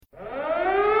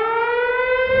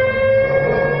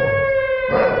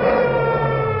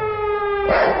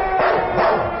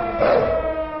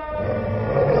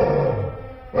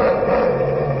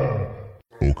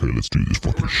Let's do this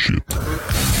fucking shit.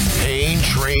 Pain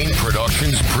Train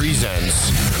Productions presents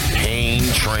Pain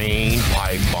Train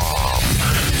Pipebomb,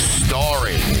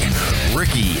 starring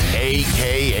Ricky,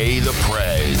 a.k.a. The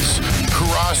Prez,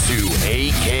 Karasu,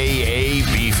 a.k.a.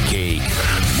 Beefcake,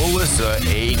 Melissa,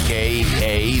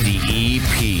 a.k.a. The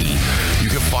EP. You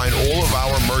can find all of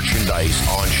our merchandise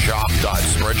on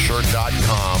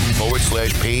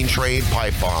shop.spreadshirt.com/Pain Train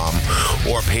Pipebomb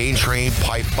or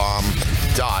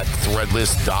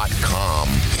paintrainpipebomb.threadless.com.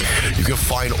 You can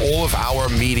find all of our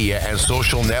media and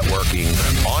social networking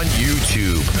on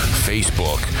YouTube,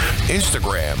 Facebook,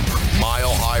 Instagram,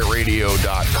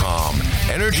 milehighradio.com,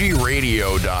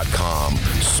 energyradio.com,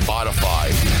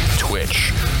 Spotify,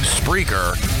 Twitch,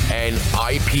 Spreaker, and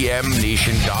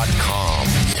IPMNation.com.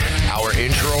 Our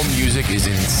intro music is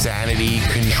Insanity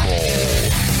Control.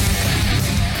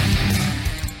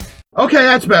 Okay,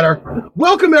 that's better.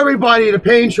 Welcome everybody to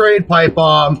Pain Train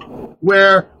Pipebomb,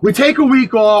 where we take a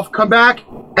week off, come back,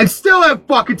 and still have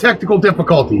fucking technical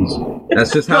difficulties.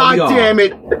 That's just how we are. God damn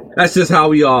it. That's just how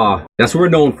we are. That's what we're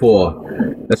known for.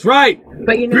 That's right.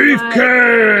 But you know what?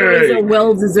 It was a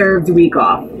well-deserved week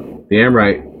off. Damn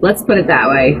right. Let's put it that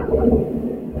way.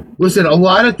 Listen, a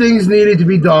lot of things needed to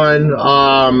be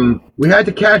done. We had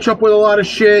to catch up with a lot of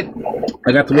shit.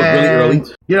 I got to work really early.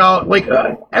 You know, like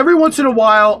every once in a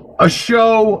while, a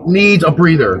show needs a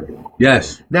breather.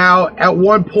 Yes. Now, at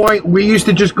one point, we used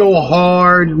to just go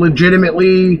hard,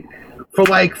 legitimately, for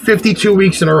like 52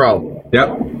 weeks in a row.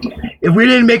 Yep. If we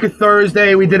didn't make a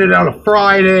Thursday, we did it on a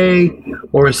Friday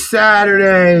or a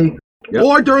Saturday. Yep.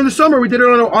 Or during the summer, we did it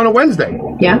on a Wednesday.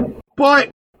 Yeah.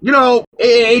 But, you know,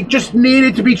 it just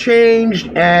needed to be changed,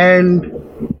 and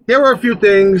there were a few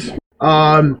things.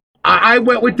 I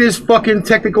went with this fucking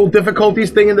technical difficulties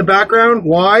thing in the background.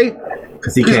 Why?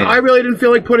 Because he can. I really didn't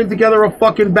feel like putting together a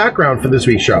fucking background for this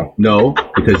week's show. No,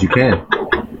 because you can.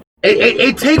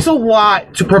 It takes a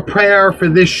lot to prepare for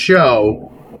this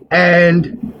show,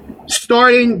 and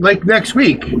starting like next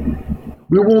week,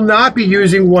 we will not be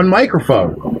using one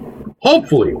microphone.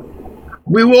 Hopefully.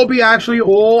 We will be actually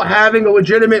all having a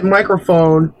legitimate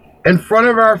microphone in front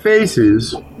of our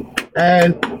faces,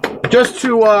 and just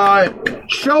to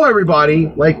show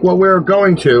everybody like what we're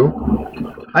going to,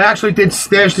 I actually did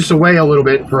stash this away a little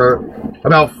bit for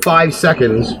about 5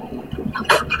 seconds.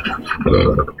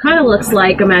 Kind of looks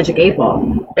like a magic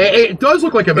 8-ball. It does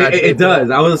look like a magic 8-ball. It does.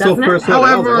 I was so first.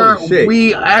 However,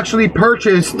 we actually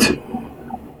purchased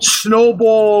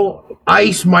Snowball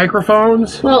ice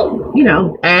microphones. Well, you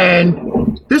know.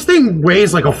 And this thing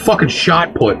weighs like a fucking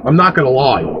shot put. I'm not going to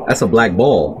lie. That's a black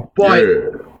ball. But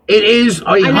it is a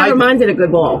I never minded a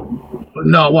good ball.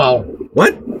 No, well.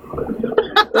 What?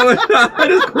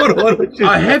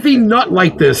 A heavy nut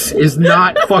like this is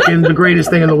not fucking the greatest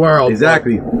thing in the world.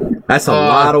 Exactly. That's a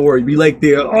lot of work. Be like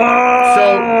there.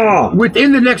 So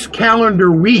within the next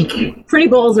calendar week, pretty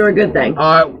balls are a good thing.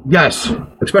 Yes,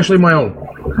 especially my own.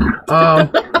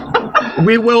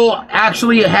 We will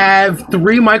actually have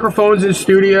 3 microphones in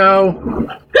studio.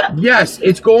 Yes,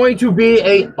 it's going to be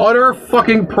a utter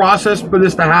fucking process for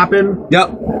this to happen.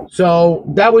 Yep. So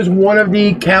that was one of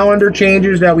the calendar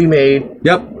changes that we made.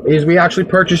 Yep. Is we actually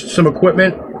purchased some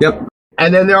equipment. Yep.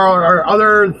 And then there are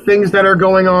other things that are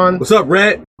going on. What's up,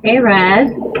 Red? Hey,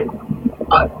 Red.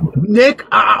 Nick,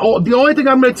 the only thing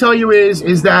I'm going to tell you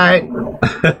is that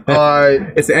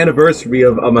it's the anniversary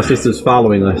of my sister's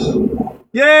following us.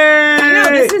 Yay! I know,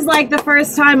 this is like the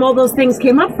first time all those things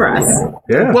came up for us.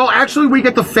 Yeah. Well, actually, we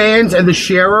get the fans and the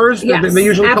sharers. Yes, they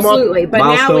usually absolutely. come up.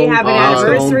 But now we have an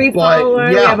anniversary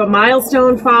follower. Yeah. We have a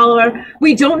milestone follower.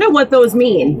 We don't know what those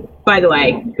mean, by the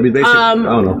way. I mean, basically, I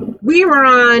don't know. We were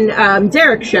on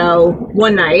Derek's show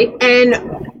one night, and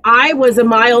I was a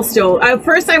milestone.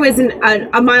 First, I was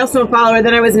a milestone follower,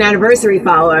 then I was an anniversary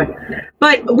follower.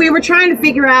 But we were trying to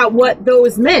figure out what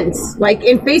those meant, like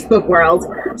in Facebook world.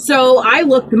 So I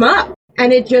looked them up,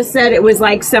 and it just said it was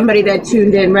like somebody that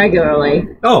tuned in regularly.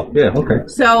 Oh, yeah, okay.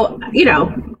 So, you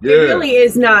know, it really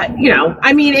is not, you know,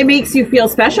 I mean, it makes you feel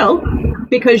special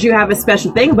because you have a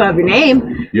special thing above your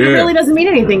name. Yeah. It really doesn't mean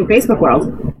anything in Facebook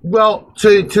world. Well,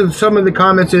 to some of the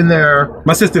comments in there,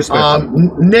 my sister's special.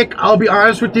 Nick, I'll be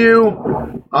honest with you.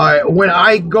 When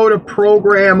I go to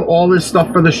program all this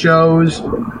stuff for the shows,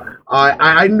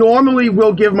 I normally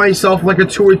will give myself like a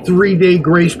 2 or 3 day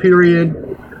grace period.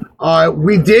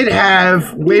 We did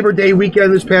have Labor Day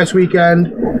weekend this past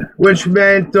weekend, which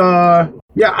meant,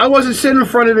 I wasn't sitting in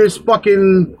front of this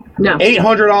fucking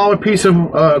 $800 piece of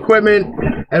equipment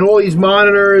and all these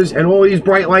monitors and all these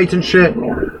bright lights and shit.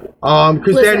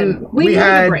 Because then we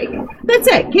had a break. That's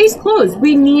it. Case closed.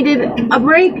 We needed a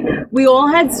break. We all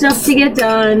had stuff to get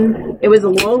done. It was a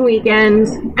long weekend,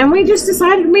 and we just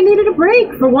decided we needed a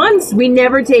break for once. We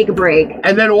never take a break.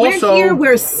 And then also, we're here,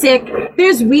 we're sick.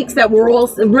 There's weeks that we're all.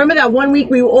 Remember that one week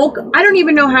we all. I don't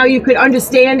even know how you could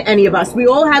understand any of us. We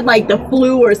all had like the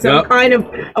flu or some kind of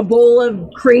Ebola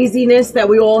of craziness that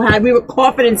we all had. We were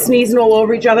coughing and sneezing all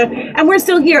over each other, and we're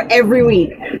still here every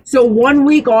week. So 1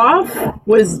 week off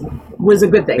was a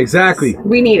good thing. Exactly.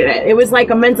 We needed it. It was like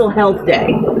a mental health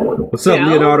day. What's up,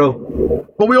 Leonardo?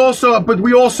 But we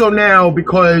also now,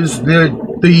 because the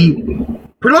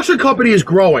production company is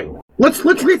growing. Let's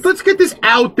get this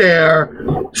out there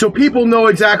so people know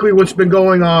exactly what's been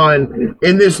going on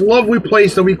in this lovely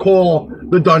place that we call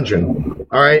the Dungeon.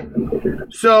 All right.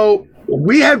 So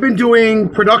we have been doing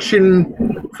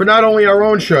production for not only our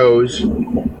own shows,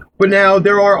 but now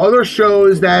there are other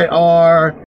shows that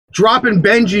are dropping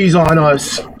Benjis on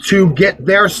us to get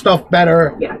their stuff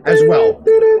better as well.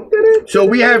 So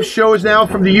we have shows now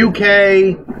from the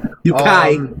UK.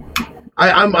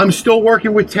 I'm still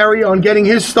working with Terry on getting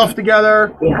his stuff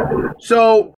together.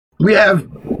 So we have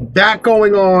that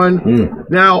going on.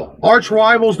 Now, Arch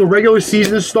Rivals, the regular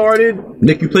season started.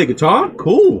 Nick, you play guitar?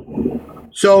 Cool.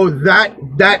 So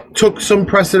that took some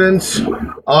precedence.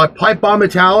 Pipebomb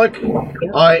Metallic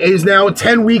is now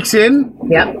 10 weeks in.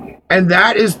 Yep. And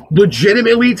that is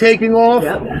legitimately taking off.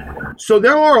 Yep. So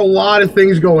there are a lot of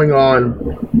things going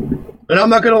on. And I'm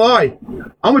not going to lie.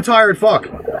 I'm a tired fuck.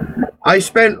 I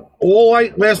spent all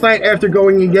night last night after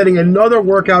going and getting another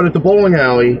workout at the bowling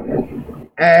alley.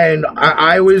 And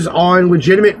I was on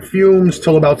legitimate fumes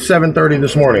till about 7:30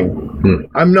 this morning.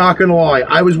 I'm not going to lie.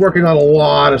 I was working on a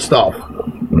lot of stuff.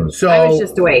 So I was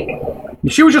just awake.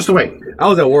 She was just awake. I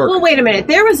was at work. Well, wait a minute.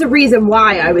 There was a reason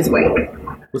why I was awake.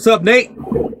 What's up, Nate?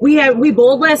 We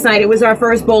bowled last night. It was our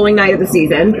first bowling night of the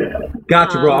season.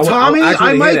 Gotcha, bro. Tommy,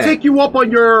 I might take you up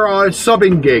on your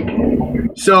subbing gig.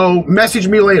 So message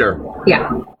me later. Yeah.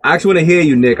 I actually want to hear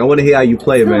you, Nick. I want to hear how you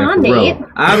play, man. on, For real. Nate.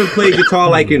 I haven't played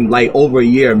guitar in over a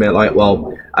year, man. I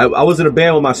was in a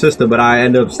band with my sister, but I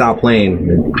ended up stopped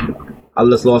playing. I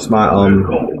just lost my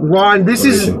Ron, this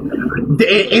is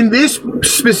in this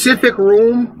specific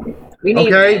room. We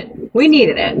needed it. We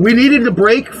needed it. We needed the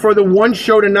break for the one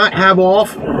show to not have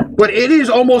off, but it is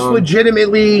almost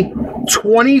legitimately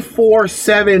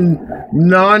 24/7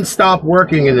 non-stop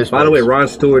working in this place. By the way, Ron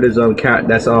Stewart is cat.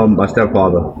 That's my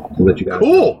stepfather. To let you guys.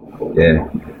 Cool. Yeah,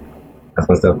 that's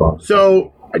my stepfather.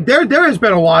 So there has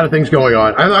been a lot of things going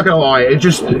on. I'm not gonna lie. It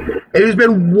has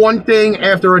been one thing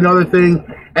after another thing,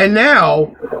 and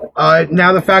now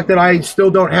the fact that I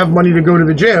still don't have money to go to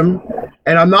the gym.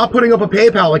 And I'm not putting up a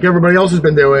PayPal like everybody else has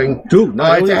been doing. Dude,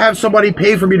 to have somebody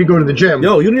pay for me to go to the gym.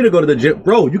 Yo, you need to go to the gym.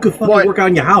 Bro, you can fucking work out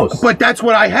in your house. But that's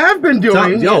what I have been doing.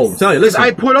 Tell you, listen. I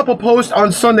put up a post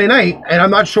on Sunday night, and I'm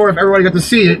not sure if everybody got to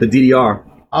see it. The DDR.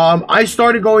 I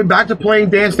started going back to playing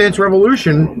Dance Dance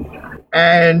Revolution,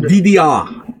 and DDR.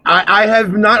 I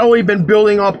have not only been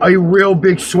building up a real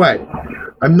big sweat,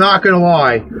 I'm not going to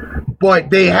lie,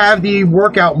 but they have the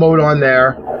workout mode on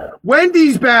there.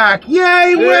 Wendy's back!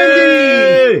 Yay,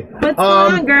 Wendy! What's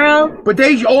going on, girl? But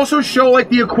they also show like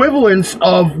the equivalence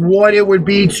of what it would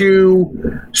be to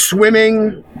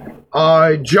swimming,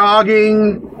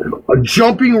 jogging,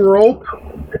 jumping rope,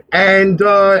 and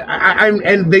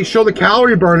and they show the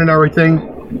calorie burn and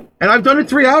everything. And I've done it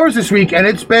 3 hours this week, and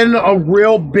it's been a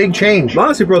real big change.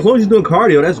 Honestly, bro, as long as you're doing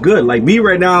cardio, that's good. Like me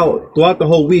right now, throughout the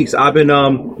whole weeks, I've been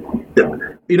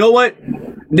you know what?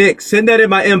 Nick, send that in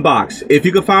my inbox. If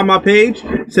you can find my page,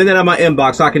 send that in my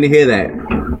inbox so I can hear that.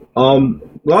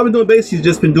 What I've been doing basically is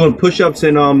just been doing push-ups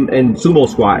and sumo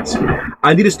squats.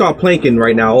 I need to start planking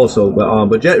right now also,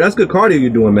 but that's good cardio you're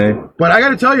doing, man. But I got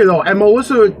to tell you though, and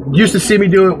Melissa used to see me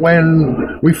do it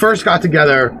when we first got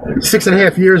together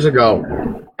 6.5 years ago,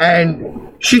 and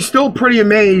she's still pretty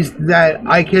amazed that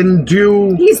I can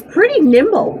do. He's pretty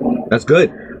nimble. That's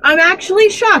good. I'm actually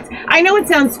shocked. I know it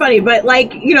sounds funny, but I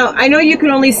know you can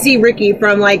only see Ricky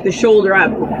from the shoulder up.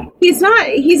 I'm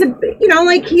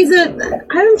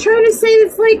trying to say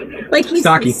it's like he's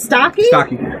stocky.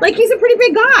 Like he's a pretty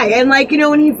big guy. And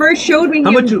when he first showed me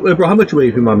how much you weigh,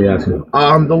 if you mind me asking?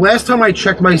 The last time I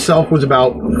checked myself was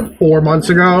about 4 months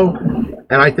ago,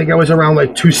 and I think I was around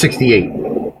 268.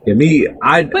 Yeah, me, But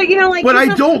I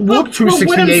don't look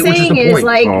 268, which is the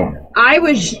point. I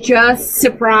was just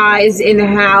surprised in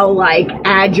how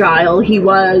agile he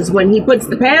was when he puts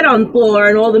the pad on the floor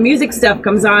and all the music stuff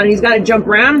comes on and he's got to jump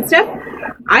around and stuff.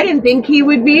 I didn't think he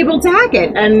would be able to hack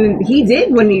it, and he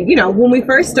did when we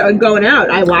first started going out.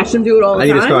 I watched him do it all the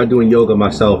time. I need to start doing yoga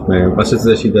myself, man. My sister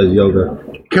says she does yoga.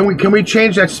 Can we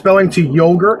change that spelling to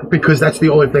yogurt? Because that's the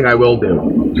only thing I will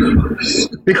do.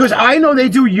 Because I know they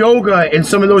do yoga in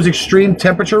some of those extreme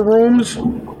temperature rooms.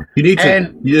 You need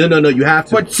to. No, you have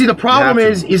to. But see, the problem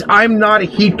is I'm not a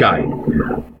heat guy.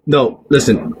 No,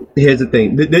 listen. Here's the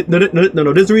thing.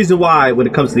 No. There's a reason why when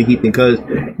it comes to the heat thing, because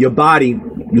your body,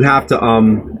 you have to,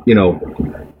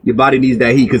 your body needs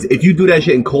that heat. Because if you do that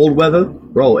shit in cold weather,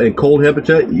 bro, in cold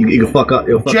temperature, you can fuck up.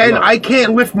 Jen, I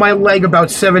can't lift my leg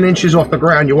about 7 inches off the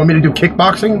ground. You want me to do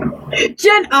kickboxing?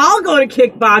 Jen, I'll go to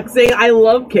kickboxing. I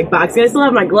love kickboxing. I still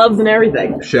have my gloves and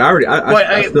everything. Shit,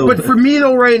 I still. But for me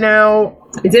though, right now,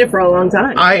 I did it for a long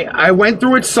time. I went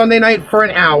through it Sunday night for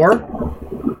an hour.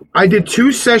 I did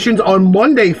 2 sessions on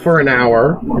Monday for an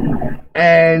hour,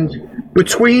 and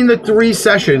between the 3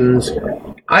 sessions,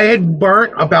 I had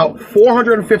burnt about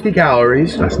 450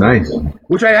 calories. That's nice.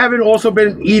 Which I haven't also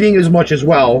been eating as much as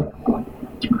well.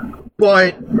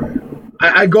 But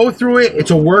I go through it.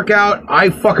 It's a workout. I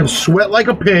fucking sweat like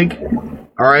a pig.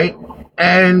 All right?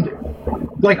 And,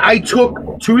 like, I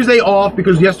took Tuesday off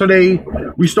because yesterday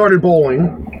we started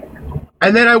bowling.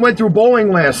 And then I went through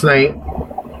bowling last night.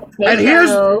 And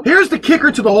here's the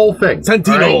kicker to the whole thing.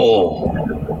 Santino.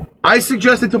 Right? I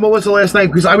suggested to Melissa last night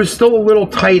because I was still a little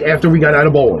tight after we got out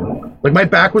of bowling. Like, my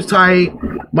back was tight.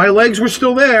 My legs were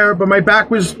still there, but my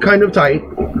back was kind of tight.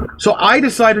 So I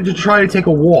decided to try to take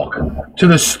a walk to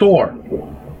the store.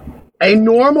 A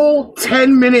normal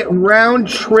 10-minute round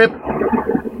trip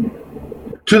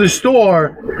to the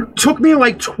store took me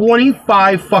like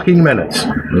 25 fucking minutes.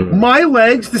 My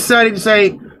legs decided to say,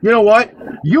 you know what?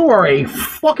 You are a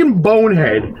fucking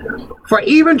bonehead for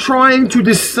even trying to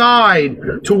decide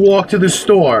to walk to the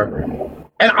store.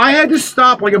 And I had to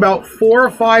stop like about 4 or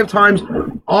 5 times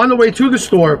on the way to the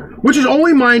store, which is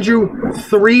only, mind you,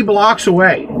 3 blocks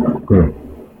away.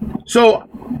 So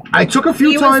I took a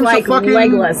few times like to fucking...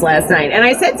 legless last night. And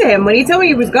I said to him, when he told me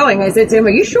he was going, I said to him, are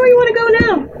you sure you want to go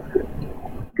now?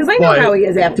 Because I know how he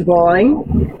is after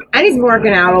bowling. And he's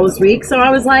working out all this week, so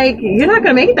I was like, you're not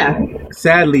going to make it there.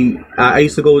 Sadly, I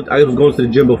was going to the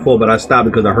gym before, but I stopped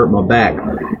because I hurt my back.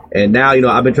 And now,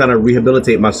 I've been trying to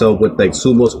rehabilitate myself with like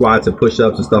sumo squats and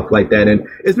push-ups and stuff like that. And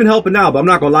it's been helping out, but I'm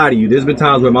not going to lie to you. There's been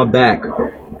times where my back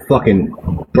fucking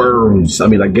burns. I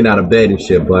mean, like getting out of bed and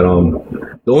shit. But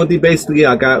the only thing basically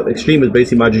I got extreme is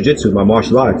basically my jiu-jitsu, my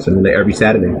martial arts. I mean, every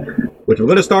Saturday. Which we're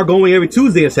going to start going every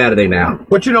Tuesday and Saturday now.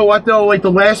 But you know what, though? Like,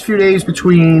 the last few days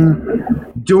between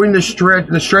doing the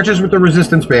stretches with the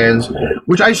resistance bands,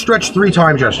 which I stretched 3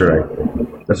 times yesterday.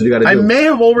 That's what you got to do. I may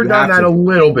have overdone that a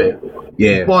little bit.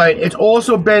 Yeah. But it's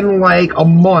also been, like, a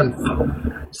month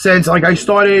since, like, I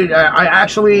started... I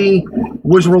actually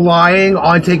was relying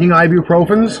on taking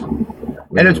ibuprofens.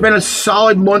 And it's been a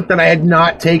solid month that I had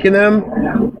not taken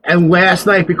them. And last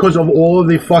night, because of all of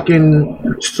the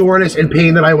fucking soreness and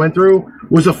pain that I went through,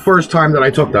 was the first time that I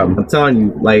took them. I'm telling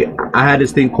you, like, I had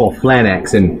this thing called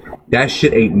Flanax, and that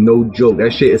shit ain't no joke.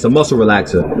 That shit, it's a muscle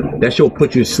relaxer. That shit will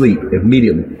put you to sleep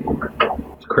immediately.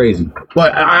 It's crazy.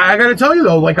 But I gotta tell you,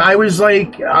 though, like, I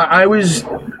was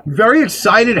very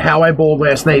excited how I bowled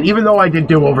last night, even though I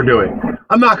did overdo it.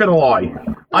 I'm not gonna lie.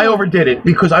 I overdid it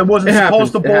because I wasn't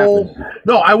supposed to bowl.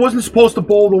 No, I wasn't supposed to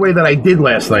bowl the way that I did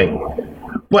last night.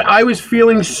 But I was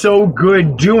feeling so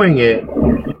good doing it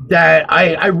that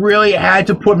I really had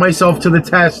to put myself to the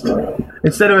test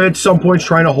instead of at some points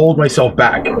trying to hold myself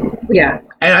back. Yeah.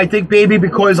 And I think maybe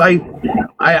because I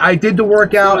did the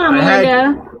workout,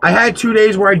 I had 2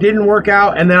 days where I didn't work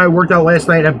out, and then I worked out last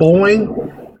night at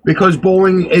bowling because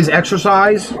bowling is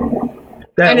exercise.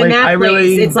 And in that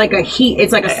place, it's like a heat.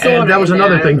 It's like a sauna. And that was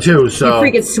another thing too. So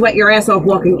you freaking sweat your ass off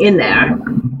walking in there.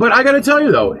 But I gotta tell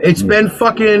you though, it's been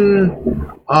fucking.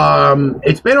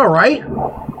 It's been all right.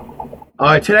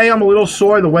 Today I'm a little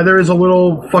sore. The weather is a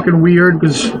little fucking weird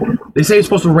because they say it's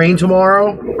supposed to rain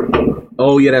tomorrow.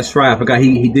 Oh yeah, that's right. I forgot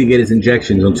he did get his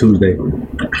injections on Tuesday.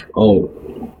 Oh.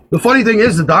 The funny thing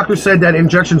is, the doctor said that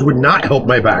injections would not help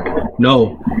my back.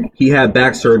 No, he had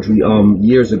back surgery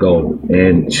years ago,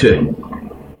 and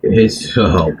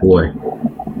oh boy.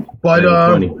 But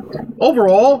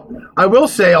overall, I will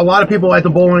say a lot of people at the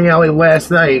bowling alley last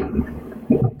night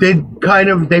they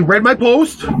read my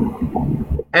post,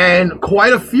 and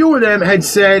quite a few of them had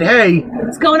said, "Hey,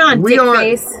 what's going on, dick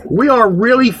face? We are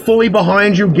really fully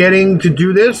behind you getting to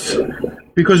do this."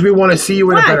 Because we want to see you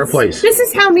in a better place. This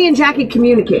is how me and Jackie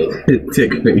communicate.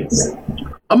 Dick face.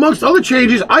 Amongst other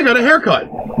changes, I got a haircut.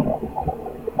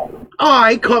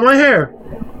 I cut my hair.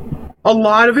 A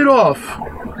lot of it off.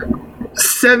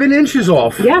 7 inches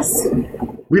off. Yes.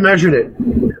 We measured it.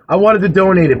 I wanted to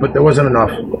donate it, but there wasn't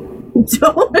enough.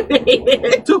 Donate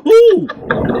it To who?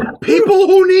 People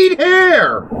who need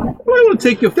hair. I want to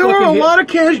take your There fucking are a hair. lot of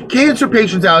cancer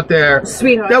patients out there,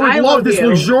 Sweetheart, that would I love love this you.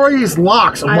 luxurious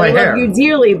locks of I my love hair. you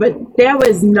dearly, but there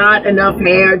was not enough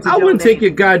hair to I wouldn't donate. take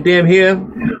your goddamn hair.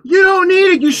 You don't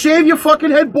need it. You shave your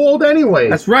fucking head bald anyway.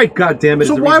 That's right, goddamn it.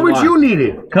 So why would you need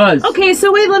it? Cause. Okay,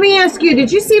 so wait, let me ask you. Did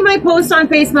you see my post on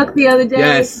Facebook the other day?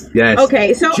 Yes.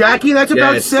 Okay, so Jackie, that's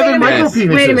about Yes. 7 Wait a minute.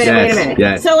 micropenises. Wait a minute, Yes, wait a minute.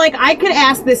 yes. So, like, I could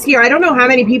ask this here. I don't know how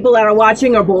many people that are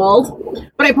watching are bald,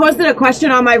 but I posted a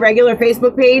question on my regular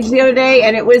Facebook page the other day,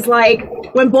 and it was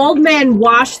like, when bald men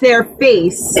wash their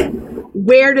face,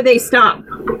 where do they stop?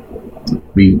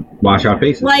 We wash our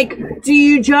faces. Like, do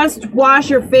you just wash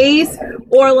your face,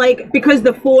 or like because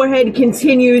the forehead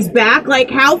continues back? Like,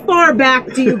 how far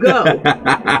back do you go?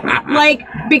 Like,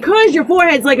 because your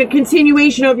forehead's like a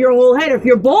continuation of your whole head. If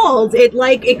you're bald, it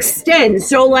like extends.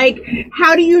 So, like,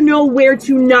 how do you know where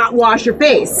to not wash your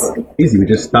face? Easy. We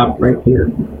just stop right here.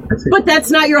 That's it. But that's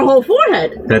not your whole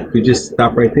forehead. That we just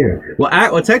stop right there.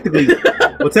 Well, technically, like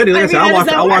I said, I mean, how does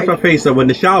that I wash my work? face. So when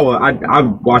the shower, I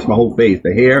wash my whole face,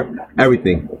 the hair,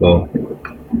 everything. Well,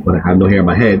 but I have no hair in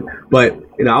my head. But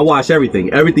I wash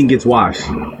everything. Everything gets washed.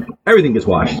 Everything gets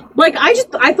washed. Like, I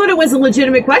thought it was a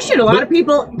legitimate question. A lot of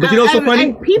people, but you know what's so funny?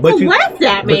 and people laughed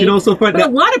at me. But you know what's so funny? But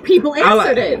a lot of people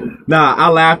answered it. Nah, I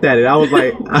laughed at it. I was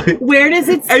like, Where does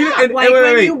it stop? And like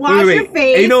when you wash your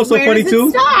face, and you know what's so where funny does too?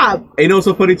 it stop? And you know what's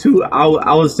so funny too? I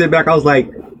was sitting back. I was like,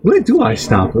 where do I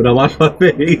stop when I wash my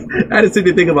face? I had to sit there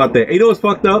and think about that. And you know what's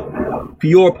fucked up?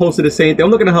 Fiora posted the same thing.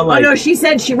 I'm looking at her like, Oh no, she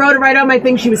said she wrote it right on my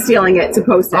thing. She was stealing it to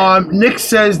post it. Nick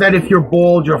says that if you're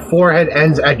bald, your forehead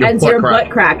ends at your Ends butt your crack.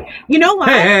 butt crack. You know what?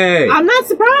 Hey. I'm not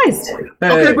surprised.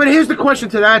 hey. Okay, but here's the question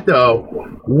to that though: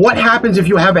 what happens if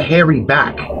you have a hairy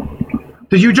back?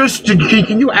 Can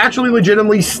you actually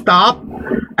legitimately stop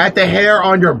at the hair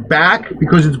on your back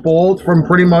because it's bald from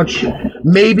pretty much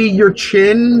maybe your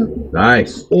chin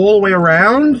Nice. all the way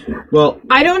around? Well,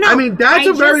 I don't know. I mean, that's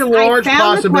a very large I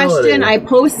found possibility. the question, I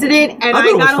posted it, and I thought I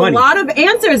it was got a funny. lot of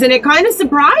answers, and it kind of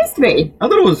surprised me. I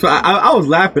thought it was. I was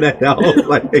laughing at that. I was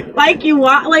like, Like you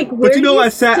want, like where you know, do you I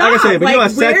sat- stop? like I said, but you know, I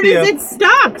sat where there- does it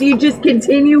stop? Do you just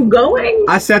continue going?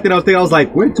 I sat there. I was thinking. I was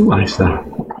like, where do I stop?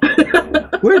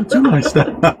 Where do I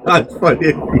stop? That's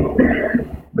funny.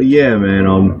 But yeah,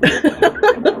 man.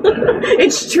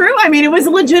 It's true. I mean, it was a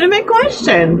legitimate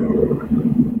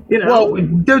question. You know. Well,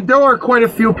 there are quite a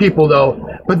few people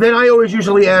though, but then I always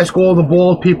usually ask all the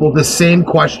bald people the same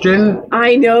question: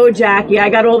 I know, Jackie. I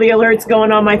got all the alerts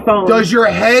going on my phone. does your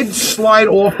head slide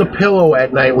off the pillow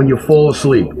at night when you fall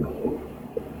asleep?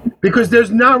 Because there's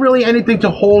not really anything to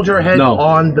hold your head No.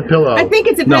 on the pillow. I think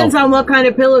it depends on what kind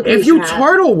of pillowcase If you have.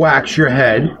 turtle wax your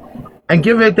head and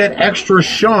give it that extra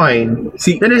shine,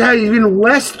 See- then it has even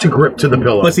less to grip to the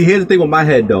pillow. But see, here's the thing with my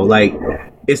head though. Like,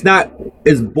 it's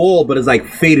bald, but it's like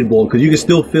faded bald because you can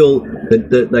still feel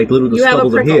the like little You have a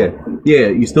stubbles of prickle. hair. Yeah,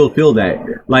 you still feel that.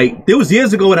 Like, there was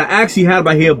years ago when I actually had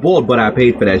my hair bald, but I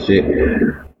paid for that shit.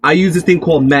 I use this thing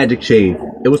called Magic Shave.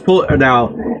 It was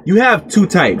now you have two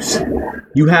types.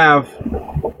 You have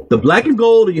the black and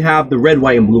gold, or you have the red,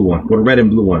 white, and blue one, or the red and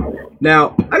blue one.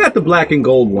 Now, I got the black and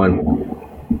gold one.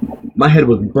 My head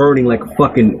was burning like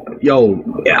fucking,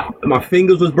 yeah. My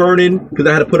fingers was burning because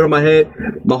I had to put it on my head.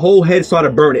 My whole head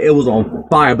started burning. It was on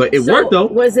fire, but it worked though.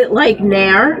 Was it like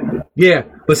Nair, Yeah,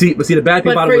 but see, the bad thing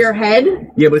but about for it was, your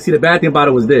head? yeah, but see, the bad thing about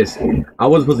it was this: I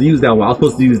wasn't supposed to use that one. I was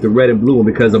supposed to use the red and blue one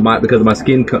because of my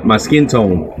skin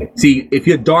tone. See, if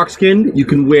you're dark skinned, you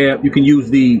can use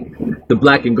the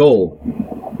black and gold.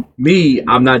 Me,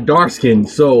 I'm not dark skinned,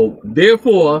 so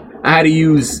therefore I had to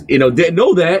use, didn't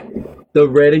know that, the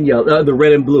red and yellow, the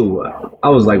red and blue. I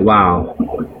was like, wow,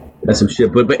 that's some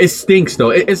shit. But it stinks though.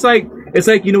 It's like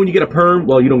when you get a perm.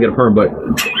 Well, you don't get a perm, but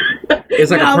it's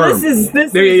like a perm. This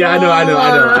Yeah, is I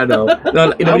know.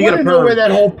 No, I you get want a to know where perm.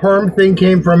 that whole perm thing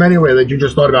came from anyway that you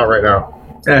just thought about right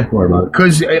now. Don't worry about it.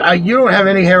 Because you don't have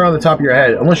any hair on the top of your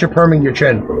head unless you're perming your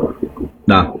chin.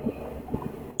 Nah.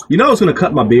 I was gonna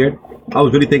cut my beard. I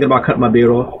was really thinking about cutting my beard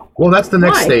off. Well, that's the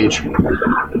next Why? stage.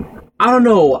 I don't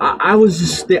know. I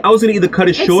was gonna either cut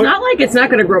it It's short. not like it's not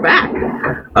going to grow back.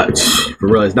 For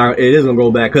real, it's not. It is gonna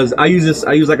go back because I use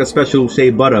like a special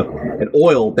shea butter and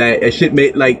oil that shit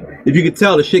made, like, if you could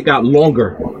tell, the shit got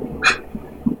longer.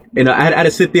 And I had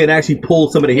to sit there and actually pull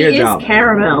some of the hairs It is out.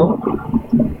 caramel.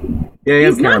 Yeah, I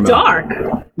am It's not caramel. dark.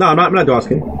 No, I'm not dark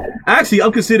skin. Actually,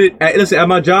 I'm considered. Listen, at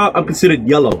my job, I'm considered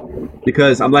yellow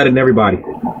because I'm lighter than everybody.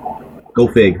 Go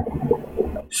fig.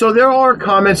 So there are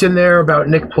comments in there about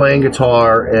Nick playing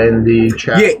guitar and the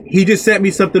chat. Yeah, he just sent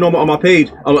me something on my page,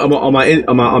 on my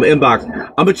inbox.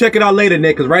 I'm gonna check it out later,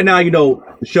 Nick, because right now, the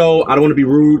show. I don't want to be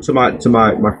rude to my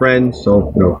friends,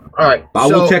 so no. All right, I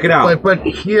will check it out. But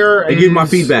here and give my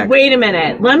feedback. Wait a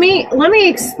minute. Let me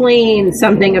explain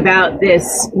something about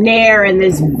this Nair and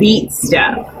this beat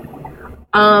stuff.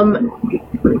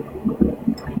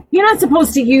 You're not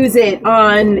supposed to use it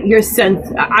on your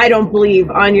I don't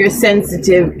believe on your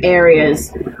sensitive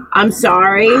areas. I'm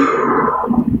sorry.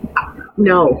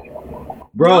 No.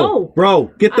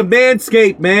 Bro, get the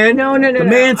Manscaped, man. No. The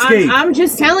Manscaped. I'm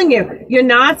just telling you, you're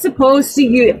not supposed to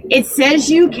use. It says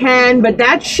you can, but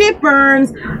that shit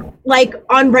burns like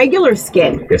on regular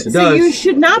skin. Yes, it does. So you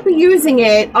should not be using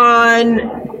it on,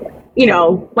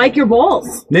 like your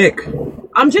balls. Nick.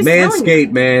 I'm just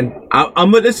Manscaped, man.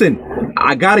 I'm gonna listen.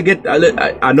 I gotta get.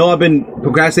 I know I've been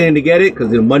procrastinating to get it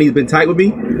because the money's been tight with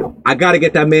me. I gotta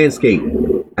get that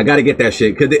Manscaped. I gotta get that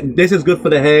shit because this is good for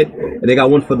the head, and they got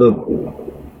one for the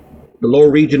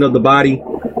lower region of the body,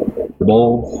 the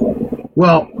balls.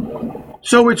 Well,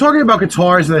 so we're talking about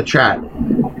guitars in the chat,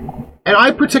 and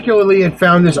I particularly had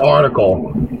found this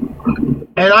article,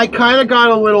 and I kind of got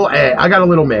a little. I got a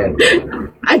little mad.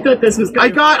 I thought this was. I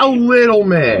got a little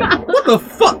mad. What the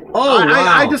fuck? Oh, wow.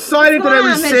 I decided that I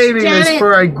was saving this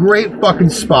for a great fucking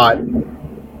spot,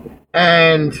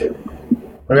 and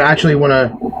I actually want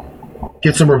to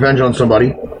get some revenge on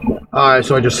somebody.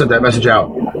 So I just sent that message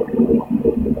out.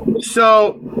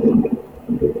 So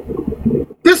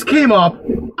this came up.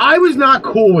 I was not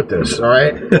cool with this. All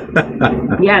right.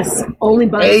 Yes, only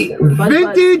Buzz. A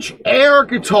vintage air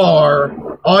guitar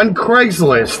on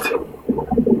Craigslist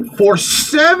for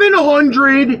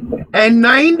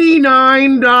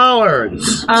 $799.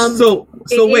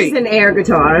 So wait. It is an air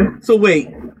guitar. So wait.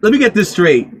 Let me get this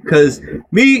straight, because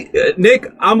me, Nick,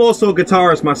 I'm also a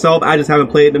guitarist myself. I just haven't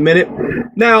played in a minute.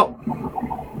 Now,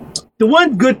 the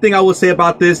one good thing I will say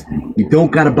about this, you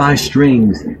don't gotta buy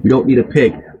strings. You don't need a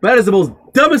pick. But that is the most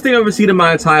dumbest thing I've ever seen in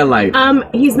my entire life.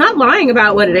 He's not lying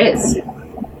about what it is.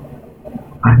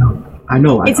 I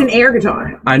know. It's an air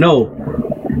guitar. I know.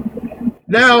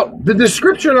 Now, the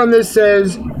description on this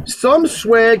says, some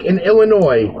swag in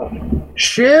Illinois,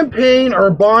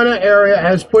 Champaign-Urbana area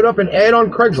has put up an ad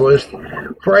on Craigslist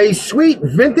for a sweet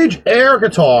vintage air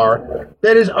guitar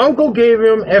that his uncle gave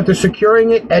him after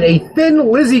securing it at a Thin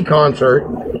Lizzy concert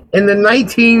in the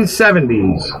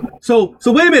 1970s. So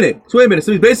wait a minute. So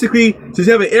basically, since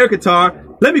you have an air guitar,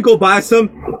 let me go buy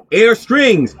some air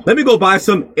strings. Let me go buy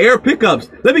some air pickups.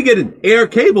 Let me get an air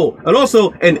cable and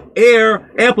also an air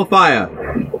amplifier.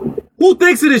 Who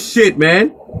thinks of this shit,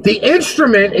 man? The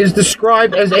instrument is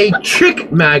described as a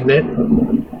chick magnet.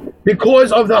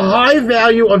 Because of the high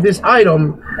value of this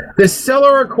item, the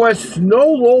seller requests no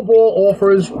lowball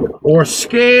offers or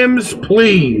scams,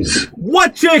 please.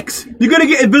 What chicks? You're gonna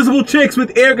get invisible chicks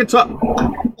with air guitar.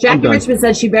 Jackie Richmond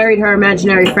said she buried her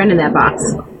imaginary friend in that box.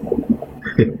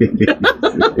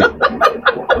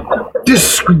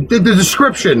 The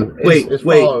description is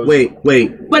follows.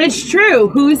 Wait. But it's true.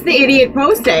 Who's the idiot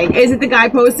posting? Is it the guy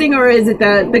posting or is it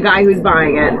the guy who's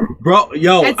buying it? Bro,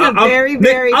 yo, that's a very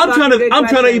I'm trying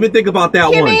to even think about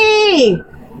that Kimmy! one.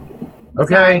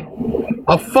 Okay,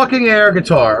 a fucking air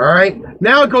guitar. All right.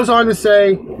 Now it goes on to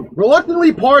say,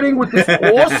 reluctantly parting with this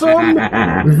awesome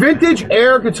vintage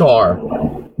air guitar.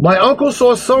 My uncle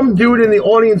saw some dude in the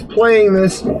audience playing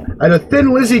this at a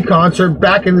Thin Lizzy concert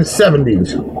back in the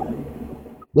 70s.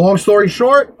 Long story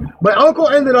short, my uncle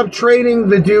ended up trading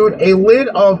the dude a lid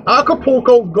of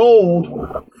Acapulco Gold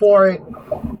for it,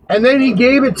 and then he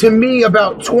gave it to me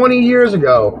about 20 years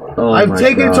ago. I've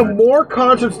taken it to more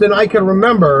concerts than I can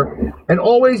remember, and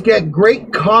always get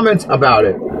great comments about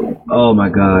it. Oh my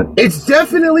God. It's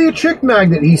definitely a chick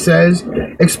magnet, he says,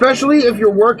 especially if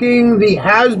you're working the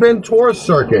Has-Been tour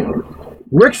circuit.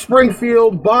 Rick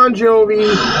Springfield, Bon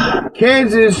Jovi,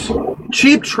 Kansas,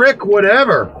 Cheap Trick,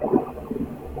 whatever.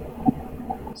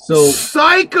 So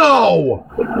Psycho!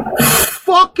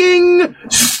 Fucking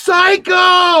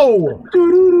Psycho!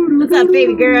 What's up,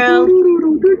 baby girl?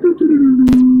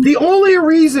 The only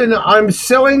reason I'm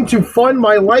selling to fund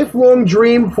my lifelong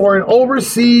dream for an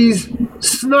overseas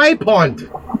snipe hunt.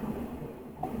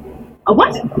 A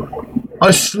what?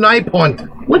 A snipe hunt.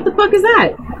 What the fuck is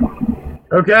that?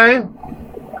 Okay?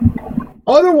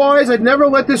 Otherwise, I'd never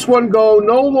let this one go.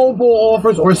 No lowball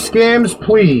offers or scams,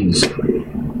 please.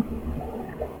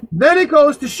 Then it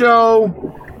goes to show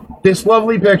this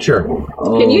lovely picture.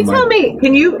 Can you tell me,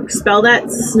 can you spell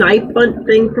that snipe hunt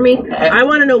thing for me? I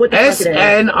want to know what the fuck it is.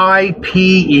 SNIPE.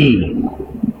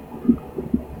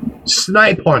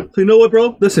 Snipe hunt. So you know what,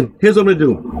 bro? Listen, here's what I'm gonna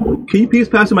do. Can you please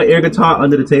pass me my air guitar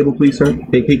under the table, please, sir?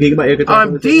 Can you get my air guitar?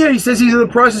 D, he says he's in the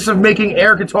process of making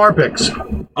air guitar picks.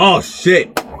 Oh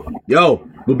shit. Yo,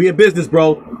 we'll be in business,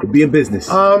 bro. We'll be in business.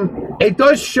 It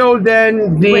does show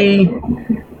then the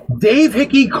Dave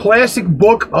Hickey Classic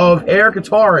Book of Air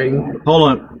Guitaring. Hold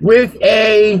on. With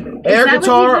a air that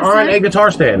guitar what you just on said? a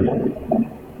guitar stand.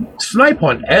 Snipe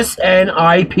hunt.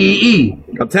 SNIPE.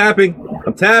 I'm tapping.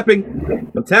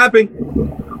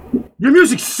 Your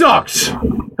music sucks.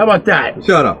 How about that?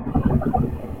 Shut up.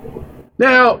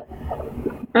 Now,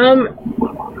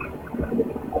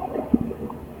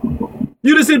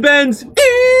 Unison bends.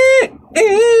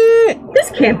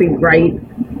 this can't be right.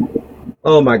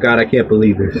 Oh my god, I can't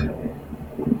believe this.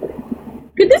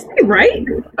 Could this be right?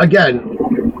 again,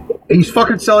 he's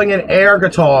fucking selling an air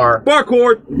guitar.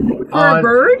 Barcord. For a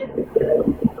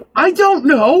bird? I don't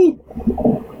know.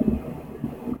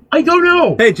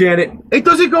 Hey, Janet. It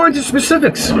doesn't go into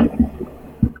specifics.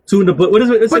 Tune the book. What is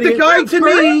it? But the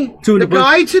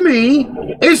guy to me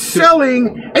is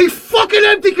selling a fucking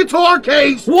empty guitar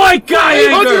case. White guy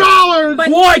anger.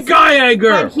 $800. White guy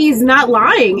anger. But he's not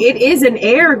lying. It is an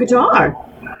air guitar.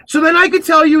 So then I could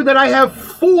tell you that I have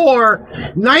 4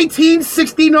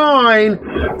 1969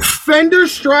 Fender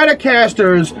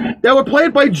Stratocasters that were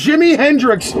played by Jimi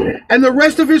Hendrix and the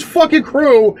rest of his fucking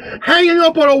crew hanging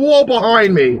up on a wall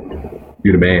behind me.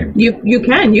 You're the man. You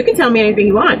can tell me anything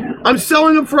you want. I'm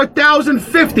selling them for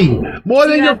 $1,050, more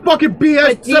than your fucking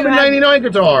BS $799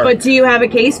 guitar. But do you have a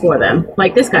case for them,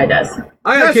 like this guy does?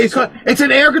 I got a case. It's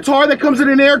an air guitar that comes in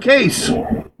an air case.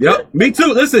 Yep, me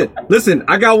too. Listen.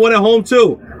 I got one at home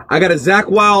too. I got a Zach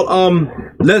Wild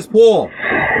Les Paul.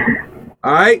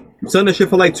 All right, I'm selling that shit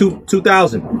for like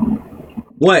 $2,000.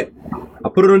 What? I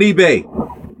put it on eBay.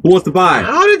 Who wants to buy?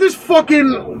 How did this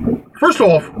fucking... First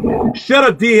off... Shut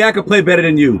up, D. I can play better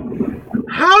than you.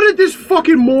 How did this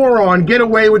fucking moron get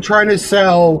away with trying to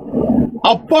sell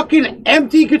a fucking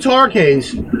empty guitar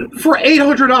case for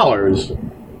 $800?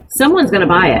 Someone's gonna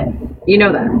buy it. You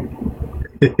know that.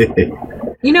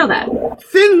 You know that.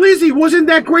 Thin Lizzy wasn't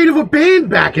that great of a band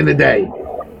back in the day.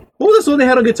 What was the song they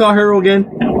had on Guitar Hero again?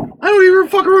 I don't even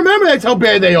fucking remember. That's how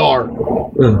bad they are.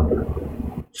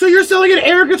 So you're selling an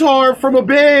air guitar from a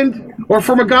band... or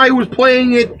from a guy who was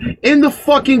playing it in the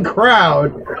fucking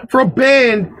crowd for a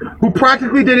band who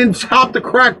practically didn't top the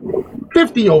crack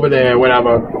 50 over there,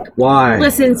 whatever. Why?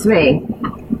 Listen to me.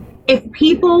 If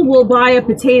people will buy a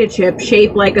potato chip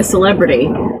shaped like a celebrity,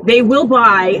 they will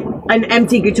buy an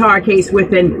empty guitar case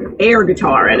with an air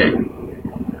guitar in it.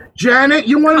 Janet,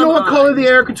 you want to know what color the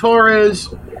air guitar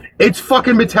is? It's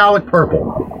fucking metallic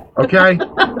purple. Okay?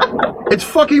 It's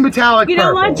fucking metallic purple. You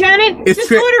know what, Janet?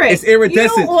 Just order it. It's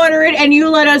iridescent. You order it and you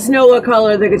let us know what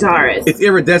color the guitar is. It's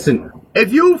iridescent.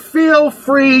 If you feel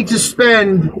free to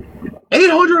spend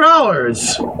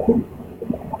 $800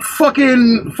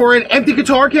 fucking for an empty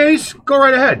guitar case, go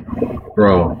right ahead.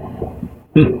 Bro.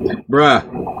 Bruh.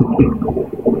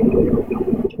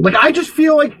 Like, I just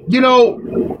feel like,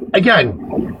 again,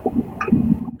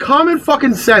 common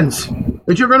fucking sense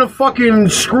that you're gonna fucking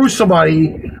screw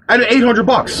somebody at $800.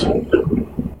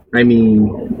 I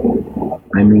mean,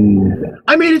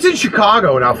 it's in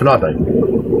Chicago, not for nothing.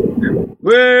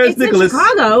 Where's Nicholas? In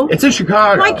Chicago? It's in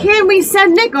Chicago. Why can't we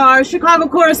send Nick our Chicago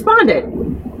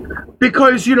correspondent?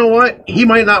 Because, you know what? He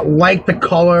might not like the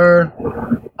color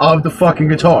of the fucking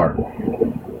guitar.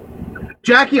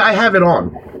 Jackie, I have it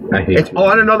on. I hate It's you.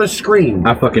 on another screen.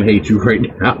 I fucking hate you right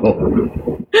now.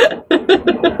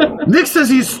 Nick says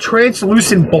he's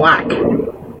translucent black.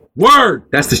 Word!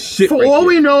 That's the shit. For all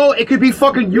we know, it could be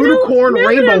fucking unicorn now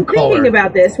rainbow that I'm color. thinking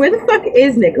about this, where the fuck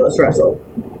is Nicholas Russell?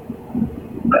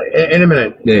 In a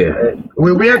minute. Yeah.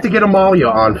 We have to get Amalia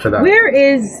on for that. Where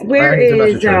is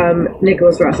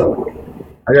Nicholas Russell?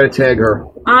 I gotta tag her.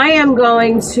 I am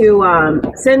going to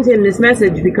send him this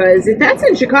message because if that's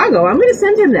in Chicago, I'm going to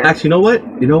send him that. Actually,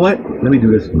 you know what? Let me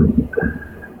do this one.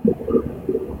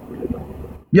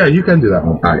 Yeah, you can do that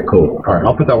one. All right, cool. All right,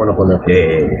 I'll put that one up on there.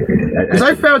 Yeah. Because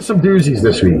I found some doozies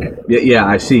this week. Yeah,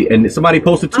 I see. And somebody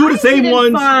posted 2 of the same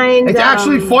ones. It's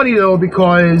actually funny, though,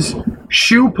 because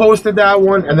Shu posted that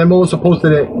one, and then Melissa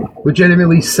posted it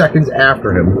legitimately seconds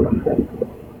after him.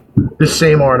 The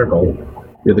same article.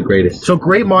 You're the greatest. So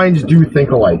great minds do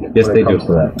think alike. Yes, they do. To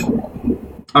that.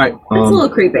 All right. That's a little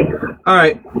creepy. All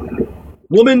right.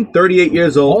 Woman, 38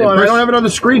 years old. Hold on, I don't have it on the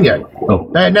screen yet. Oh.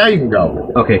 Now you can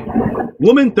go. Okay.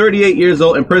 Woman, 38 years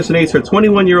old, impersonates her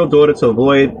 21-year-old daughter to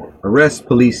avoid arrest,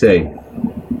 police say.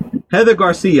 Heather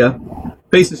Garcia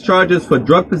faces charges for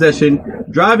drug possession,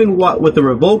 driving with a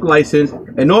revoked license,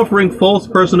 and offering false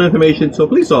personal information to a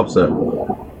police officer.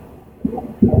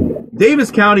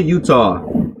 Davis County, Utah.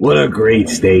 What a great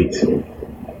state.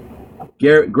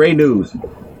 Great news.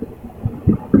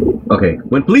 Okay,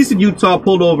 when police in Utah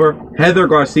pulled over Heather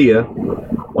Garcia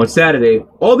on Saturday,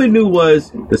 all they knew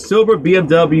was the silver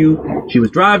BMW she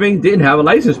was driving didn't have a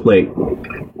license plate.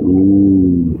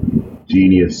 Ooh,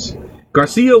 genius.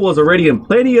 Garcia was already in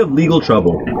plenty of legal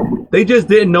trouble. They just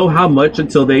didn't know how much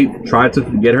until they tried to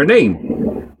get her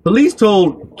name. Police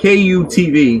told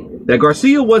KUTV that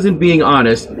Garcia wasn't being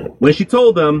honest when she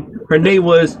told them her name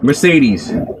was Mercedes.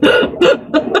 That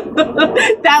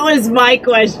was my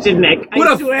question, Nick.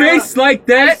 With a face like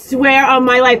that? I swear on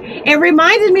my life. It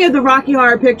reminded me of the Rocky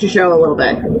Horror Picture Show a little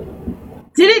bit.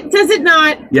 Does it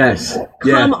not? Yes.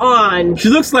 Come on. She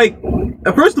looks like,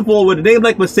 first of all, with a name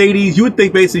like Mercedes, you would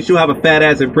think basically she'll have a fat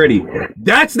ass and pretty.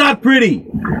 That's not pretty.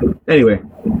 Anyway.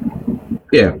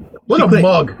 Yeah. What a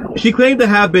mug. She claimed to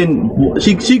have been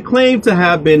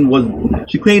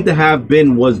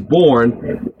was born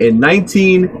in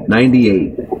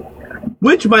 1998.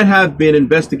 Which might have been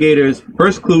investigators'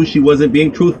 first clue she wasn't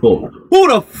being truthful. Who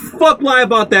the fuck lie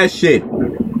about that shit?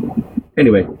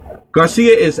 Anyway,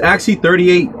 Garcia is actually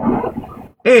 38.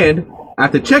 And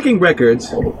after checking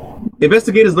records,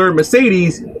 investigators learned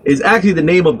Mercedes is actually the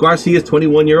name of Garcia's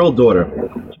 21-year-old daughter.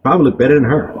 She probably looked better than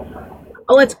her.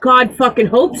 Oh, let's God fucking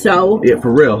hope so. Yeah,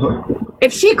 for real.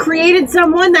 If she created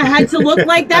someone that had to look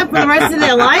like that for the rest of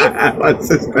their life.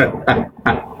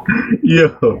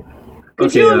 Yo.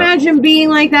 Could you imagine being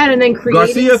like that and then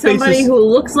creating somebody who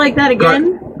looks like that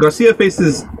again? Garcia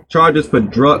faces charges for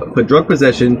drug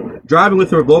possession, driving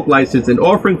with a revoked license, and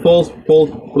offering false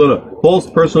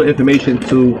personal information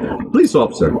to a police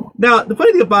officer. Now, the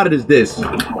funny thing about it is this.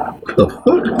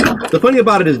 The funny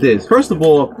about it is this. First of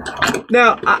all,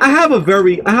 now I have a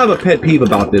pet peeve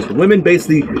about this. Women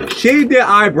basically shave their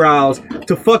eyebrows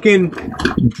to fucking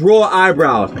draw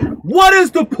eyebrows. What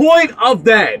is the point of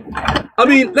that? I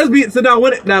mean, when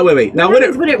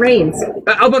it rains.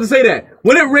 I was about to say that.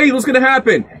 When it rains, what's gonna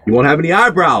happen? You won't have any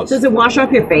eyebrows. Does it wash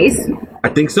off your face? I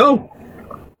think so.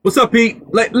 What's up, Pete?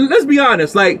 Like, let's be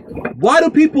honest. Like, why do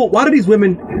these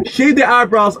women shave their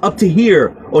eyebrows up to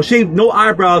here, or shave no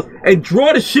eyebrows and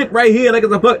draw the shit right here like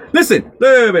it's a fuck? Listen,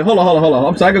 wait, hold on.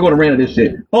 I'm sorry, I gotta go to rant of this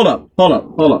shit. Hold up.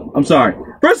 I'm sorry.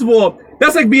 First of all,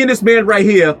 that's like being this man right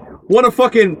here.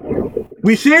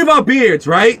 We shave our beards,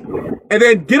 right? And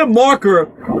then get a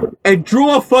marker and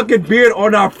draw a fucking beard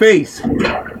on our face.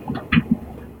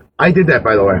 I did that,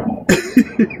 by the way.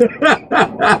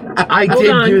 I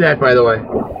did do that, by the way.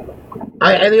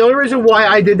 And the only reason why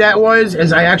I did that was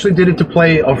I actually did it to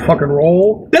play a fucking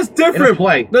role. That's different. In a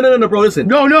play. No, bro, listen.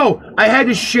 No. I had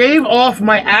to shave off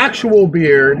my actual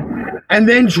beard and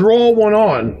then draw one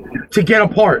on to get a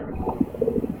part.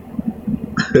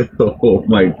 Oh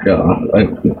my god.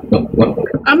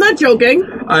 I'm not joking.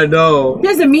 I know.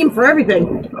 There's a meme for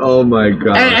everything. Oh my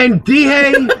god. And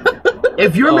D-Hay,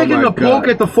 if you're making a poke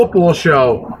at the football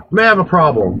show, you may have a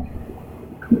problem.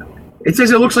 It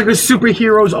says it looks like a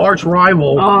superhero's arch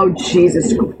rival. Oh,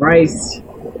 Jesus Christ.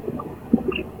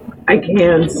 I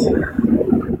can't.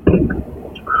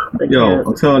 Yo,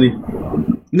 I'm telling you.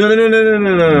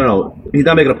 No. He's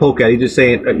not making a poke at it. He's just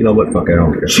saying, you know what, fuck it, I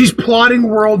don't care. She's plotting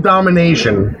world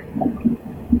domination.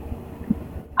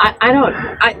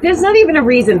 There's not even a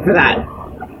reason for that.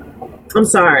 I'm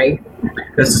sorry.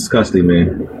 That's disgusting,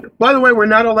 man. By the way, we're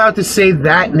not allowed to say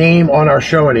that name on our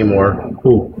show anymore.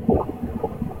 Who?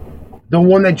 The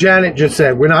one that Janet just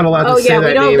said. We're not allowed to say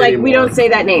that name anymore. We don't say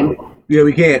that name. Yeah,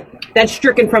 we can't. That's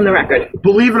stricken from the record.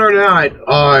 Believe it or not,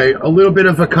 a little bit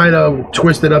of a kind of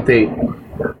twisted update.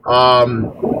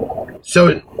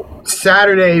 So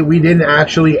Saturday we didn't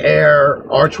actually air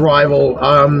arch rival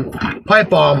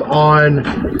Pipebomb on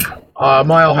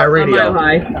Mile High Radio. Mile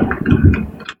High.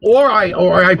 Or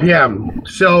IPM.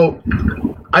 So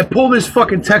I pulled this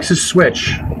fucking Texas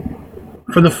switch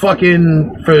for the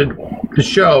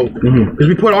show because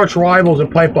we put Arch Rivals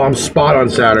and Pipebomb spot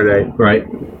on Saturday. Right.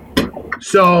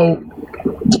 So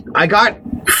I got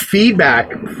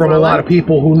feedback from a lot of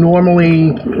people who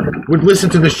normally would listen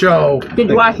to the show. Did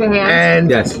you wash your hands? And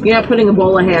yes. You're not putting a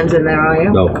bowl of hands in there, are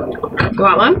you? No. You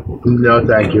want one? No,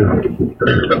 thank you.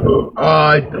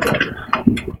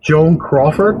 Joan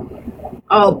Crawford.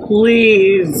 Oh,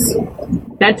 please.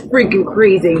 That's freaking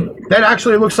crazy. That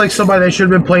actually looks like somebody that should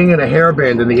have been playing in a hair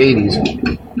band in the 80s.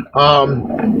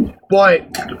 But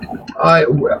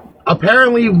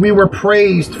apparently we were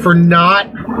praised for not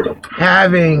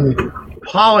having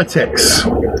politics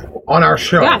on our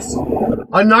show. Yes.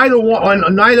 On neither one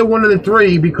of the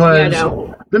three, because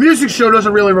The music show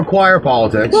doesn't really require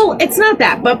politics. Well, it's not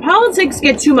that, but politics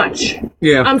get too much.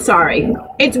 Yeah. I'm sorry.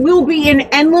 It will be an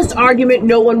endless argument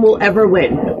no one will ever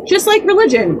win. Just like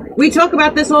religion. We talk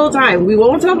about this all the time. We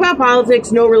won't talk about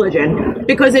politics, no religion.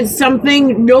 Because it's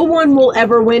something no one will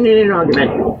ever win in an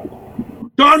argument.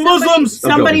 Darn Muslims!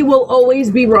 Somebody will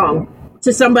always be wrong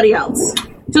to somebody else.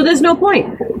 So there's no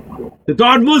point. The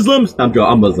darn Muslims! I'm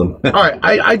Muslim. All right,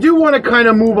 I do want to kind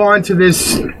of move on to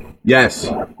this Yes.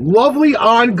 lovely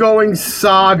ongoing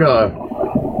saga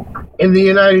in the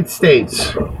United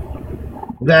States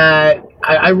that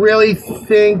I really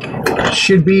think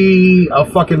should be a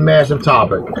fucking massive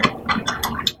topic.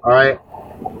 All right?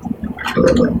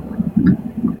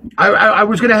 I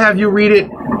was going to have you read it,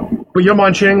 but you're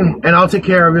munching, and I'll take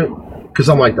care of it, because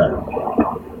I'm like that.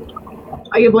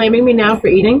 Are you blaming me now for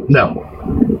eating? No.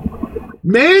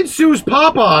 Man sues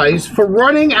Popeyes for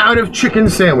running out of chicken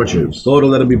sandwiches. Oh, don't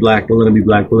let him be black. Don't let him be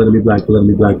black. Don't let him be black. Don't let him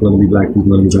be black. Don't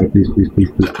let him be black. Please, let him be black. Please, please, please,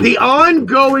 please, please. The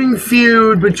ongoing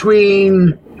feud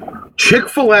between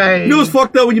Chick-fil-A... You know what's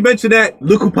fucked up when you mention that?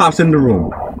 Look who pops in the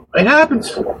room. It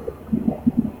happens.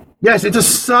 Yes, it's a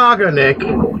saga, Nick,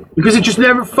 because it just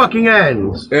never fucking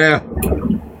ends. Yeah.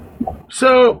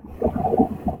 So,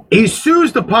 he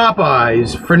sues the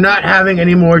Popeyes for not having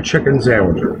any more chicken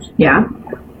sandwiches. Yeah.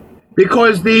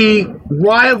 Because the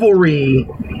rivalry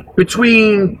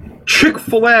between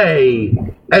Chick-fil-A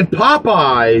and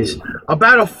Popeyes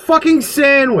about a fucking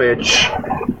sandwich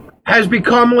has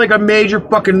become like a major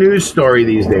fucking news story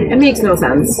these days. It makes no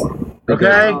sense.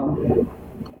 Okay? No.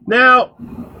 Now,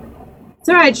 It's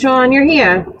all right, Sean. You're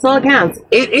here. That's all that counts.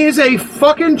 it is a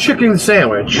fucking chicken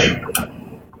sandwich.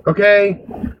 Okay?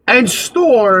 And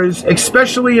stores,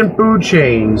 especially in food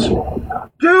chains,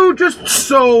 do just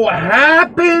so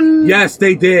happen Yes,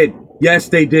 they did. Yes,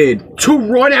 they did. to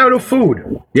run out of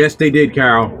food. Yes, they did,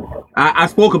 Carol. I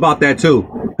spoke about that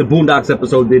too. The Boondocks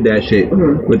episode did that shit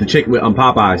with the chicken with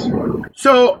Popeyes.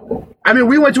 So, I mean,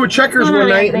 we went to a Checkers one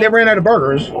night and they ran out of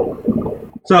burgers.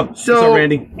 What's up? So, What's up,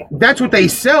 Randy? that's what they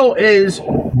sell is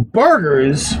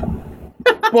burgers.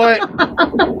 But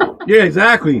Yeah,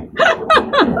 exactly.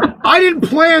 I didn't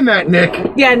plan that,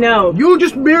 Nick. Yeah, no. You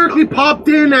just miraculously popped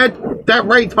in at that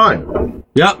right time.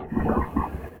 Yep.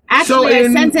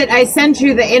 Actually, So I sent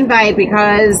you the invite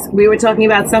because we were talking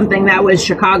about something that was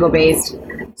Chicago-based.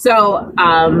 So,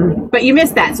 but you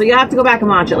missed that, so you'll have to go back and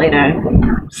watch it later.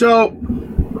 So,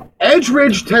 Edge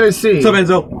Ridge, Tennessee. What's up,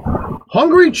 Enzo?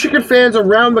 Hungry chicken fans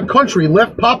around the country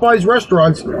left Popeyes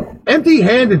restaurants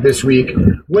empty-handed this week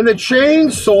when the chain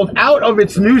sold out of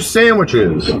its new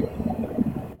sandwiches.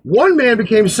 One man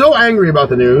became so angry about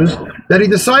the news that he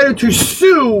decided to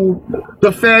sue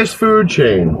the fast food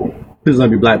chain. Please let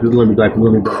me be black. Please let me be black. Please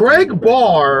let me be black. Craig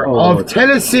Barr of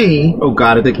Tennessee Oh,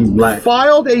 God, I think he's black.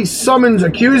 filed a summons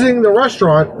accusing the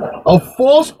restaurant of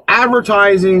false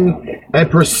advertising and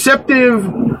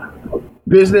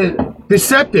business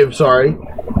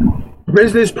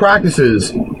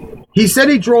practices. He said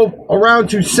he drove around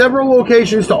to several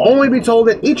locations to only be told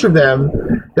at each of them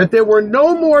that there were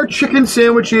no more chicken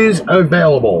sandwiches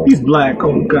available. He's black.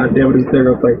 Oh, God damn it. He's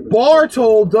stereotyped. Barr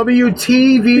told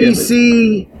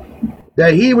WTVC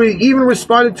that he would even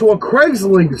responded to a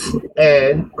Craigslist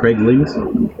ad. Craig Lees?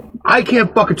 I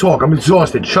can't fucking talk. I'm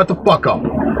exhausted. Shut the fuck up.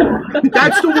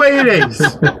 That's the way it is.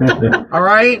 All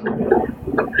right?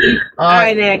 All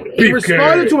right, Nick. He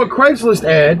responded to a Craigslist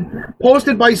ad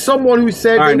posted by someone who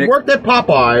said they worked at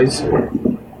Popeyes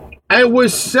and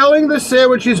was selling the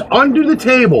sandwiches under the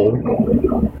table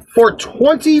for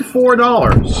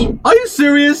 $24. Are you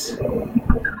serious?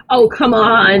 Oh, come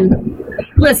on.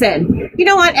 Listen, you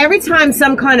know what? Every time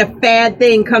some kind of fad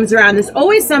thing comes around, there's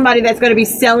always somebody that's going to be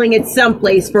selling it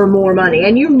someplace for more money,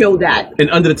 and you know that. And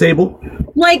under the table?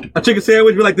 Like a chicken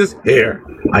sandwich be like this? Here,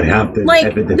 I have the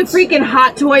evidence. The freaking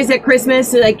hot toys at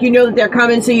Christmas, like you know that they're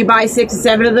coming, so you buy 6 or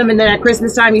 7 of them, and then at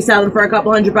Christmas time you sell them for a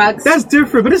couple $100. That's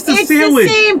different, but it's the sandwich.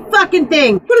 It's the same fucking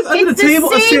thing. But it's under the table.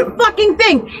 It's the same fucking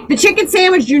thing. The chicken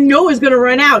sandwich you know is going to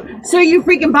run out, so you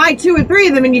freaking buy 2 or 3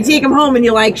 of them, and you take them home, and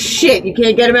you're like, shit, you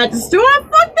can't get them at the store?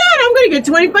 Fuck that! I'm going to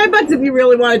get $25 if you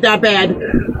really want it that bad.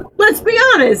 Let's be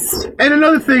honest. And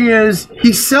another thing is,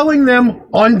 he's selling them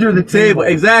under the table.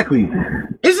 Exactly.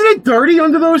 Isn't it dirty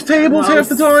under those tables half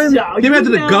the time? Can you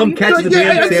imagine the gum catches the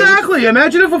damn sandwich? Exactly.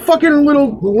 Imagine if a fucking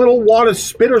little wad of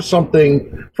spit or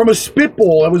something from a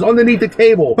spitball that was underneath the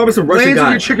table Probably some Russian lands in guy.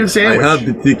 your chicken sandwich. I have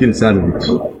the chicken sandwich.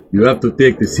 You have to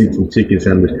take the seat from chicken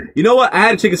sandwich. You know what? I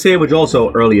had a chicken sandwich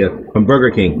also earlier from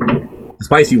Burger King. The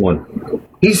spicy one.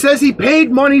 He says he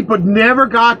paid money but never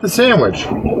got the sandwich.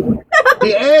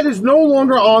 The ad is no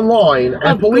longer online,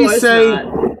 and police say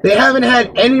they haven't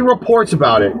had any reports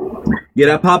about it. Yeah,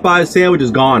 that Popeyes sandwich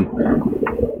is gone.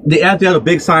 They have to have a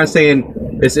big sign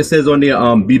saying it says on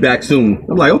there, be back soon.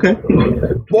 I'm like, okay.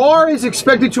 Barr is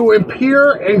expected to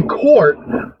appear in court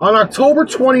on October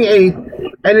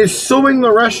 28th and is suing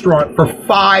the restaurant for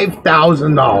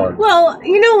 $5,000. Well,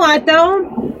 you know what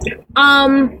though?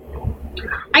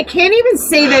 I can't even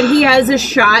say that he has a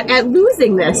shot at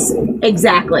losing this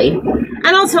exactly. And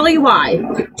I'll tell you why.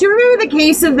 Do you remember the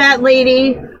case of that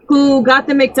lady who got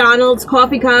the McDonald's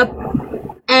coffee cup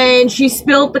and she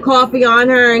spilled the coffee on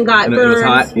her and got burned? It was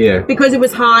hot? Yeah. Because it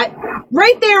was hot.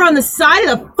 Right there on the side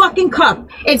of the fucking cup,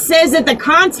 it says that the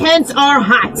contents are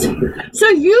hot. So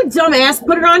you dumbass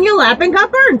put it on your lap and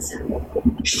got burnt.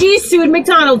 She sued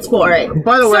McDonald's for it.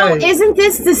 By the way, isn't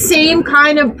this the same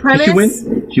kind of premise? Did she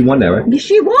win? She won that, right?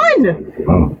 She won.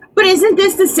 Oh. But isn't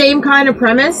this the same kind of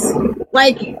premise?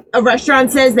 Like a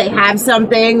restaurant says they have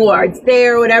something or it's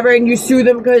there or whatever, and you sue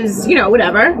them because, you know,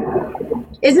 whatever.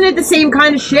 Isn't it the same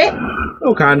kind of shit?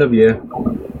 Oh, kind of, yeah.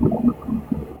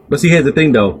 But see, here's the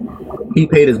thing, though. He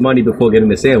paid his money before getting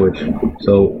the sandwich.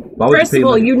 So, why would First you pay of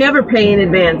all, money? you never pay in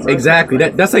advance. Exactly.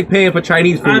 That's like paying for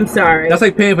Chinese food. I'm sorry. That's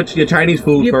like paying for your Chinese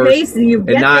food You first. pay, you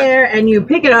get there and you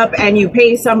pick it up and you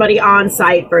pay somebody on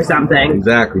site for something.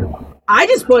 Exactly. I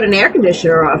just bought an air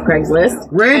conditioner off Craigslist.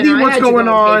 Randy, what's going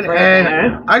on?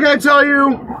 And I gotta tell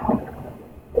you,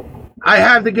 I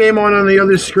have the game on the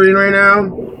other screen right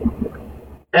now.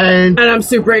 And I'm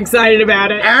super excited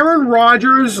about it. Aaron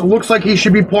Rodgers looks like he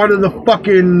should be part of the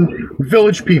fucking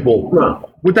Village People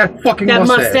with that fucking That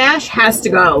mustache. mustache has to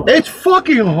go. It's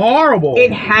fucking horrible.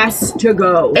 It has to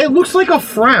go. It looks like a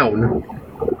frown.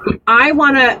 I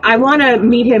wanna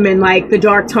meet him in like the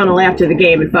dark tunnel after the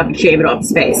game and fucking shave it off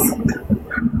his face.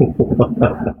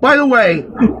 By the way,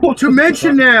 to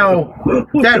mention now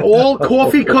that all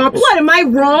coffee cups... What, am I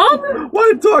wrong?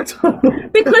 Why dark tunnel?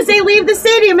 Because they leave the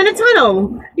stadium in a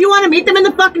tunnel. You want to meet them in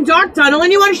the fucking dark tunnel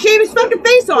and you want to shave his fucking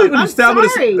face off. I'm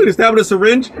sorry. You stab with a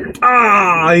syringe?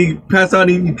 He passed out,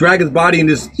 he drag his body and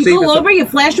just You go over, you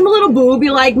flash him a little boob,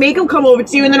 you like make him come over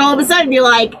to you, and then all of a sudden you're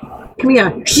like, come here,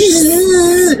 and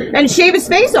shave his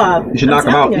face off. You should knock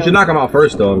him out. You should knock him out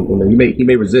first, though. He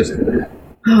may resist.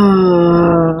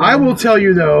 I will tell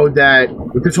you, though, that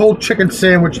with this whole chicken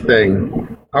sandwich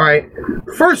thing, all right,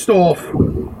 first off,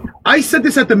 I said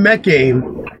this at the Met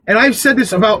game, and I've said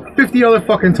this about 50 other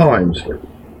fucking times.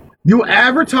 You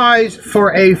advertise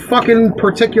for a fucking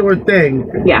particular thing.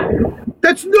 Yeah.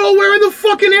 That's nowhere in the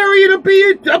fucking area to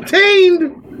be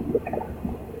obtained.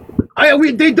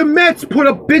 The Mets put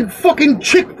up big fucking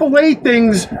Chick-fil-A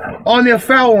things on their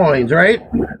foul lines, right?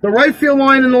 The right field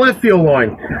line and the left field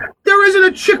line. There isn't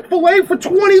a Chick-fil-A for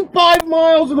 25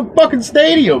 miles of the fucking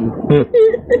stadium.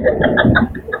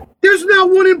 There's not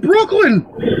one in Brooklyn.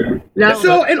 No.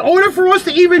 So in order for us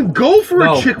to even go for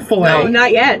a Chick-fil-A... No,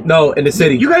 not yet. No, in the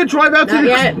city. You gotta drive out to Not the...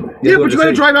 yet. Yeah, but you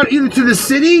gotta drive out either to the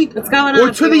city What's going or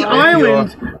on, to the Fiora?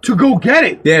 island to go get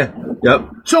it. Yeah. Yep.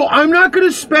 So I'm not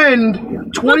gonna spend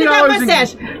 $20. Look at that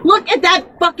mustache. Look at that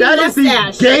fucking That is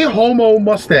mustache. the gay homo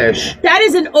mustache. That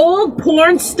is an old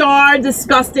porn star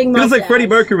disgusting He mustache. looks like Freddie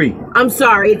Mercury. I'm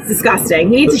sorry, it's disgusting.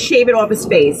 He needs to shave it off his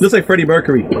face. Looks like Freddie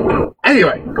Mercury.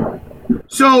 Anyway,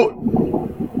 so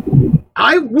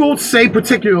I will say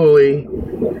particularly,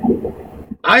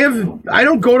 I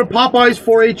don't go to Popeyes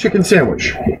for a chicken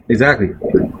sandwich. Exactly.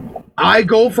 I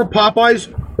go for Popeyes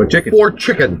For chicken. for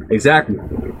chicken. Exactly.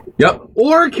 Yep.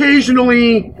 Or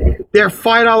occasionally their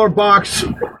 $5 box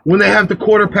when they have the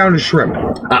quarter pound of shrimp.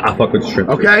 I fuck with shrimp.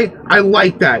 Okay? I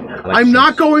like that. I'm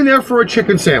not going there for a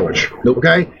chicken sandwich. Nope.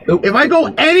 Okay? Nope. If I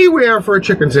go anywhere for a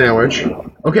chicken sandwich,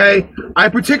 okay, I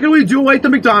particularly do like the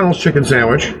McDonald's chicken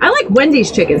sandwich. I like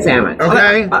Wendy's chicken sandwich.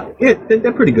 Okay? Yeah,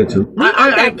 they're pretty good too. We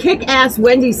got that kick-ass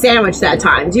Wendy's sandwich that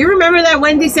time. Do you remember that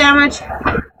Wendy's sandwich?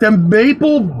 The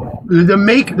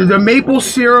maple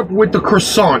syrup with the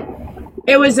croissant.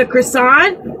 It was a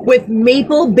croissant with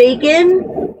maple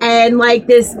bacon and like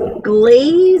this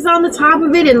glaze on the top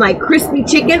of it and like crispy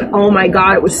chicken. Oh my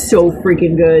god, it was so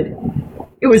freaking good.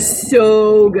 It was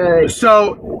so good.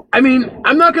 So, I mean,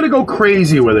 I'm not going to go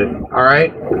crazy with it, all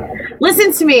right?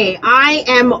 Listen to me. I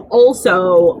am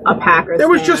also a Packers There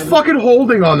was fan, just fucking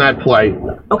holding on that play.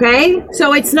 okay?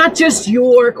 So it's not just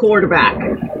your quarterback.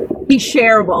 He's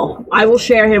shareable. I will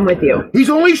share him with you. He's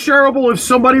only shareable if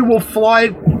somebody will fly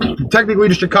technically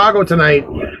to Chicago tonight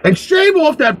and shave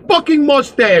off that fucking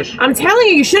mustache. I'm telling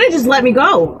you, you should have just let me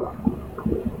go.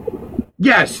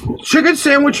 Yes, chicken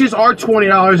sandwiches are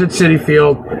 $20 at Citi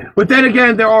Field, but then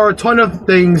again, there are a ton of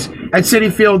things at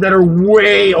Citi Field that are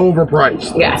way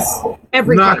overpriced. Yes.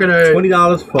 Everything. Not gonna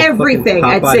 $20 for Everything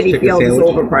at Popeyes Citi chicken Field is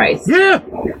sandwich. overpriced. Yeah,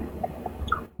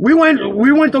 we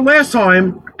went the last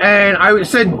time, And I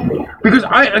said, because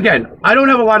I don't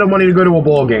have a lot of money to go to a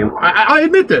ball game. I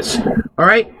admit this, all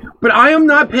right? But I am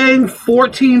not paying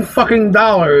 $14 fucking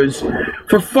dollars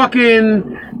for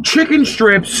fucking chicken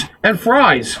strips and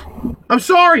fries. I'm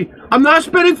sorry. I'm not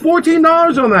spending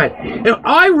 $14 on that. If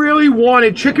I really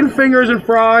wanted chicken fingers and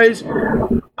fries,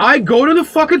 I go to the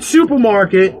fucking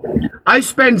supermarket, I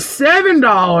spend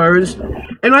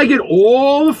 $7, and I get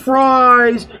all the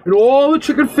fries and all the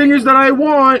chicken fingers that I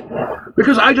want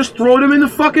because I just throw them in the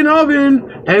fucking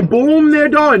oven and boom, they're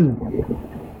done.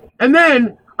 And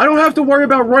then I don't have to worry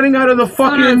about running out of the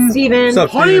fucking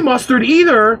honey mustard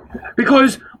either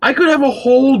because I could have a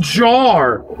whole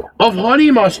jar of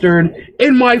honey mustard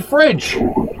in my fridge.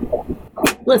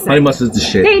 Listen, honey mustard's the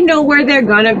shit. They know where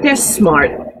they're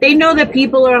smart. They know that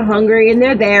people are hungry and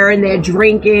they're there and they're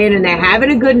drinking and they're having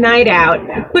a good night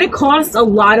out. But it costs a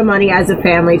lot of money as a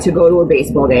family to go to a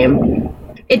baseball game.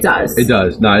 It does. It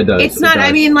does. No, it does. It's not,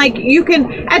 I mean, like, you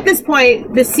can, at this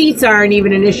point, the seats aren't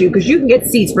even an issue because you can get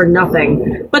seats for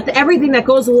nothing. But everything that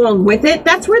goes along with it,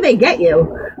 that's where they get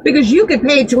you. Because you could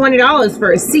pay $20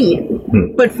 for a seat,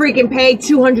 but freaking pay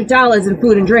 $200 in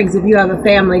food and drinks if you have a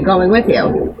family going with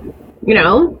you. You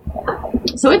know?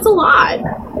 So it's a lot.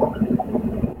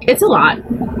 It's a lot.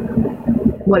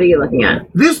 What are you looking at?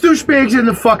 This douchebag's in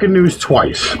the fucking news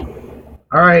twice.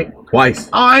 All right? Twice.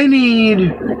 I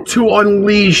need to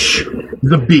unleash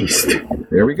the beast.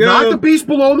 There we go. Not the beast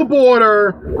below the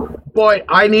border, but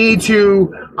I need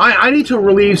to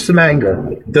relieve some anger.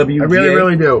 WGA? I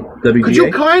really do. WGA? Could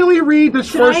you kindly read this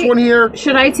first one here?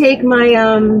 Should I take my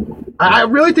I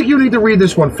really think you need to read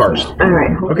this one first. All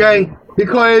right. Okay?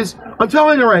 Because I'm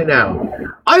telling you right now,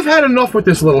 I've had enough with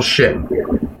this little shit.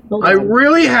 I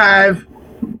really have,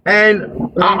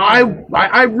 and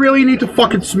I really need to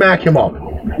fucking smack him up.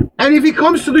 And if he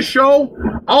comes to the show,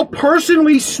 I'll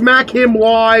personally smack him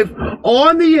live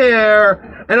on the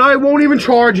air, and I won't even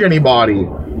charge anybody.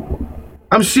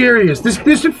 I'm serious. This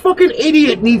fucking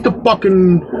idiot needs to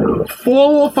fucking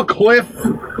fall off a cliff,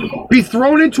 be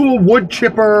thrown into a wood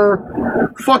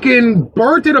chipper, fucking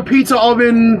burnt in a pizza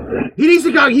oven. He needs to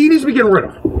be getting rid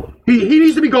of. He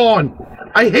needs to be gone.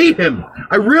 I hate him.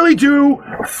 I really do.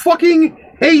 Fucking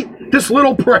hate this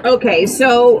little prick. Okay,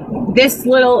 so this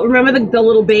little, remember the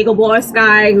little Bagel Boss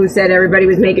guy who said everybody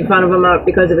was making fun of him up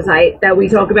because of his height that we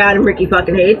talk about and Ricky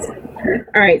fucking hates?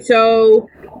 All right, so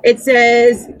it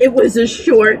says it was a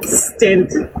short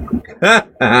stint.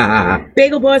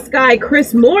 Bagel Boss guy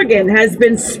Chris Morgan has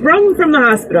been sprung from the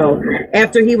hospital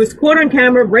after he was caught on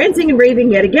camera ranting and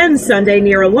raving yet again Sunday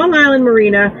near a Long Island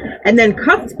marina and then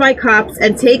cuffed by cops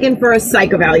and taken for a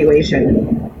psych evaluation.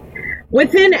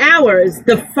 Within hours,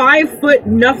 the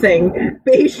 5'0"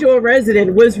 Bayshore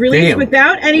resident was released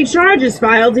without any charges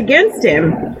filed against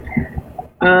him.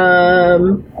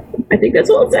 I think that's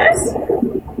all it says.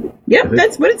 Yep,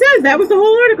 that's what it says. That was the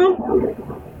whole article.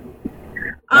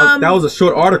 That was a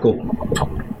short article.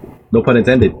 No pun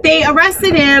intended. They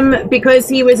arrested him because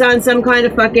he was on some kind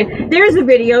of fucking... There's a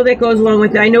video that goes along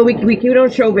with it. I know we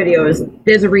don't show videos.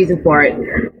 There's a reason for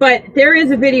it. But there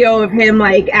is a video of him,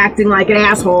 like, acting like an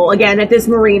asshole, again, at this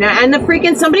marina. And the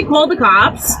freaking... Somebody called the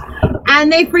cops, and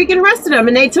they freaking arrested him.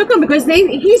 And they took him because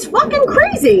he's fucking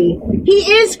crazy. He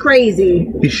is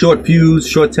crazy. He's short-fused,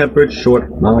 short-tempered,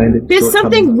 short-minded. There's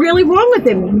something really wrong with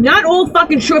him. Not all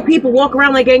fucking short people walk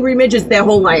around like angry midgets their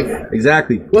whole life.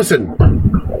 Exactly. Listen...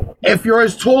 If you're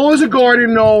as tall as a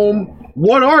garden gnome,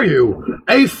 what are you?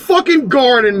 A fucking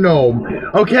garden gnome,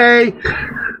 okay?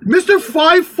 Mr.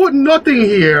 5' nothing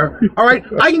here, all right?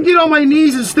 I can get on my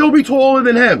knees and still be taller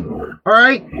than him, all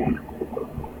right?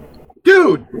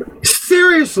 Dude,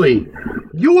 seriously,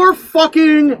 you're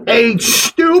fucking a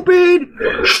stupid,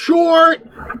 short,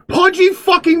 pudgy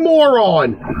fucking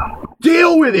moron.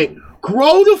 Deal with it.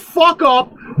 Grow the fuck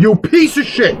up, you piece of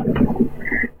shit.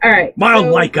 All right. Mild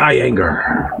white guy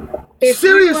anger.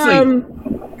 Seriously.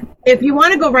 If you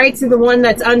want to go right to the one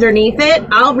that's underneath it,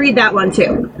 I'll read that one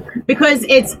too. Because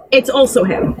it's also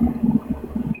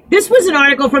him. This was an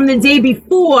article from the day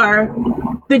before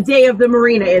the day of the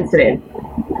marina incident.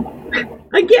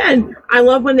 Again, I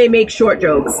love when they make short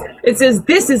jokes. It says,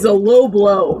 this is a low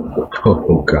blow.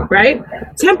 Oh, God. Right?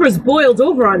 Tempers boiled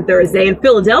over on Thursday in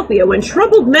Philadelphia when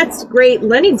troubled Mets great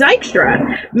Lenny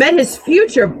Dykstra met his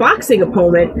future boxing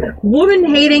opponent,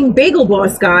 woman-hating Bagel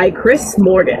Boss guy Chris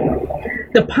Morgan.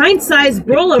 The pint-sized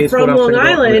brawler from Long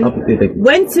Island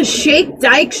went to shake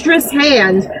Dykstra's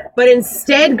hand, but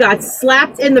instead got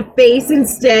slapped in the face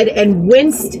instead and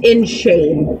winced in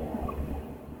shame.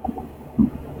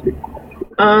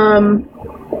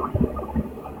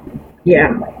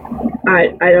 Yeah,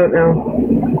 I don't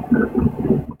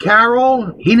know.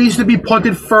 Carol, he needs to be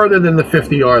punted further than the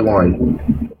 50-yard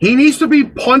line. He needs to be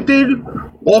punted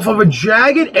off of a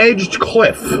jagged-edged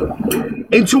cliff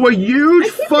into a huge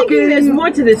fucking... There's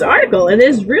more to this article, and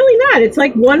there's really not. It's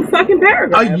like one fucking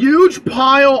paragraph. A huge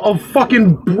pile of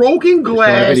fucking broken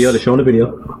glass. They're showing the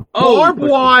video. Barbed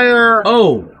wire.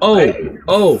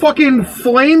 Fucking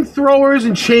flamethrowers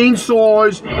and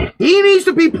chainsaws. He needs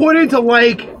to be put into,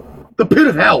 like, the pit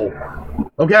of hell.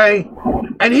 Okay?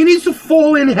 And he needs to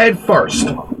fall in head first.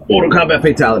 Mortal Kombat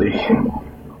fatality.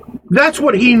 That's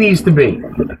what he needs to be.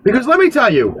 Because let me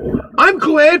tell you, I'm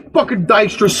glad fucking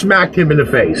Dykstra smacked him in the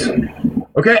face.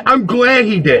 Okay? I'm glad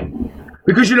he did.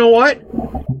 Because you know what?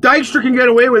 Dykstra can get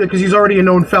away with it because he's already a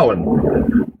known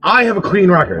felon. I have a clean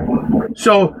record.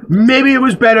 So maybe it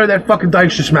was better that fucking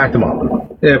Dykstra smacked him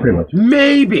up. Yeah, pretty much.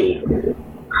 Maybe.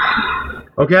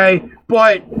 Okay?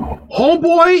 But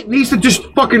homeboy needs to just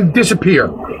fucking disappear.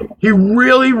 He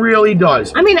really, really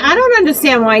does. I mean, I don't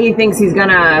understand why he thinks he's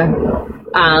gonna...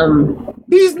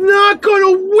 He's not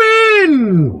gonna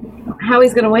win! How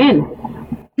he's gonna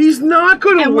win? He's not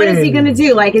gonna win! And what is he gonna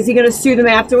do? Like, is he gonna sue them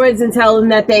afterwards and tell them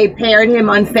that they paired him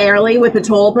unfairly with a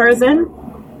tall person?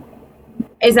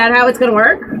 Is that how it's gonna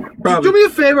work? Just do me a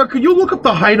favor, could you look up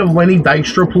the height of Lenny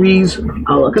Dykstra, please?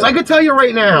 I'll look. Because I can tell you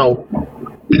right now,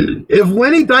 if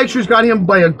Lenny Dykstra's got him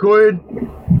by a good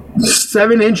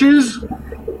 7 inches,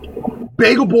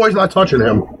 Bagel Boy's not touching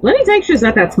him. Lenny Dykstra's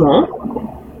not that small.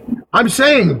 I'm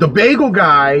saying, the Bagel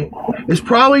guy is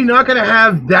probably not going to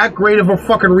have that great of a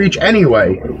fucking reach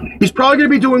anyway. He's probably going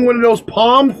to be doing one of those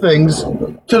palm things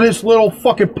to this little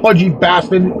fucking pudgy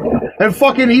bastard, and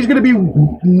fucking he's going to be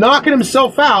knocking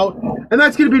himself out, and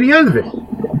that's going to be the end of it.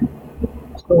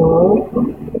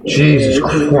 Jesus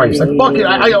Christ.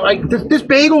 This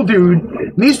Bagel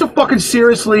dude needs to fucking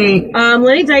seriously...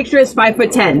 Lenny Dykstra is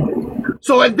 5'10".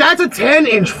 So that's a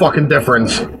 10-inch fucking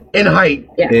difference in height.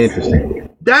 Yes. Interesting.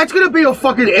 That's going to be a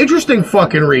fucking interesting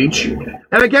fucking reach. And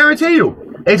I guarantee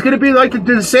you, it's going to be like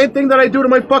the same thing that I do to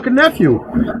my fucking nephew.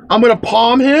 I'm going to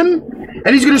palm him,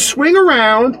 and he's going to swing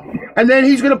around, and then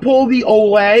he's going to pull the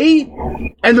Olay,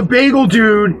 and the Bagel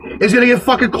dude is going to get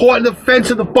fucking caught in the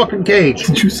fence of the fucking cage.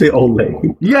 Did you say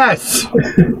Olay? Yes.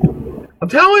 I'm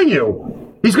telling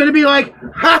you. He's going to be like,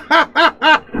 ha ha ha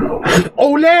ha,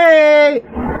 Olay!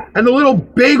 And the little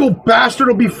Bagel bastard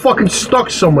will be fucking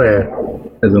stuck somewhere.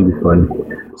 That's going to be fun.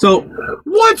 So,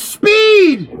 what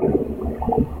speed?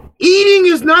 Eating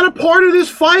is not a part of this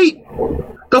fight.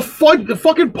 The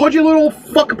fucking pudgy little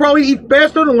fucking probably eat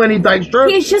faster than Lenny Dykstra.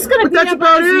 He's just gonna beat up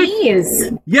on his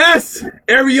knees. Yes!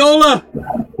 Areola!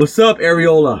 What's up,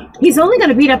 Areola? He's only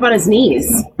gonna beat up on his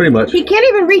knees. Pretty much. He can't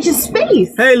even reach his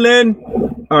face. Hey, Len.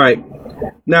 Alright.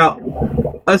 Now,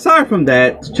 aside from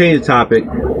that, to change the topic,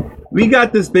 we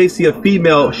got this basically a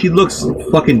female. She looks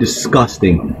fucking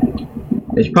disgusting.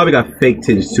 And she probably got fake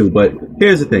titties too, but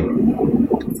here's the thing.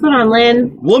 What's going on,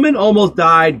 Lynn? Woman almost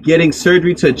died getting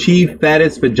surgery to achieve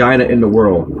fattest vagina in the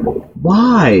world.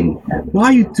 Why? Why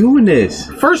are you doing this?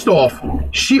 First off,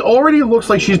 she already looks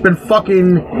like she's been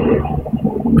fucking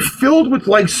filled with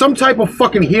like some type of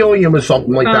fucking helium or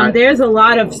something like that. There's a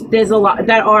lot.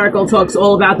 That article talks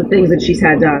all about the things that she's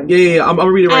had done. Yeah, I'm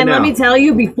reading it right now. And let me tell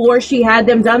you, before she had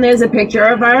them done, there's a picture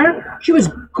of her. She was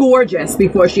gorgeous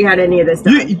before she had any of this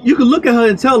done. You can look at her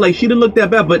and tell like she didn't look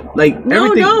that bad, but like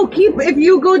everything. No, if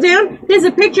you go down, there's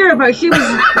a picture of her. She was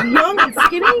young and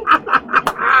skinny.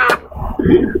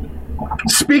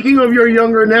 Speaking of your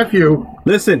younger nephew,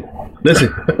 listen. All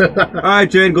right,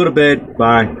 Jen, go to bed.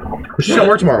 Bye. She's at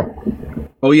work tomorrow.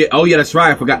 Oh yeah, that's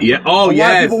right. I forgot. Yeah. Oh yes.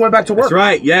 A lot of people went back to work. That's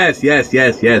right. Yes.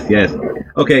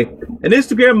 Okay. An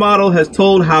Instagram model has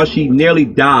told how she nearly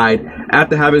died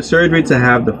after having surgery to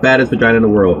have the fattest vagina in the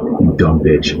world. You dumb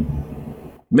bitch.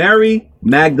 Mary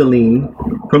Magdalene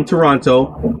from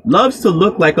Toronto loves to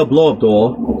look like a blow-up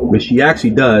doll, which she actually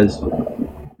does.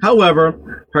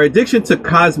 However, her addiction to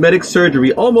cosmetic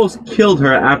surgery almost killed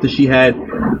her after she had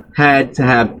to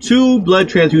have 2 blood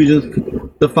transfusions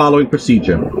the following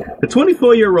procedure. The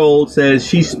 24-year-old says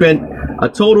she spent a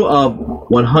total of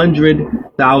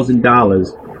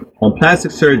 $100,000 on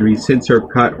plastic surgery since her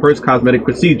first cosmetic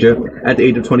procedure at the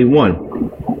age of 21.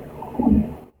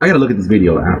 I gotta look at this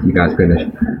video after you guys finish.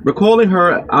 Recalling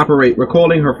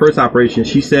her first operation,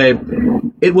 she said,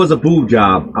 "It was a boob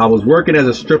job. I was working as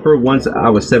a stripper once I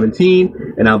was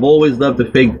 17, and I've always loved the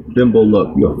fake bimbo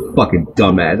look." You're a fucking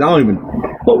dumbass. I don't even...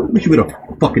 What wish you would have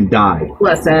fucking died.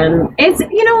 Listen, it's,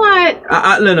 you know what?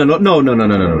 No.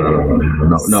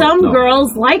 Some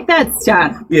girls like that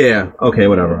stuff. Yeah, okay,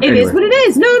 whatever. It is what it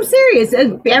is. No, I'm serious.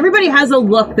 Everybody has a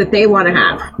look that they want to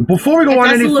have. Before we go on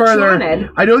any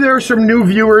further, I know there are some new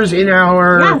viewers in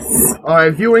our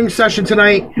viewing session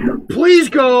tonight. Please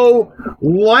go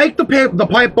like the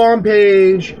Pipebomb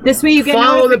page. This way you get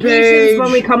notifications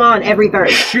when we come on every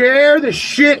Thursday. Share the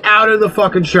shit out of the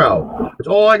fucking show. That's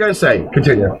all I gotta say.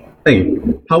 Continue. Thank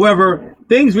you. However,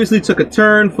 things recently took a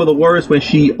turn for the worse when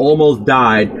she almost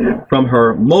died from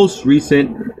her most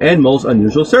recent and most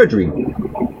unusual surgery.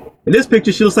 In this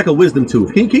picture, she looks like a wisdom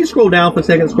tooth. Can you scroll down for a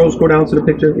second? Scroll down to the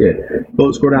picture.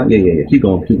 Yeah. Scroll down. Yeah. Keep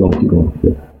going.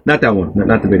 Yeah. Not that one.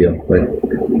 Not the video.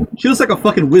 But she looks like a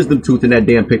fucking wisdom tooth in that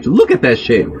damn picture. Look at that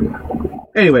shit.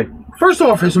 Anyway. First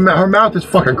off, her mouth is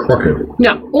fucking crooked.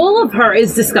 No, all of her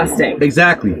is disgusting.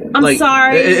 Exactly. I'm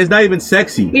sorry. It's not even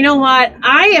sexy. You know what?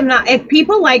 I am not. If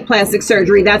people like plastic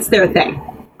surgery, that's their thing.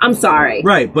 I'm sorry.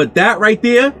 Right, but that right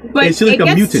there, but she's like a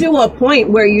mutant. It gets to a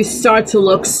point where you start to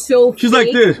look so she's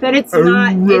like this. That it's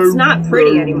not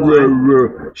pretty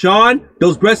anymore. Sean,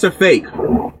 those breasts are fake.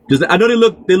 I know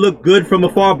they look good from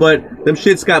afar, but them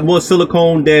shits got more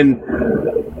silicone than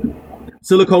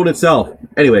silicone itself.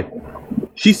 Anyway.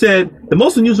 She said, the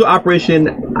most unusual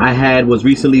operation I had was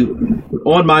recently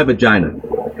on my vagina.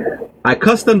 I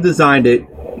custom designed it,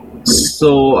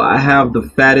 so I have the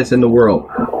fattest in the world.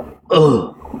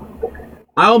 Ugh.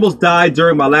 I almost died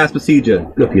during my last procedure.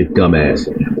 Look at your dumbass.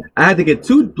 I had to get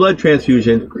 2 blood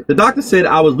transfusions. The doctor said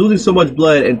I was losing so much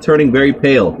blood and turning very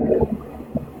pale.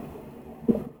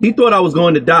 He thought I was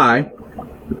going to die.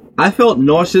 I felt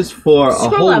nauseous for a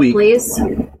whole week. Please.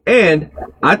 And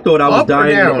I thought I was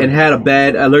dying and had a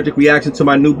bad allergic reaction to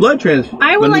my new blood transfusion.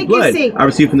 I would like to see. I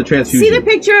received from the transfusion. See the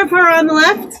picture of her on the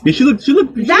left? Yeah, she looked.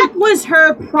 That was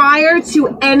her prior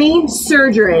to any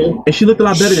surgery. And she looked a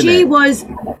lot better than that. She was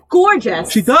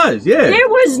gorgeous. She does, yeah. There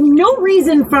was no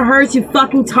reason for her to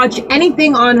fucking touch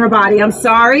anything on her body. I'm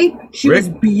sorry. She was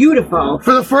beautiful.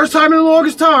 For the first time in the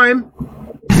longest time.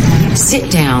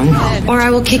 Sit down, or I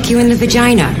will kick you in the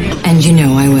vagina. And you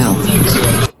know I will.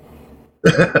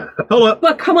 Hold up.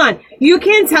 But come on, you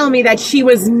can't tell me that she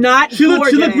was not she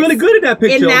looked really good in that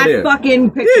picture. In that fucking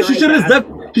picture. Yeah, she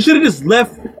should have just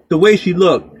left the way she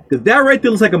looked. Because that right there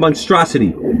looks like a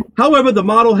monstrosity. However, the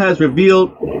model has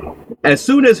revealed as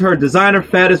soon as her designer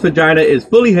fattest vagina is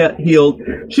fully healed,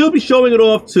 she'll be showing it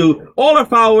off to all her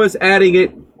followers,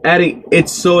 adding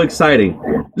it's so exciting.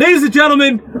 Ladies and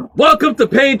gentlemen, welcome to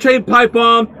Pain Train Pipe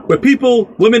Bomb, where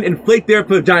women inflate their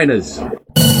vaginas.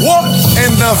 What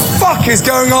in the fuck is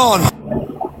going on?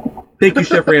 Thank you,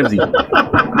 Chef Ramsay.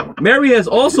 Mary has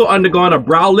also undergone a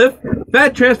brow lift,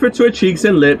 fat transfer to her cheeks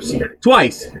and lips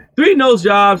twice, 3 nose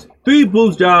jobs, 3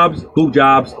 boob jobs,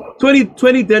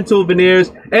 20 dental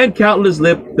veneers, and countless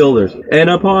lip fillers,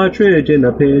 and a partridge in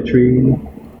a pear tree.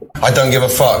 I don't give a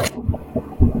fuck.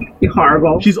 You're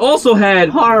horrible. She's also had...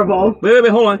 Horrible. Wait,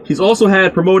 hold on. She's also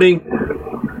had promoting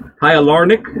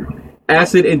hyaluronic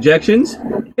acid injections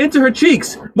into her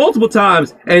cheeks multiple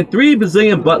times and 3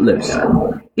 bazillion butt lifts.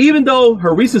 Even though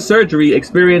her recent surgery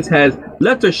experience has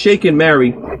left her shaken,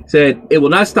 Mary said it will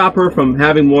not stop her from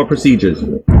having more procedures.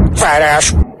 Fat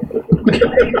ass.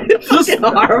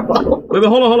 Horrible. Wait,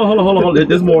 hold on.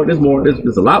 There's more.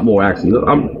 There's a lot more, actually.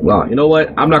 Wow, you know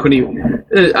what? I'm not going to...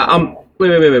 Wait.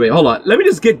 Hold on. Let me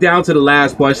just get down to the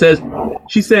last part.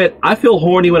 She said, I feel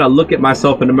horny when I look at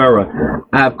myself in the mirror.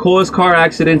 I have caused car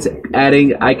accidents,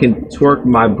 adding I can twerk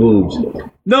my boobs.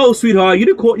 No, sweetheart,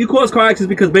 you cause car accidents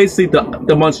because basically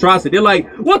the monstrosity. They're like,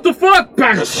 what the fuck?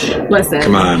 Listen,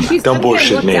 come on, don't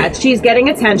bullshit me. She's getting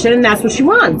attention, and that's what she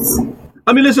wants.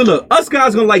 I mean, listen, look, us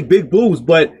guys gonna like big boobs,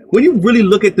 but when you really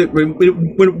look at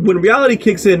when reality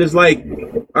kicks in, it's like,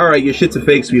 all right, your shit's a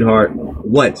fake, sweetheart.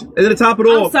 What? And at the top of it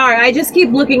all, I'm sorry, I just keep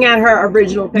looking at her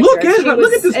original picture. Look at her.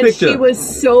 Look at this picture. She was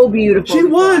so beautiful. She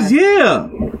was, yeah.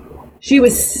 She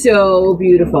was so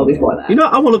beautiful before that. You know,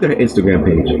 I want to look at her Instagram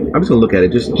page. I'm just gonna look at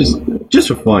it just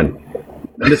for fun.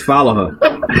 And just follow her.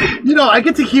 You know, I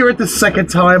get to hear it the second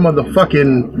time on the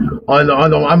fucking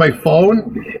on my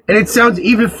phone, and it sounds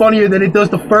even funnier than it does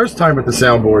the first time at the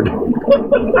soundboard.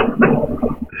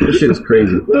 This shit is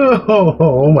crazy.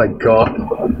 Oh my god!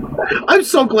 I'm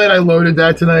so glad I loaded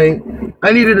that tonight.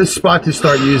 I needed a spot to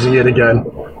start using it again.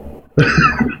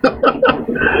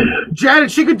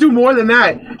 Janet, she could do more than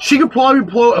that. She could probably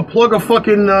plug a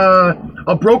fucking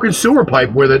a broken sewer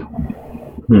pipe with it.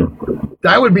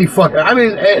 That would be fucking... I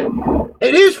mean,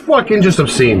 It is fucking just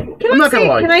obscene. I'm not gonna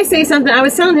lie. Can I say something? I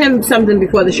was telling him something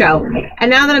before the show,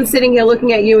 and now that I'm sitting here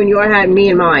looking at you and your hat and me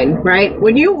and mine, right?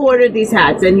 When you ordered these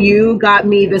hats and you got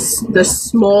me the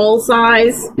small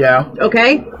size, Yeah.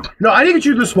 okay? No, I didn't get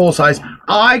you the small size.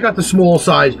 I got the small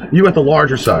size. You got the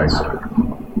larger size.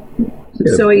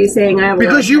 So are you saying I have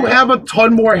Because you have a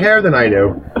ton more hair than I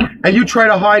do, and you try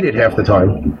to hide it half the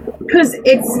time. Because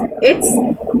it's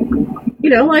you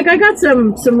know, like I got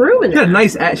some room in She had there. a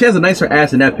nice ass. She has a nicer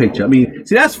ass in that picture. I mean,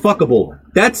 see, that's fuckable.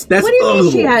 That's What do you mean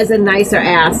ugly. she has a nicer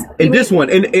ass? In this one,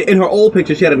 in her old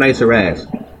picture, she had a nicer ass.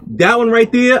 That one right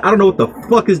there, I don't know what the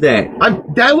fuck is that.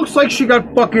 That looks like she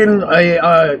got fucking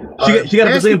She got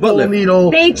a Brazilian butt lift.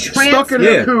 needle They stuck in Yeah,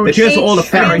 her cooch. they transfer all the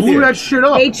fat right blew there. that shit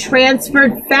up. They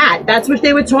transferred fat. That's what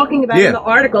they were talking about Yeah. in the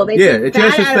article. They Yeah, took it fat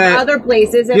transfers out fat. of other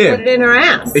places and Yeah. put it in her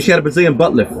ass. And she had a Brazilian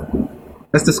butt lift.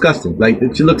 That's disgusting. Like,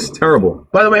 she looks terrible.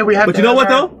 By the way, we have. But to you know have what,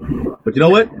 our- though? But you know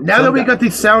what? Now that we got the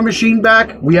sound machine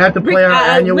back, we have to play our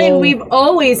annual. Lynn, we've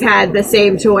always had the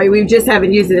same toy. We just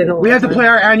haven't used it in a long We have to time. play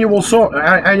our annual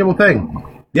annual thing.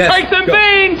 Yes. Take them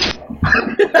beans!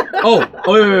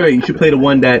 Wait. You should play the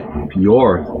one that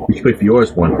Fior. You should play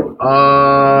Fior's one.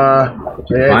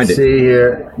 Let's Find it. see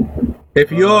here. Hey,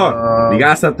 Fior, we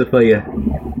got something for you.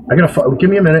 I gotta. Give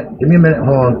me a minute.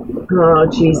 Hold on. Oh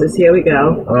Jesus! Here we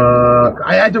go.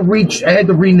 I had to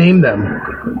rename them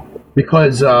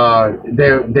because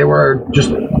they were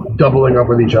just doubling up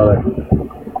with each other.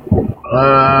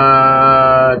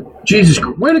 Jesus,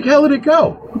 where the hell did it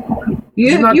go?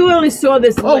 You only saw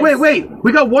this. Oh list. wait,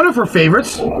 we got one of her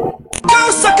favorites. Go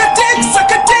suck a dick,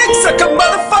 suck a dick, suck a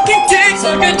motherfucking dick.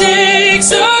 Suck a dick,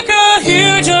 suck a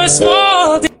huge or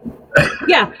small dick.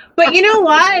 Yeah, but you know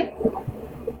what?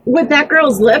 With that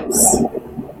girl's lips,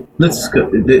 Let's go.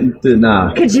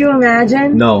 Nah. could you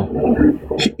imagine? No.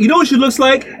 You know what she looks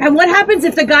like? And what happens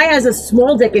if the guy has a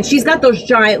small dick and she's got those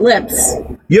giant lips?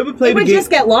 You ever played It the would game?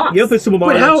 just get lost. You ever play Super But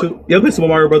Mario how- 2? You ever play Super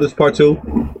Mario Brothers Part 2?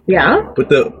 Yeah. With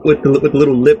the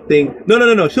little lip thing?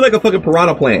 No. She's like a fucking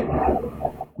piranha plant.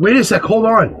 Wait a sec, hold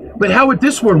on. But how would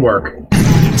this one work?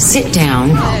 Sit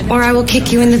down, or I will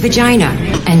kick you in the vagina.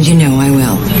 And you know I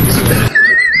will.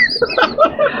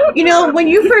 You know, when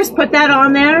you first put that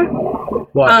on there,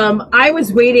 What? I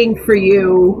was waiting for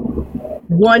you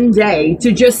one day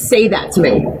to just say that to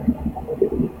me.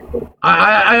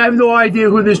 I have no idea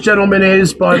who this gentleman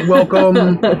is, but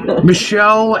welcome,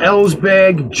 Michelle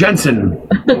Ellsberg Jensen.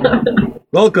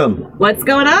 Welcome. What's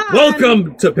going on?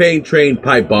 Welcome to Pain Train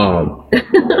Pipe Bomb.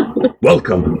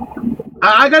 Welcome.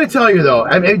 I got to tell you though,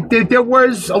 I mean, there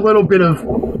was a little bit of,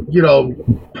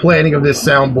 planning of this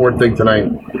soundboard thing tonight.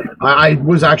 I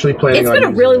was actually planning It's on been a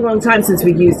using really it. long time since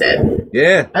we've used it.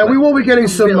 Yeah. And we will be getting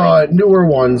some newer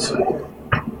ones.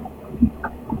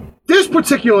 This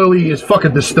particularly is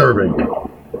fucking disturbing.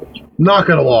 Not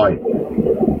gonna lie.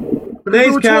 But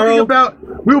Thanks, Carol.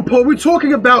 We were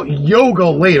talking about yoga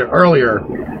earlier,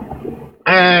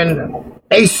 and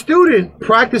a student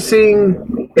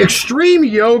practicing extreme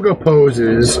yoga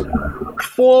poses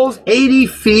falls 80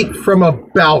 feet from a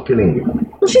balcony.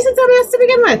 Well, she's a dumbass to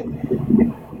begin with.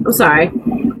 I'm sorry.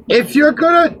 If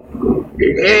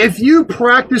you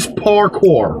practice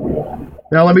parkour,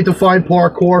 now let me define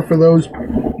parkour for those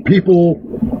people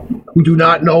who do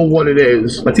not know what it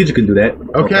is. My teacher can do that.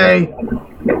 Okay?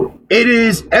 It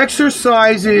is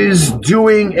exercises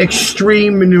doing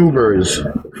extreme maneuvers.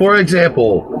 For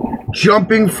example,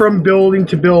 jumping from building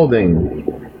to building,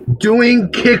 doing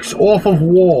kicks off of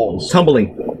walls,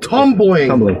 Tumbling.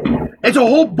 It's a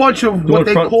whole bunch of what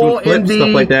they call doing flips, in stuff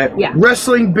like the that. Yeah.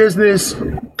 wrestling business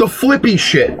the flippy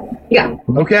shit. Yeah.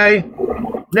 Okay?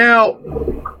 Now,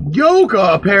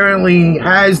 yoga apparently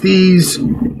has these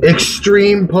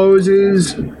extreme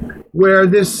poses where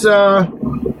this,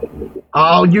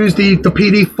 I'll use the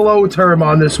PD flow term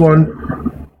on this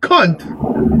one,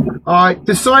 cunt,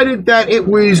 decided that it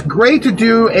was great to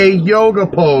do a yoga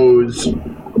pose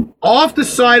off the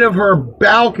side of her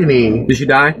balcony. Did she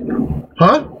die?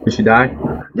 Huh? Did she die?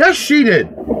 Yes, she did.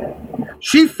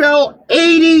 She fell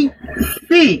 80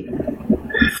 feet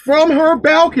from her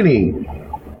balcony.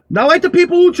 Not like the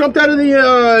people who jumped out of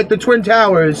the Twin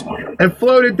Towers and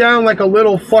floated down like a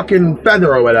little fucking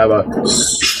feather or whatever.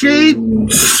 She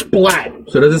splat.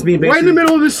 So does this mean basically... Right in the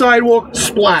middle of the sidewalk,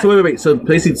 splat. So wait. So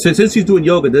basically, since she's doing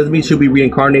yoga, does it mean she'll be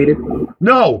reincarnated?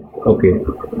 No. Okay.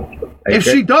 If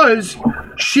she does,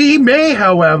 she may,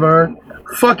 however,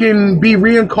 fucking be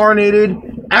reincarnated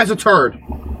as a turd.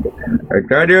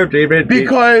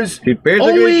 Because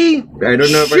only I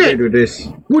don't know if I shit can do this.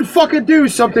 would fucking do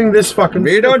something this fucking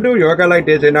We don't do yoga like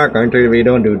this in our country. We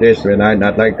don't do this. We're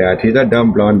not like that. She's a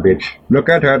dumb blonde bitch. Look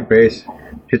at her face.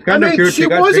 She's got no cure. She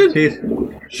got great teeth.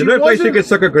 She looked like she could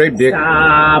suck a grape dick.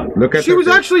 Stop. Look at She was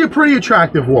actually a pretty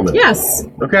attractive woman. Yes.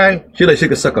 Okay? She like she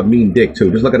could suck a mean dick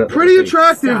too. Just look at her. Pretty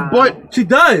attractive, but she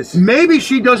does. Maybe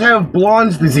she does have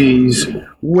Blonde's disease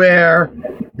where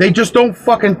they just don't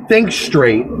fucking think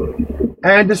straight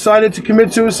and decided to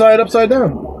commit suicide upside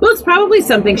down. Well, it's probably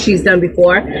something she's done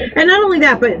before. And not only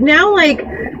that, but now, like,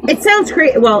 it sounds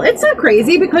crazy. Well, it's not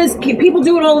crazy because people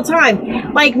do it all the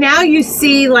time. Like, now you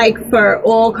see, like, for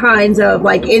all kinds of,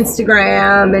 like,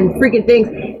 Instagram and freaking things,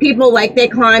 people, like, they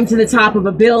climb to the top of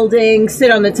a building, sit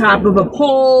on the top of a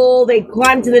pole, they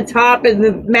climb to the top of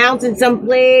the mountain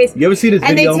someplace. You ever see this video?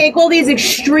 And they take all these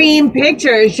extreme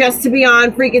pictures just to be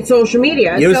on freaking social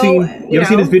media. You ever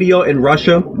seen this video in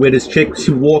Russia where this chick, she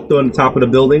walked on the top of the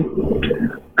building?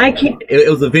 I can't.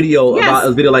 It was a video about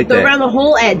a video like that. Around the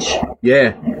whole edge.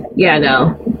 Yeah. Yeah,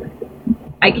 no.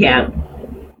 I can't.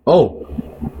 Oh.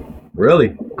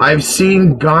 Really? I've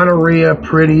seen gonorrhea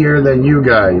prettier than you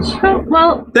guys. Oh,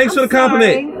 well, thanks for the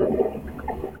compliment. Sorry.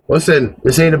 Listen,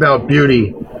 this ain't about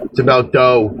beauty. It's about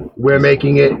dough. We're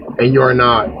making it, and you're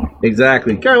not.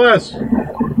 Exactly. Care less.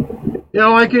 You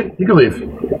don't like it? You can leave.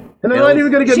 And I'm not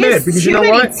even going to get mad because you know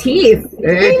what? Teeth.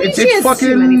 It's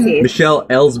fucking Michelle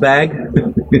Ellsbag.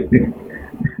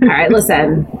 All right,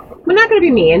 listen. We're not going to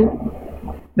be mean.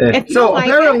 If you don't like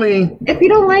if you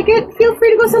don't like it, feel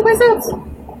free to go someplace else.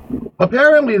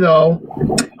 Apparently, though,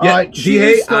 I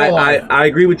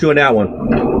agree with you on that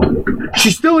one.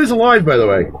 She still is alive, by the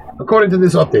way, according to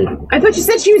this update. I thought you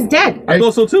said she was dead. I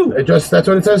thought so too. That's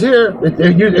what it says here.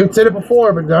 It said it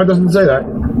before, but now it doesn't say that.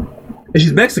 And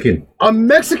she's Mexican. A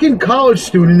Mexican college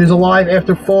student is alive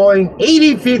after falling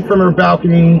 80 feet from her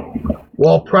balcony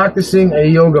while practicing a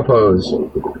yoga pose.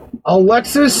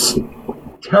 Alexis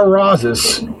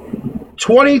Terrazas,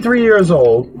 23 years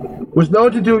old, was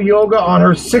known to do yoga on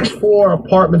her 6th floor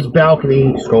apartment's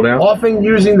balcony, Scroll down. often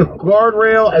using the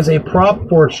guardrail as a prop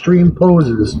for extreme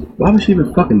poses. Why would she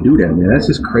even fucking do that, man? That's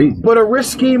just crazy. But a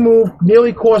risky move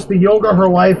nearly cost the yoga her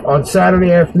life on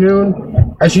Saturday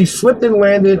afternoon as she slipped and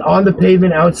landed on the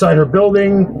pavement outside her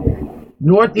building,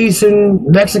 northeastern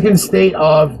Mexican state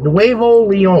of Nuevo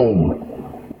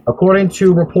León, according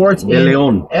to reports in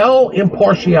El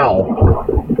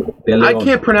Imparcial. I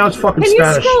can't pronounce fucking Spanish.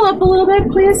 Can you scroll up a little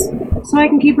bit, please, so I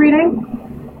can keep reading?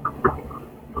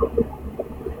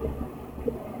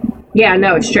 Yeah,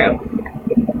 no, it's true.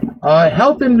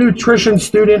 Health and nutrition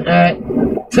student at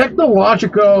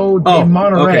Tecnológico de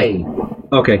Monterrey.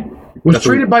 Okay. Was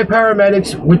treated by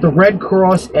paramedics with the Red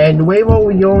Cross and Nuevo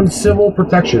León Civil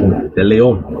Protection. De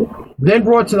León. Then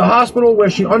brought to the hospital where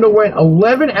she underwent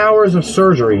 11 hours of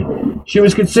surgery. She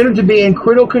was considered to be in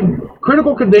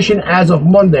critical condition as of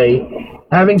Monday,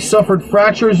 having suffered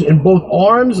fractures in both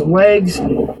arms, legs,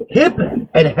 hip,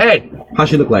 and head. How's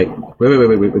she look like?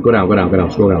 Wait. Go down,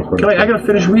 scroll down. I gotta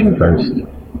finish reading first.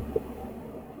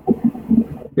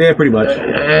 Yeah, pretty much.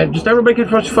 And just everybody can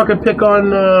just fucking pick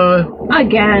on,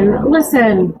 Again,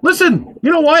 listen. Listen,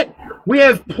 you know what? We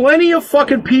have plenty of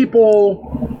fucking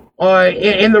people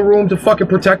in the room to fucking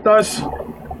protect us.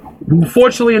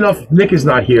 Fortunately enough, Nick is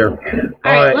not here.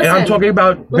 Right, and I'm talking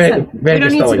about Van We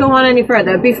don't need to go on any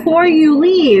further. Before you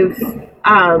leave,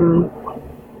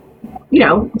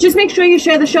 just make sure you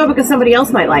share the show because somebody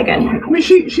else might like it. I mean,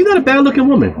 she's not a bad-looking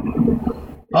woman.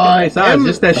 It's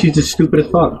just that she's just stupid as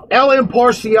fuck. El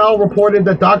Imparcial reported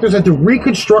that doctors had to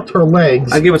reconstruct her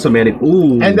legs. I give her some manic.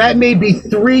 Ooh. And that may be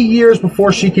 3 years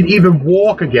before she can even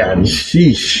walk again.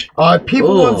 Sheesh.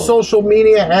 People on social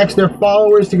media asked their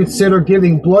followers to consider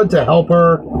giving blood to help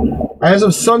her. As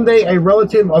of Sunday, a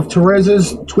relative of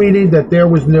Teresa's tweeted that there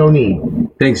was no need.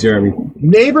 Thanks, Jeremy.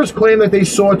 Neighbors claim that they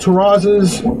saw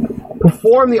Teresa's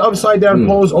perform the upside-down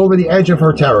pose over the edge of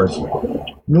her terrace.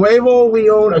 Nuevo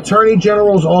León Attorney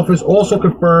General's office also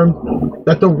confirmed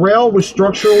that the rail was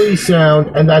structurally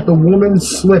sound and that the woman's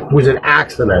slip was an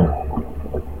accident.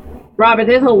 Robert,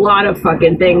 there's a lot of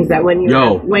fucking things that when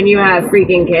you have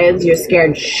freaking kids, you're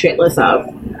scared shitless of.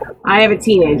 I have a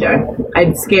teenager.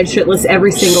 I'm scared shitless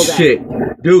every single day. Shit.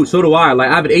 Dude, so do I.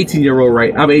 Like, I have an 18-year-old,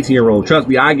 right? I'm an 18-year-old. Trust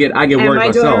me, I get worried myself. And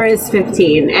my daughter is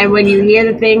 15. And when you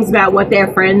hear the things about what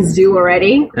their friends do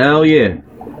already... Hell yeah.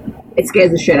 It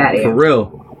scares the shit out of you. For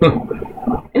real.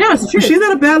 No, it's the truth. She's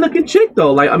not a bad-looking chick,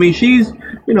 though. Like, I mean, she's,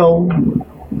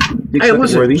 Hey,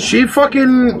 listen, she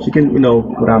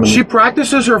can, she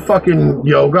practices her fucking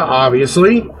yoga,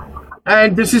 obviously.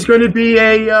 And this is going to be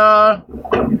a,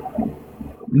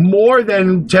 more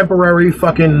than temporary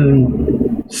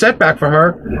fucking setback for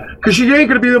her. Because she ain't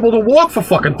going to be able to walk for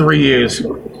fucking 3 years.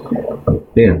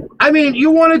 Damn. I mean, you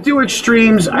want to do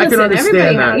extremes, I can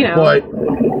understand that, but...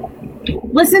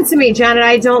 Listen to me, Janet.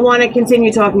 I don't want to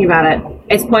continue talking about it.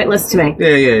 It's pointless to me. Yeah,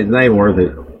 it's not even worth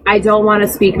it. I don't want to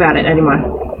speak about it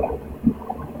anymore.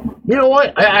 You know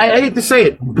what? I hate to say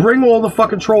it. Bring all the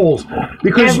fucking trolls,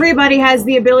 because everybody has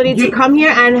the ability to come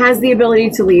here and has the ability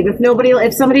to leave.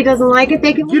 If somebody doesn't like it,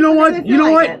 they can. You know what?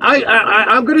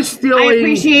 I'm gonna steal. I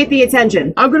appreciate the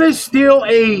attention. I'm gonna steal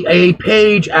a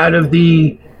page out of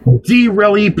the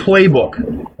D-Relly playbook.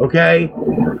 Okay,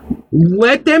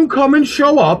 let them come and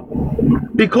show up,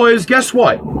 because guess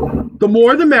what? The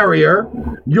more the merrier.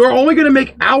 You're only gonna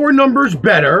make our numbers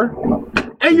better,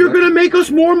 and you're gonna make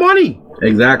us more money.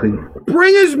 Exactly.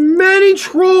 Bring as many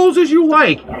trolls as you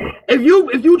like. If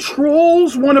you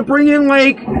trolls want to bring in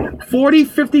like 40,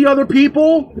 50 other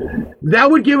people,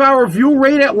 that would give our view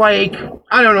rate at like,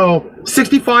 I don't know,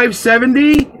 65,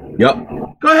 70. Yep.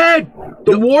 Go ahead.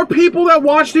 The more people that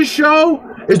watch this show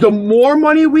is the more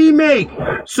money we make.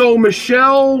 So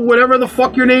Michelle, whatever the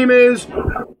fuck your name is,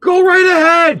 go right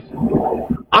ahead.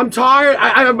 I'm tired.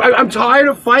 I'm tired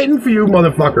of fighting for you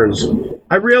motherfuckers.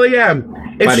 I really am.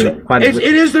 It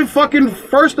is the fucking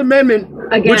First Amendment,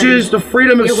 again, which is the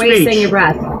freedom of speech. You're wasting your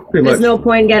breath. There's no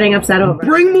point getting upset over it.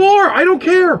 Bring more. I don't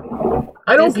care.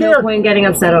 There's no point getting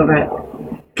upset over it.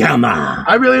 Come on.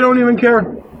 I really don't even care.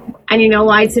 And you know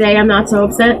why today I'm not so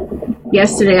upset?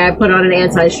 Yesterday I put on an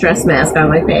anti-stress mask on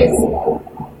my face.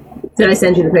 Did I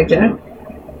send you the picture?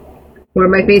 Where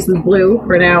my face was blue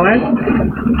for an hour.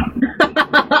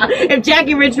 If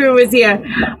Jackie Richmond was here,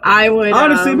 I would.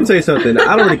 Honestly, let me tell you something.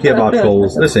 I don't really care about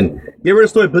trolls. Listen, you ever heard the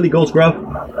story of Billy Goat's Gruff?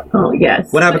 Oh,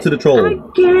 yes. What happened to the troll?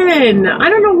 Again, I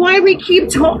don't know why we keep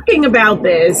talking about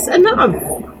this. Enough.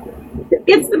 It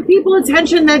gets the people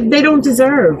attention that they don't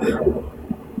deserve.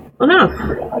 Enough.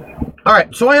 All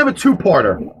right, so I have a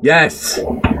two-parter. Yes.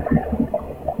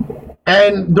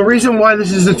 And the reason why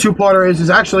this is a two-parter is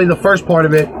actually the first part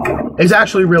of it is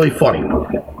actually really funny.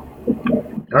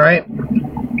 All right?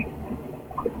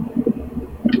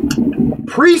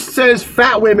 Priest says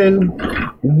fat women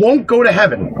won't go to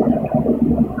heaven.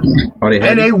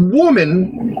 And a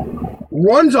woman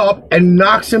runs up and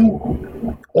knocks him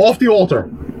off the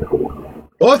altar.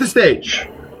 Off the stage.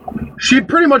 She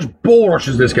pretty much bull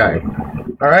rushes this guy.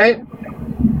 All right?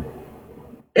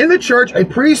 In the church, a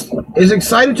priest is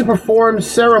excited to perform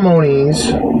ceremonies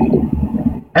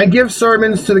and give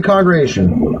sermons to the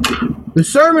congregation. The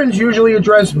sermons usually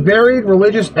address varied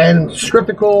religious and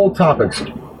scriptural topics,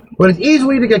 but it's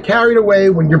easy to get carried away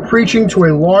when you're preaching to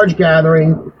a large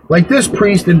gathering like this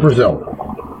priest in Brazil.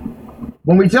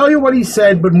 When we tell you what he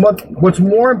said, but what's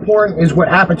more important is what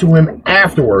happened to him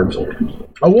afterwards.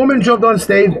 A woman jumped on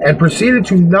stage and proceeded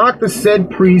to knock the said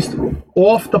priest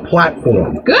off the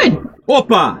platform. Good.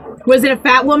 Opa! Was it a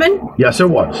fat woman? Yes, it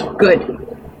was. Good.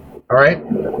 All right.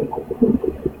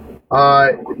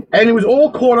 And it was all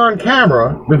caught on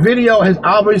camera. The video has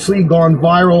obviously gone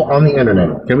viral on the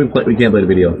internet. We can't play the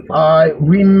video.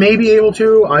 We may be able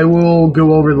to. I will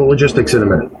go over the logistics in a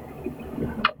minute.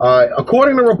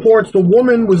 According to reports, the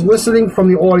woman was listening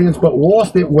from the audience but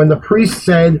lost it when the priest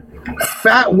said,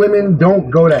 "Fat women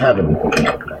don't go to heaven."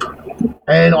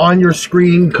 And on your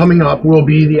screen coming up will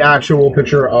be the actual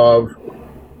picture of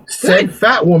said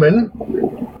fat woman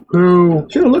who...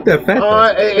 She don't look that fat.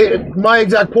 My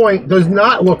exact point, does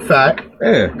not look fat.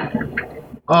 Yeah.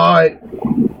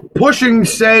 Pushing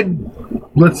said,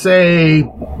 let's say,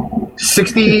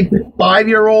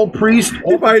 65-year-old priest.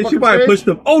 She probably pushed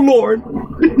him. Oh, Lord.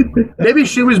 Maybe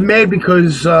she was mad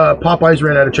because Popeyes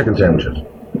ran out of chicken sandwiches.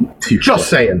 Just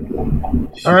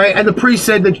saying. All right, and the priest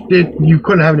said that you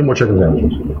couldn't have any more chicken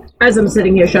sandwiches. As I'm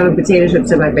sitting here shoving potato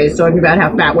chips in my face, talking about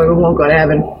how fat women won't go to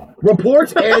heaven.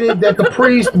 Reports added that the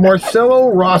priest, Marcelo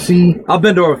Rossi, I'll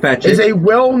bend over, fat chick, is a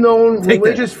well-known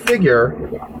religious figure,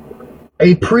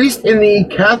 a priest in the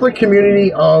Catholic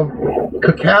community of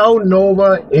Cacau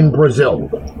Nova in Brazil.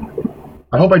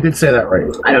 I hope I did say that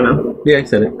right. I don't know. Yeah, I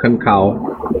said it. Cacau.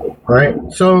 All right,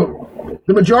 so...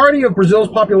 The majority of Brazil's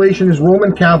population is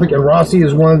Roman Catholic, and Rossi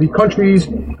is one of the country's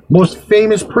most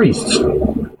famous priests.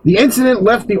 The incident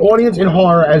left the audience in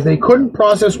horror as they couldn't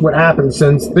process what happened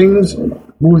since things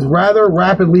moved rather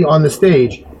rapidly on the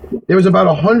stage. There were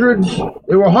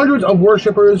hundreds of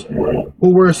worshippers who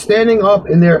were standing up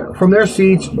from their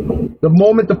seats the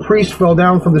moment the priest fell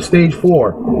down from the stage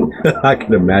floor. I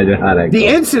can imagine how that goes. The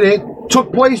incident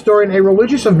took place during a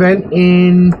religious event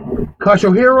in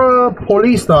Cachoeira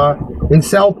Paulista in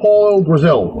Sao Paulo,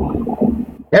 Brazil.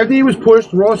 After he was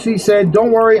pushed, Rossi said,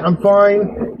 "Don't worry, I'm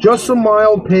fine. Just some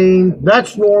mild pain.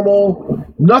 That's normal.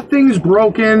 Nothing's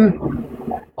broken.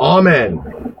 Amen."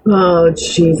 Oh,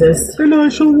 Jesus. And I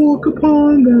shall walk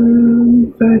upon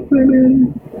them, fat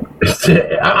women.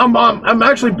 I'm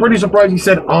actually pretty surprised he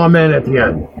said amen at the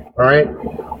end. All right.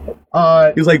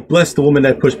 He was like, bless the woman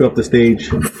that pushed me off the stage.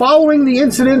 Following the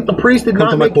incident, the priest did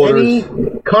not make any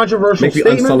controversial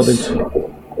statements.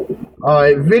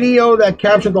 Video that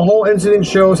captured the whole incident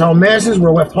shows how masses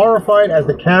were left horrified as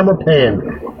the camera panned.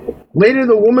 Later,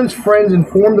 the woman's friends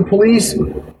informed the police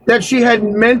that she had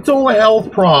mental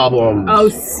health problems. Oh,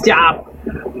 stop.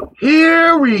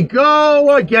 Here we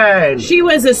go again. She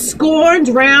was a scorned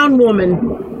round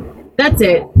woman. That's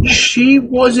it. She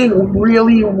wasn't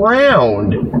really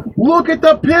round. Look at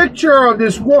the picture of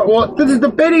this. Well, this is the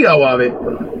video of it.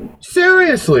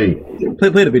 Seriously.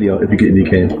 Play the video if you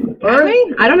can. Have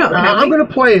we? I don't know. I'm gonna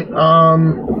play it.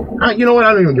 You know what?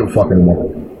 I don't even give a fuck anymore.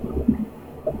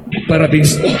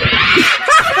 Parabéns.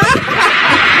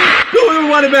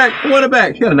 Want it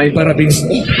back. She got a nice. Parabéns.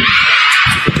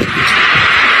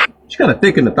 She's kind of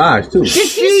thick in the thighs too. Did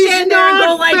she stand there and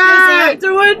go like fat. this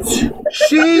afterwards?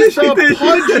 She's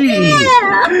pudgy.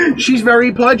 She's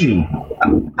very pudgy.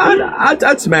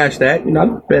 I'd smash that. You know,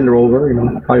 I'd bend her over. You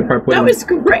know, probably put That was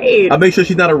great. I'll make sure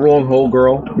she's not a wrong hole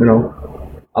girl. You know,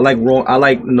 I like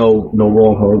no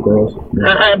wrong hole girls.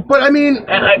 Yeah. But I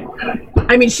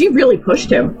mean, she really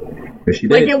pushed him. Yeah, she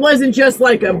did. Like it wasn't just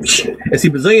like a. And see,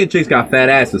 Brazilian chicks got fat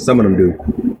asses. Some of them do.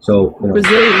 So you know.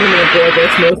 Brazilian women are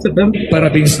gorgeous. Most of them.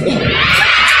 Parabéns.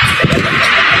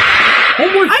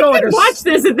 I could watch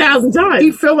this 1,000 times.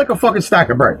 He felt like a fucking stack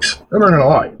of bricks. I'm not gonna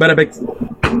lie. Parabéns.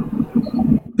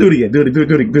 Do it again. Do it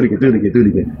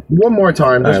again. One more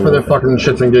time, just for the fucking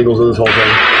shits and giggles of this whole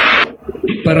thing.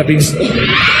 Parabéns. Oh,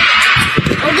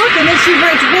 look, and then she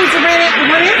ran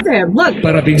after him. Look.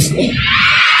 Parabéns.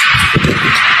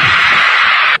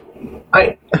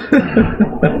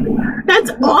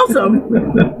 That's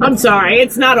awesome. I'm sorry,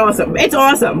 it's not awesome. It's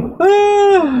awesome.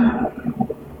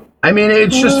 I mean,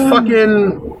 it's just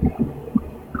fucking.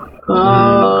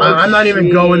 I'm not even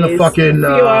going to fucking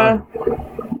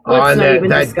on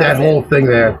that whole thing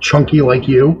there. Chunky like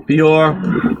you. Pure.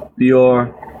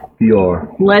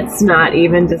 Let's not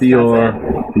even discuss it.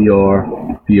 Pure.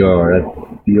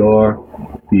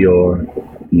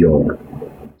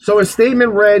 So a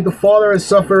statement read, the father has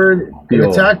suffered an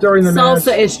attack during the mass.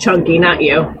 Salsa is chunky, not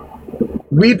you.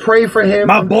 We pray for him.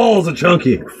 My balls are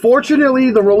chunky.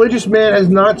 Fortunately, the religious man has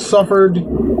not suffered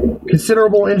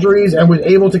considerable injuries and was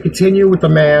able to continue with the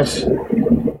mass.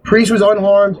 Priest was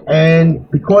unharmed, and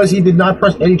because he did not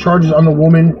press any charges on the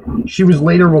woman, she was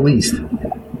later released.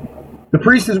 The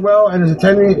priest is well and is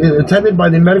attended by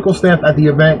the medical staff at the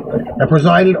event and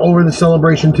presided over the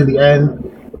celebration to the end.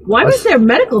 Why was there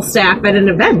medical staff at an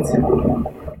event?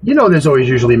 You know there's always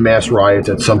usually mass riots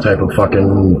at some type of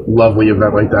fucking lovely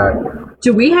event like that.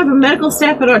 Do we have a medical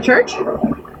staff at our church?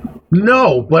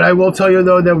 No, but I will tell you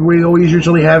though that we always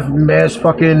usually have mass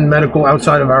fucking medical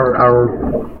outside of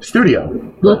our studio.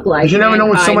 Look like you never know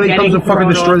when somebody comes to fucking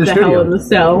destroy the studio.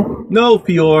 No,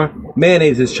 Fior.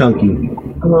 Mayonnaise is chunky.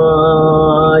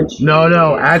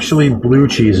 No. Actually, blue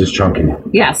cheese is chunky.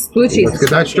 Yes, blue cheese. Let's get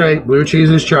that straight. Blue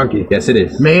cheese is chunky. Yes, it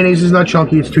is. Mayonnaise is not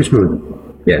chunky. It's too smooth.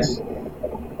 Yes.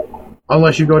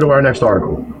 Unless you go to our next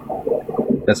article.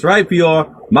 That's right, Fior.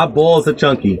 My balls are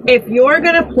chunky. If you're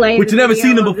gonna play, but you never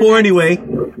seen them before anyway.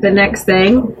 The next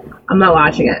thing, I'm not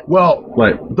watching it. Well,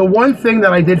 what? The one thing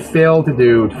that I did fail to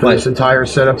do for this entire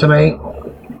setup tonight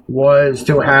was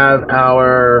to have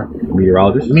our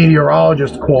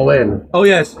meteorologist call in. Oh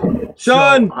yes,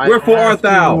 Sean, wherefore art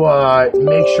thou? To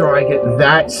make sure I get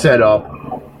that set up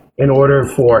in order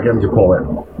for him to call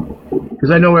in,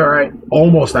 because I know we're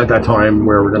almost at that time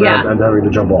where we're gonna end having to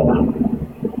jump off.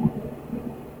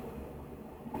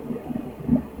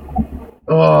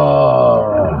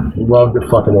 Oh, love the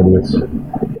fucking idiots.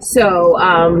 So,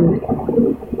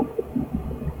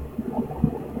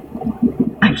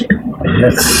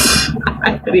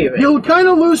 You'll kind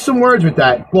of lose some words with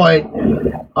that, but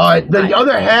the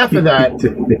other half of that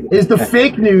is the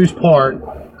fake news part.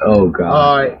 Oh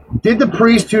God! Did the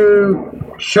priest who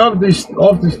shoved this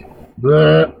off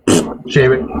the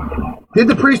shame it? Did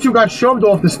the priest who got shoved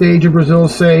off the stage in Brazil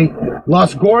say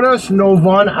 "Las gordas no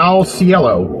van al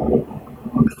cielo"?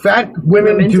 Fat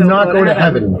women do not go to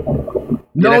heaven.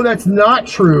 No, that's not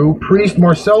true. Priest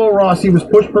Marcelo Rossi was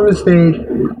pushed from the stage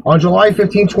on July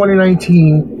 15,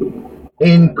 2019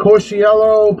 in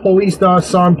Cochiello Paulista,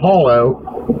 São Paulo,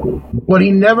 but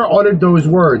he never uttered those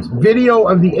words. Video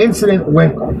of the incident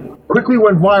quickly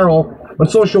went viral on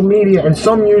social media, and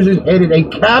some users added a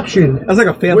caption. That's like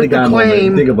a Family Guy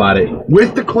moment. Think about it.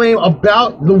 With the claim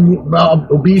about the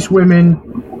obese women,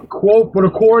 quote, but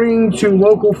according to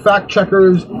local fact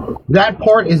checkers, that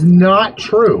part is not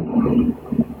true.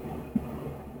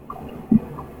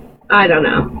 I don't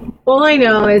know. All I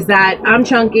know is that I'm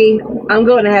chunky, I'm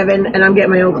going to heaven, and I'm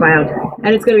getting my own cloud.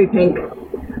 And it's going to be pink.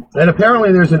 And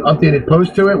apparently there's an updated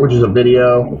post to it, which is a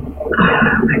video.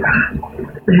 Oh my god.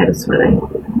 My head is swimming.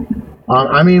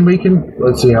 I mean, we can...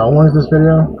 Let's see, how long is this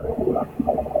video?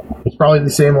 It's probably the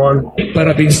same one.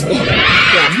 Parabéns.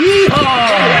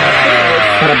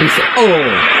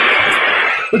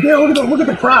 But yeah, look at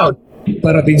the crowd.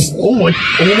 Parabéns. Oh my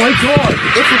god.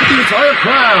 Look at the entire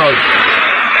crowd.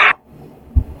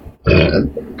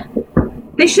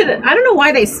 They should. I don't know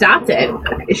why they stopped it.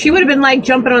 She would have been like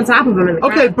jumping on top of him in the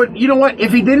crowd. Okay, but you know what?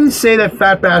 If he didn't say that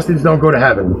fat bastards don't go to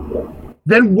heaven,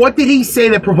 then what did he say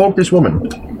that provoked this woman?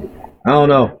 I don't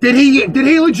know. Did he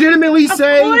legitimately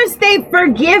say? Of course, they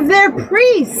forgive their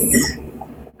priests.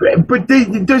 But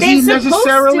does he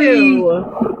necessarily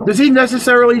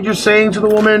just saying to the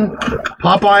woman,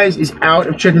 Popeyes is out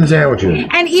of chicken sandwiches?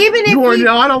 And even if you are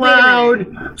not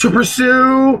allowed to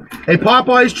pursue a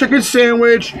Popeyes chicken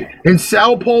sandwich in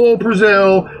Sao Paulo,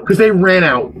 Brazil, because they ran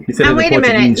out. Now wait a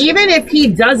minute. Even if he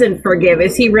doesn't forgive,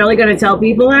 is he really going to tell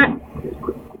people that?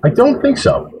 I don't think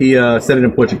so. He said it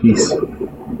in Portuguese.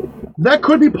 That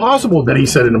could be possible that he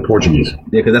said it in Portuguese. Yeah,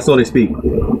 because that's all they speak.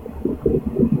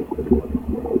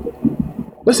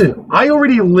 Listen, I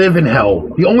already live in hell.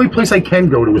 The only place I can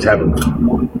go to is heaven.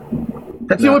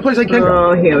 That's the only place I can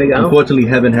go. Oh, here we go. Unfortunately,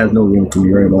 heaven has no room for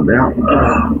me right about now.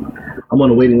 I'm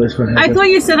on a waiting list for heaven. I thought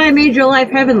you said I made your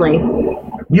life heavenly.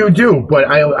 You do, but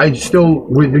I still,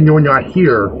 when you're not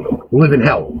here, live in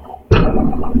hell.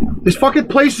 This fucking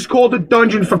place is called a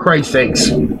dungeon, for Christ's sakes.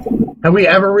 Have we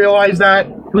ever realized that?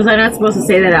 Was I not supposed to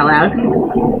say that out loud?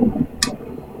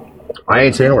 I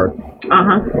ain't saying a word.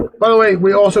 Uh-huh. By the way,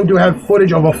 we also do have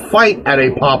footage of a fight at a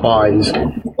Popeyes.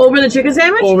 Over the chicken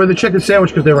sandwich? Over the chicken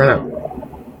sandwich because they ran out.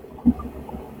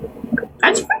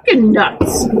 That's freaking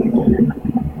nuts.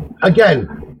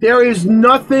 Again, there is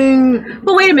nothing...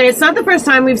 But wait a minute, it's not the first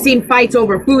time we've seen fights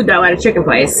over food, though, at a chicken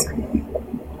place.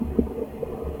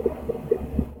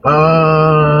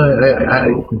 I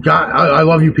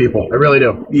love you people. I really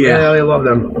do. Yeah. I really love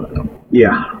them.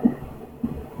 Yeah.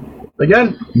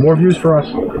 Again, more views for us.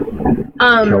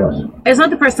 Show us. It's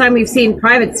not the first time we've seen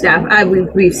private stuff.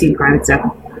 We've seen private stuff.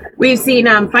 We've seen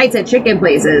fights at chicken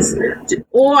places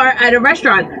or at a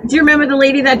restaurant. Do you remember the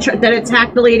lady that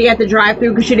attacked the lady at the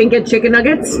drive-thru because she didn't get chicken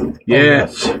nuggets?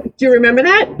 Yes. Do you remember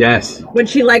that? Yes. When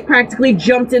she practically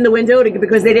jumped in the window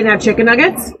because they didn't have chicken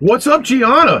nuggets? What's up,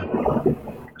 Gianna?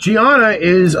 Gianna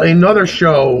is another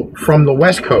show from the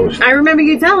West Coast. I remember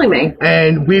you telling me.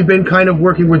 And we've been kind of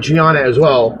working with Gianna as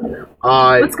well.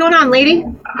 What's going on, lady?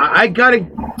 I gotta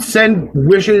send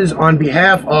wishes on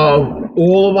behalf of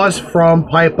all of us from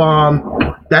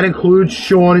Pipebomb. That includes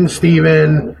Sean and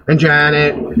Steven and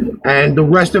Janet and the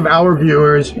rest of our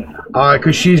viewers,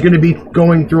 because she's going to be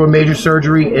going through a major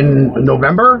surgery in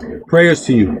November. Prayers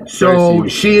to you. So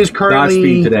she is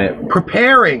currently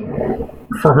preparing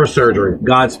for her surgery.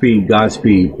 Godspeed.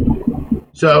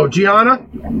 So Gianna,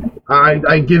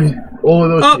 I give all of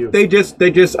those to you. They just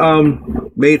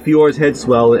made Fiore's head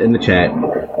swell in the chat.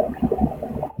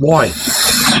 Why?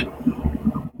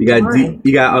 You got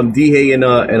D-Hay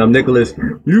and Nicholas.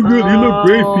 You good? You look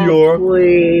great, Fiore.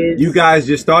 Please. You guys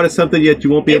just started something yet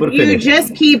you won't be able to finish. You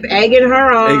just keep egging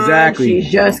her on. Exactly.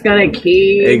 She's just gonna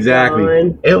keep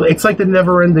going. It's like the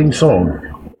never-ending song.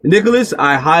 Nicholas,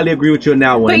 I highly agree with you on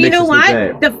that one. But you know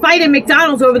what? The fight at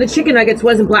McDonald's over the chicken nuggets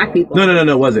wasn't black people. No,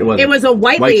 it wasn't. It was a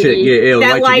white lady chick. Yeah,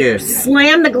 that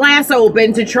slammed the glass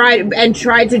open to tried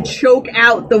to choke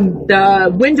out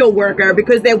the window worker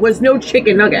because there was no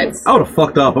chicken nuggets. I would have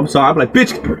fucked up. I'm sorry. I'm like,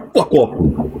 bitch, fuck off.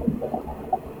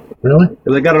 Really?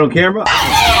 If they got it on camera.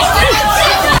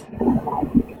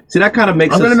 See, that kind of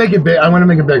makes. I'm gonna make it big. I'm gonna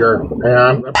make it bigger.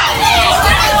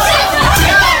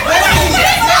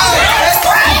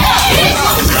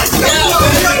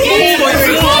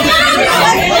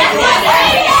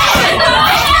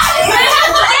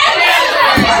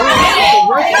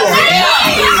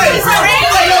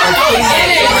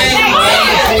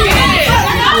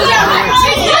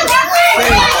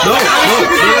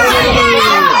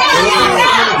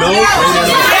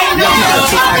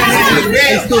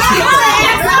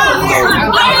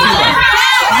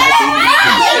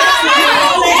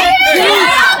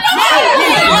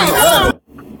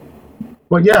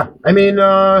 But yeah, I mean,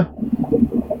 I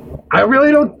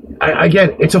really don't.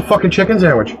 Again, it's a fucking chicken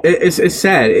sandwich. It's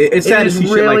sad. It's sad to see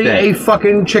shit like that. It is really a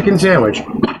fucking chicken sandwich.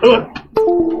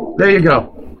 There you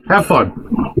go. Have fun.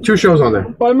 2 shows on there.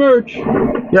 Buy merch.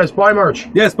 Yes, buy merch.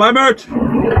 Yes, buy merch.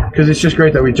 Because it's just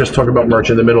great that we just talk about merch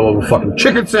in the middle of a fucking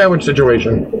chicken sandwich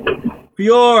situation.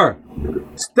 Fiore,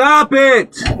 stop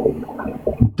it.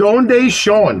 Donde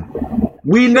Sean.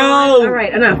 We know. All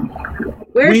right, enough.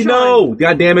 Where's We Sean? know.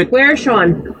 God damn it. Where's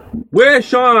Sean? Where's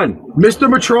Sean?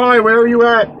 Mr. Matry, where are you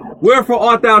at? Wherefore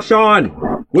art thou,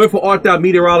 Sean? Wherefore art thou,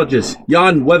 meteorologist?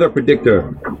 Yon weather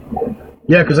predictor.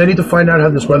 Yeah, because I need to find out how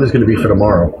this weather's going to be for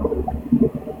tomorrow.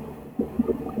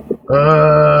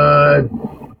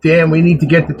 Damn, we need to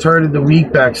get the turn of the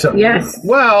week back. So, Yes.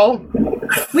 well,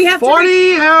 We have to.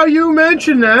 funny how you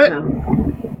mentioned that.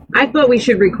 I thought we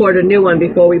should record a new one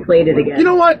before we played it again. You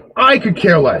know what? I could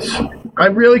care less. I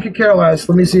really could care less.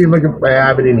 Let me see if I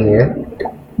have it in here.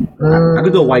 I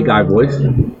could do a white guy voice.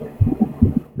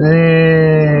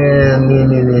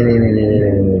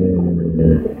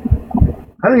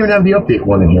 I don't even have the update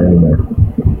one in here anymore.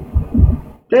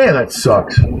 Damn, that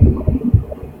sucks.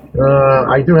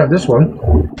 I do have this one.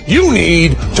 You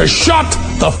need to shut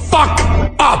the fuck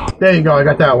up. There you go. I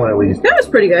got that one at least. That was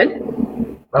pretty good.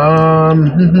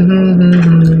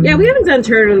 Yeah, we haven't done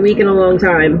turn of the week in a long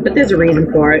time, but there's a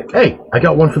reason for it. Hey, I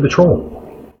got one for the troll.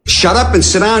 Shut up and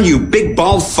sit down, you big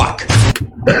bald fuck.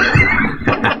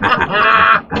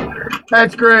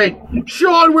 That's great.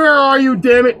 Sean, where are you,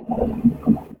 damn it?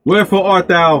 Wherefore art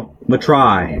thou,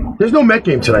 Matry? There's no Met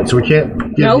game tonight, so we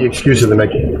can't give Nope. the excuse of the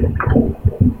Met game.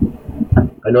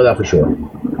 I know that for sure.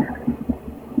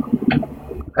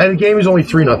 And the game is only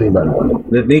 3-0, by the way.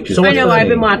 There's nature's So I much know, for the- I've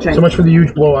been watching. So much for the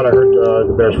huge blowout I heard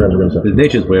the Bears fans were going to say. There's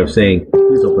nature's way of saying,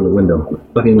 please open the window.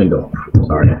 Fucking window.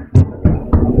 Sorry.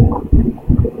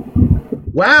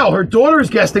 Wow, her daughter is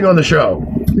guesting on the show.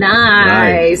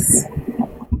 Nice.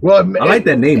 Well, I like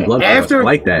that name, Blood Force. I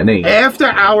like that name. After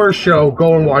our show,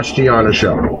 go and watch Gianna's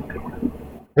show.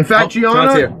 In fact,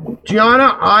 John's here.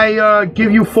 Gianna, I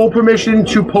give you full permission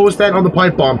to post that on the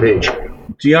Pipebomb page.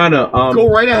 Gianna, Go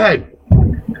right ahead.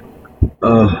 what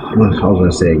I was going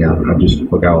to say again. I just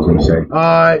forgot what I was going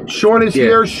to say. Sean is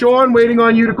here. Sean, waiting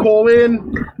on you to call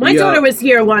in. My daughter was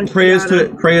here once. Prayers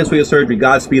Gianna. for your surgery.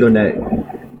 Godspeed on that.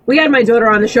 We had my daughter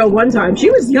on the show one time. She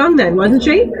was young then, wasn't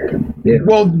she? Yeah.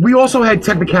 Well, we also had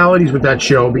technicalities with that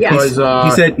show because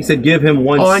he said give him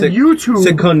one on YouTube.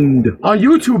 second. On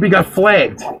YouTube, he got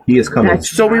flagged. He is coming.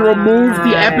 So we removed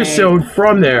the episode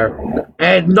from there,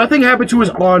 and nothing happened to us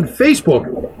on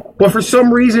Facebook. But for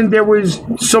some reason, there was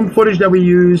some footage that we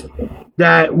used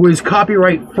that was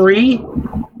copyright free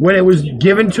when it was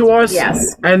given to us.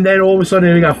 Yes. And then all of a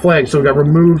sudden, it got flagged, so it got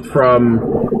removed from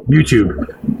YouTube.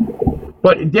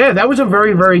 But yeah, that was a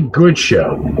very, very good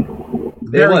show.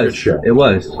 Very good show. It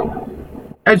was.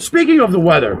 And speaking of the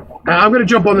weather, I'm going to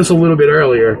jump on this a little bit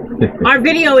earlier. Our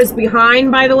video is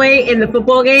behind, by the way, in the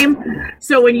football game.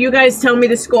 So when you guys tell me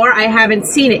the score, I haven't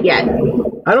seen it yet.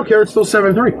 I don't care. It's still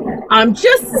 7-3. I'm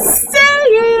just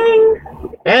saying.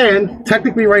 And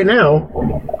technically right now,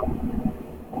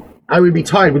 I would be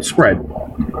tied with spread.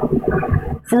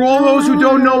 For all those who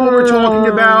don't know what we're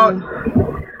talking about,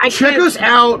 check us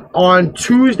out on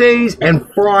Tuesdays and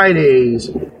Fridays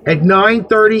at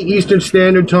 9:30 Eastern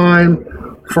Standard Time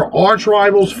for Arch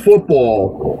Rivals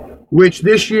Football, which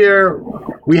this year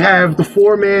we have the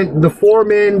four-man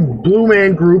Blue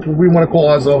Man group, if we want to call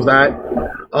ourselves that.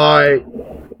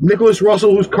 Nicholas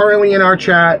Russell, who's currently in our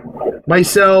chat,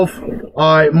 myself,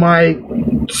 my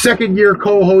second-year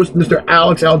co-host, Mr.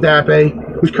 Alex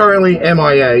Aldape, who's currently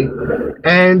MIA,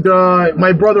 and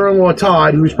my brother-in-law,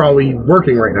 Todd, who's probably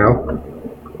working right now.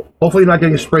 Hopefully not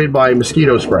getting sprayed by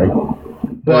mosquito spray.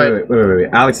 But wait.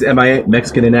 Alex, MIA,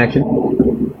 Mexican in action?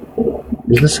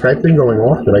 Is this Skype thing going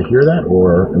off? Did I hear that?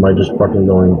 Or am I just fucking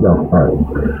going... No,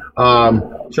 all right.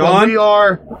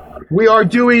 Sean? We are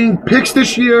doing picks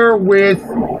this year with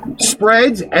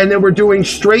spreads, and then we're doing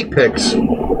straight picks.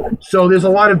 So there's a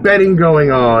lot of betting going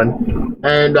on.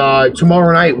 And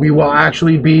tomorrow night we will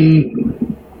actually be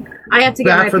I have to get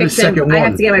back my for the picks in. second one. I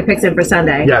have to get my picks in for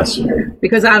Sunday. Yes.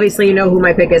 Because obviously you know who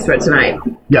my pick is for tonight.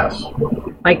 Yes.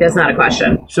 Like, that's not a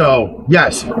question. So,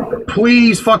 yes.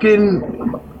 Please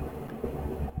fucking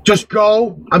just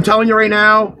go. I'm telling you right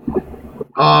now.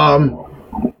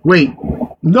 Wait.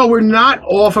 No, we're not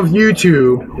off of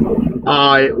YouTube.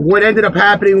 What ended up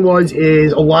happening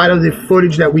is a lot of the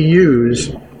footage that we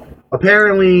use,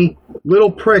 apparently little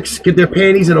pricks get their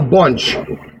panties in a bunch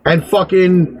and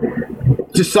fucking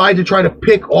decide to try to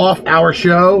pick off our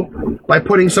show by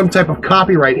putting some type of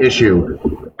copyright issue.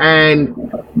 And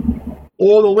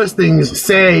all the listings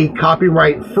say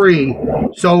copyright free,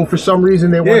 so for some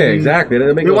reason they want exactly.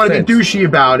 That they want to be douchey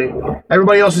about it.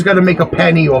 Everybody else has got to make a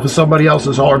penny off of somebody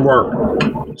else's hard work.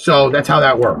 So that's how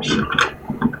that works.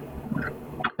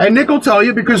 And Nick will tell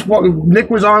you, because Nick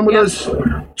was on with us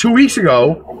 2 weeks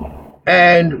ago,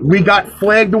 and we got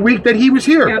flagged the week that he was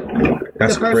here. Yep.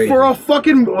 That's crazy. For a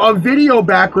fucking video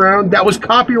background that was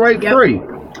copyright free.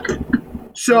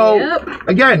 So,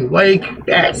 again, like...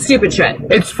 Stupid shit.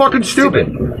 It's fucking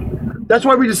stupid. That's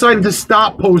why we decided to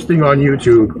stop posting on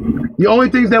YouTube. The only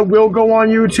things that will go on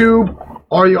YouTube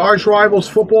are the arch rivals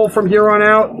football from here on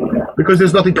out, because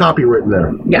there's nothing copywritten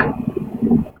there. Yeah.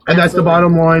 And that's the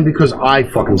bottom line, because I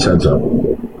fucking said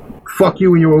so. Fuck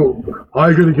you and you.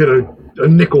 I'm gonna get a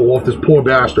nickel off this poor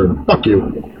bastard. Fuck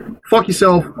you. Fuck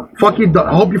yourself. Fuck you.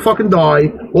 I hope you fucking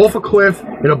die off a cliff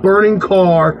in a burning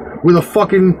car with a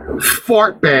fucking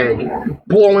fart bag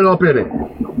blowing up in it.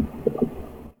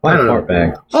 I don't know. Fart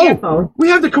bag. Oh, we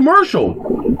have the commercial.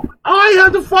 I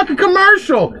have the fucking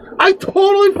commercial. I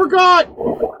totally forgot.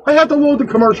 I have to load the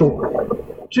commercial.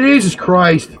 Jesus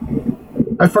Christ.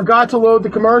 I forgot to load the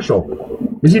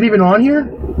commercial. Is it even on here?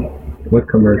 What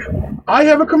commercial? I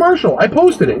have a commercial. I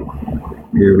posted it.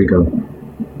 Here we go.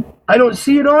 I don't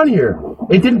see it on here.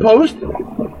 It didn't post?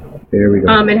 Here we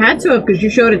go. It had to have, because you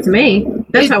showed it to me.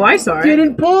 That's how I saw it. It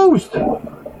didn't post.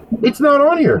 It's not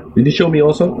on here. Did you show me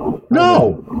also?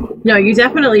 No. No, you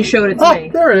definitely showed it to me.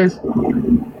 There it is.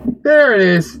 There it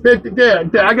is. There.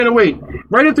 I gotta wait.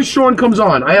 Right after Sean comes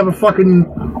on, I have a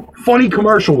fucking funny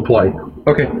commercial to play.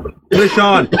 Okay. Where's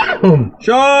Sean?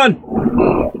 Sean!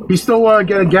 He's still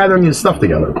gathering his stuff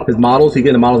together. His models? He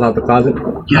getting the models out the closet?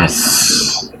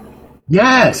 Yes.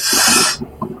 Yes.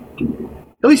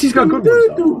 At least he's got good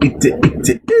ones.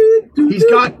 He's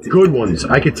got good ones.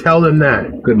 I could tell them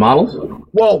that. Good models?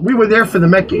 Well, we were there for the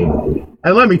Met game.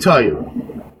 And let me tell you,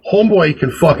 homeboy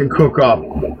can fucking cook up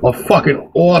a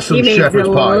fucking awesome shepherd's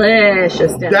pie.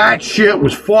 Delicious. That shit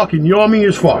was fucking yummy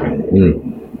as fuck.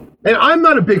 And I'm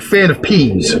not a big fan of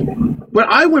peas, but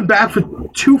I went back for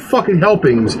 2 fucking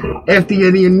helpings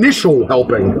after the initial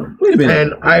helping. Wait a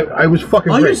minute. And I was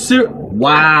fucking Are great. you serious?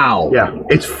 Wow. Yeah,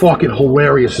 it's fucking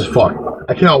hilarious as fuck.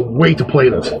 I cannot wait to play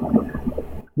this.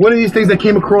 One of these things that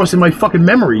came across in my fucking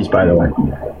memories, by the way.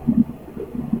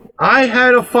 I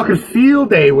had a fucking field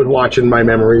day with watching my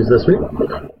memories this week.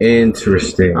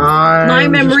 Interesting. My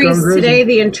memories today,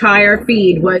 the entire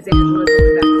feed was in.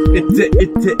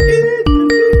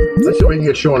 Let's see if we can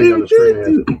get Shawnee on the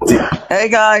screen. Hey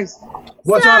guys.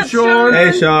 What's up, Sean?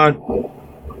 Hey, Sean.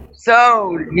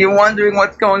 So, you're wondering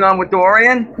what's going on with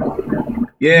Dorian?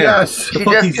 Yeah. Yes. What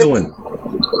the fuck he's doing?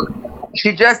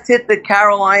 She just hit the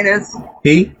Carolinas.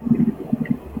 He?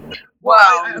 Well,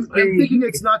 I'm thinking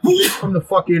it's not from the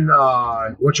fucking,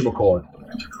 whatchamacallit.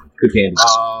 Good candy.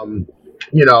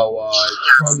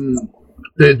 From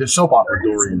the soap opera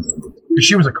Dorian.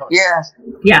 She was a cunt. Yeah.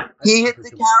 He hit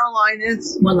the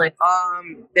Carolinas. One life.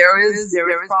 There is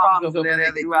problems over there.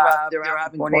 They're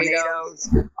having tornadoes.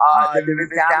 There is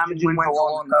damage in winds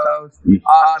along the coast.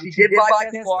 She did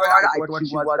bypass Florida. I thought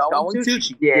she was going to.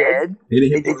 She did.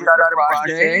 They just started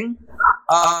rushing.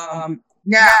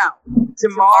 Now,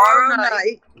 tomorrow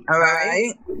night, all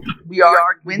right,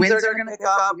 winds are going to pick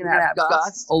up. We're going to have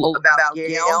gusts about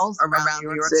gales around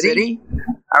New York City.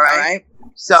 All right.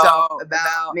 So,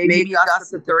 about maybe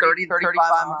gusts of 30 to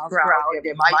 35 miles per hour.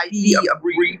 There might be a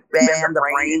brief band of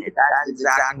rain. That's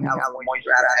exactly how the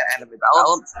moisture at the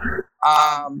develops.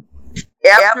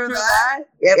 After that,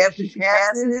 after she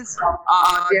passes,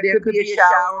 there could be a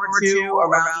shower or two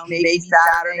around maybe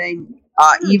Saturday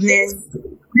evening.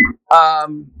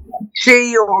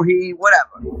 She or he,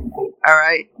 whatever. All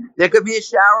right. There could be a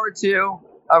shower or two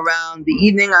around the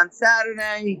evening on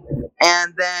Saturday,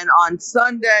 and then on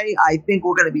Sunday, I think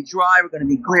we're going to be dry. We're going to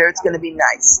be clear. It's going to be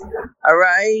nice. All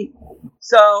right.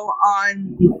 So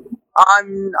on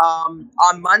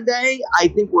Monday, I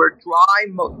think we're dry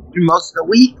through most of the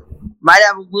week. Might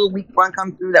have a little weak front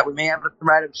come through that we may have a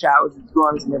threat of showers and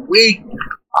storms midweek.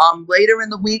 Later in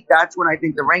the week, that's when I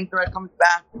think the rain threat comes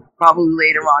back. Probably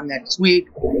later on next week.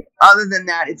 Other than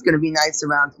that, it's going to be nice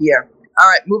around here. All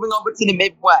right, moving over to the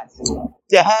Midwest.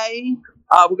 Today,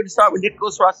 we're going to start with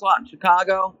Nicholas Russell out in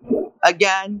Chicago.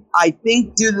 Again, I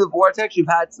think due to the vortex, you've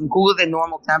had some cooler than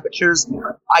normal temperatures.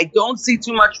 I don't see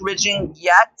too much ridging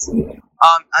yet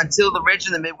until the ridge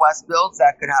in the Midwest builds.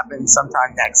 That could happen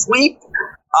sometime next week.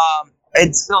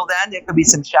 Until then, there could be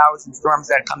some showers and storms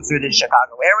that come through the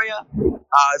Chicago area,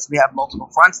 as we have multiple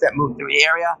fronts that move through the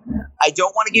area. I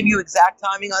don't want to give you exact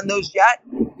timing on those yet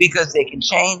because they can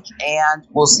change, and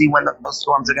we'll see when those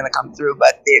storms are going to come through,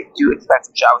 but they do expect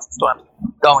some showers and storms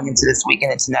going into this week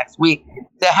and into next week.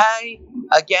 The hay,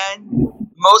 again,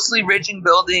 mostly ridging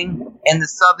building in the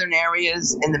southern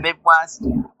areas in the Midwest.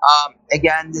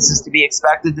 Again, this is to be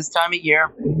expected this time of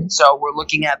year. So we're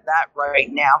looking at that right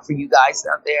now for you guys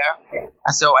out there.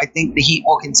 So I think the heat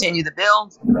will continue to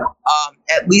build,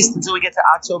 at least until we get to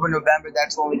October, November.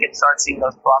 That's when we can start seeing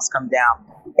those frosts come down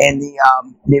in the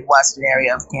Midwestern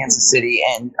area of Kansas City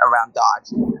and around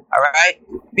Dodge. All right,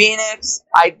 Phoenix.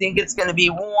 I think it's going to be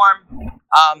warm.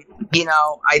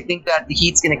 I think that the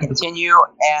heat's going to continue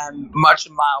and much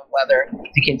mild weather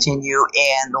to continue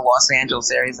in the Los Angeles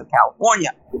areas of California.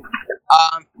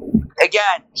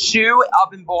 Again, Shu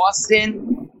up in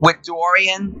Boston with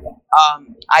Dorian.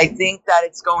 I think that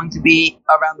it's going to be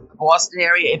around the Boston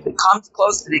area. If it comes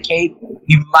close to the Cape,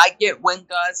 you might get wind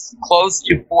gusts close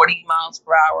to 40 miles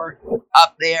per hour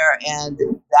up there, and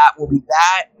that will be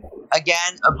that.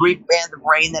 Again, a brief band of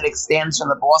rain that extends from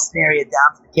the Boston area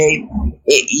down to the Cape.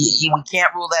 We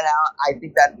can't rule that out. I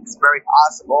think that's very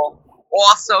possible.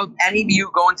 Also, any of you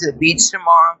going to the beach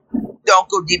tomorrow, don't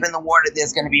go deep in the water.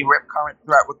 There's going to be rip current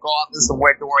threat regardless of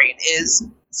where Dorian is.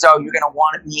 So you're going to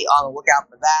want to be on the lookout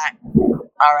for that.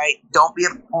 All right, don't be a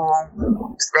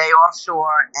fool. Stay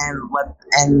offshore and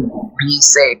be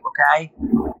safe. Okay.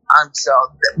 So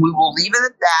we will leave it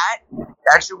at that.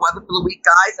 That's your weather for the week,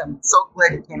 guys. I'm so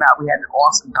glad you came out. We had an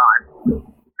awesome time.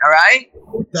 All right.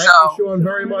 Thank you, Sean,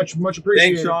 very much. Much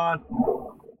appreciated. Thanks, Sean.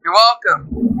 You're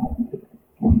welcome.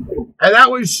 And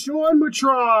that was Sean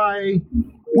Matry,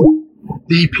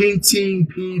 the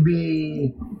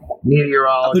PTPB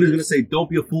meteorologist. I thought he was going to say, don't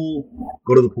be a fool,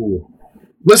 go to the pool.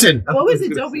 Listen. What was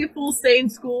it? Don't be a fool, stay in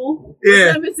school?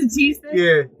 Yeah. Was that Mr. T's thing?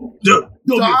 Yeah.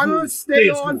 Donna, stay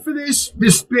on for this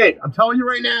bit. I'm telling you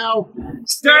right now.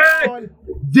 Stay on.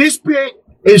 This bit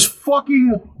is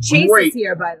fucking Chase great. is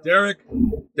here, by the way. Derek.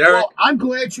 Well, I'm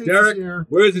glad Chase is here.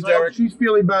 Where is it, Derek? She's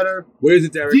feeling better. Where is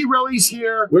it, Derek? D-Relly's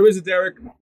here. Where is it, Derek?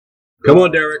 Come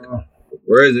on, Derek.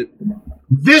 Where is it?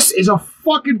 This is a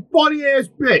fucking funny-ass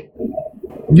bit.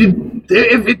 You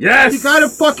gotta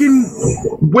fucking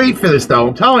wait for this, though.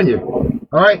 I'm telling you.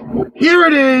 All right? Here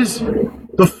it is.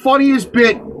 The funniest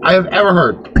bit I have ever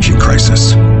heard. Energy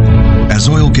crisis. As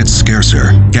oil gets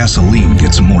scarcer, gasoline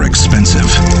gets more expensive,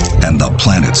 and the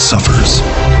planet suffers.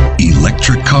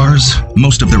 Electric cars?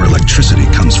 Most of their electricity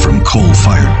comes from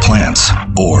coal-fired plants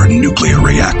or nuclear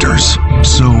reactors.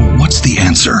 So what's the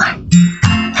answer?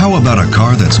 How about a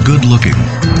car that's good-looking,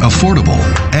 affordable,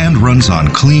 and runs on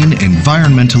clean,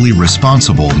 environmentally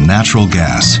responsible natural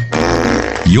gas?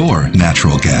 Your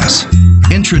natural gas.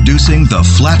 Introducing the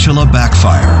Flatula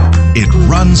Backfire. It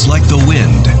runs like the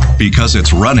wind because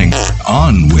it's running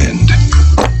on wind.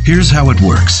 Here's how it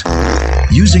works.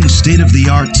 Using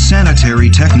state-of-the-art sanitary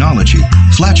technology,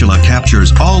 Flatula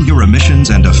captures all your emissions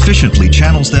and efficiently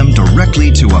channels them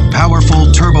directly to a powerful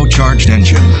turbocharged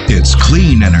engine. It's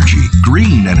clean energy,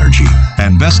 green energy,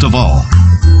 and best of all,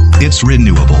 it's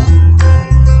renewable.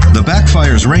 The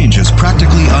Backfire's range is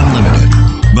practically unlimited.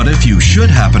 But if you should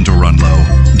happen to run low,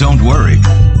 don't worry.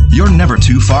 You're never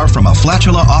too far from a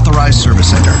Flatula authorized service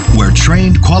center, where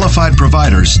trained, qualified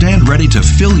providers stand ready to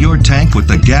fill your tank with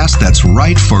the gas that's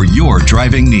right for your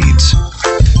driving needs.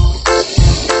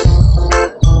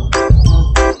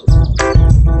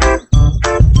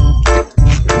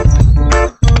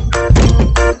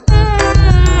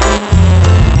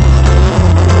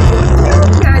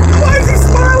 Why is he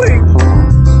smiling?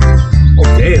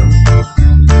 Oh, damn.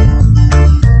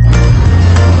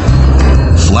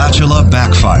 Flatula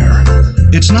Backfire.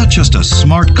 It's not just a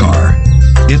smart car,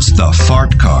 it's the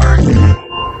fart car.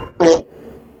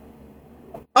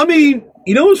 I mean,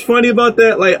 you know what's funny about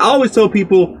that? Like, I always tell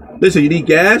people, listen, you need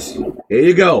gas? Here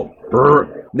you go.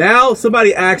 Brr. Now,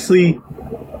 somebody actually,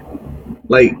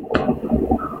 like,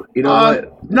 you know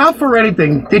what? Not for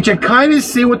anything. Did you kind of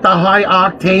see what the high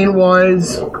octane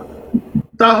was?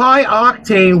 The high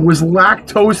octane was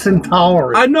lactose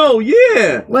intolerant. I know,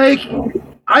 yeah. Like,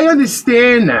 I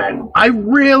understand that. I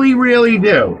really, really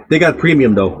do. They got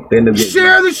premium, though. They end up getting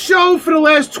Share the show for the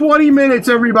last 20 minutes,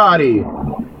 everybody.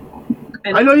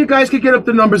 I know you guys could get up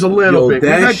the numbers a little bit.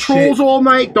 We've had trolls all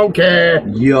night. Don't care.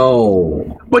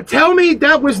 Yo. But tell me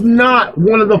that was not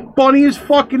one of the funniest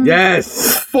fucking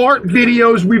fart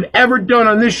videos we've ever done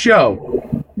on this show.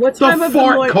 What time of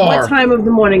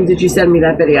the morning did you send me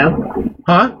that video?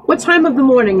 Huh? What time of the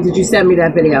morning did you send me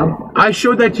that video? I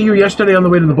showed that to you yesterday on the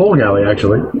way to the bowling alley,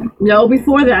 actually. No,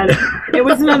 before that. It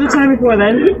was another time before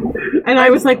then. And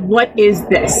I was like, what is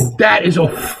this? That is a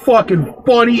fucking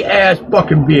funny-ass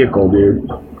fucking vehicle, dude.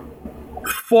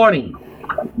 Funny.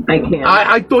 I can't.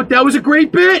 I thought that was a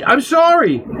great bit. I'm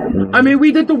sorry. I mean,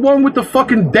 we did the one with the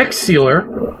fucking deck sealer.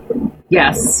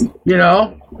 Yes. You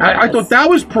know? I thought that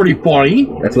was pretty funny.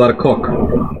 That's a lot of coke.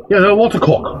 Yeah, there's lots of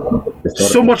coke.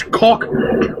 So much coke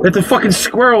that the fucking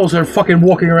squirrels are fucking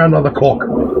walking around on the coke.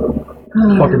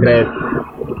 Fucking bad.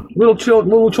 Little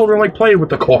children like playing with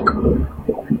the coke.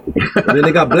 And then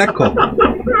they got black coke.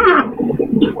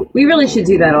 We really should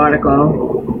do that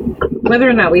article. Whether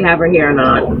or not we have her here or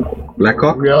not. Black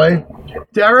coke? Really?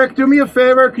 Derek, do me a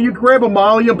favor. Can you grab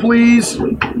Amalia, please?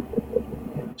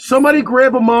 Somebody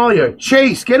grab Amalia.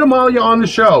 Chase, get Amalia on the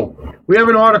show. We have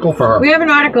an article for her. We have an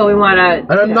article we want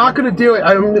to... And I'm not going to do it.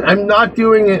 I'm not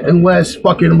doing it unless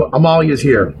fucking Amalia's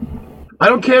here. I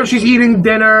don't care if she's eating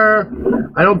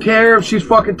dinner. I don't care if she's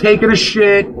fucking taking a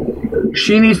shit.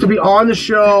 She needs to be on the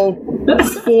show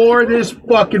for this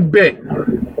fucking bit.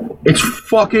 It's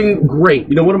fucking great.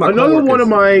 You know, one of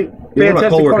my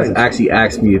coworkers actually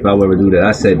asked me if I would ever do that.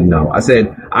 I said no. I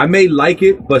said I may like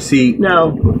it, but see,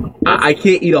 no, I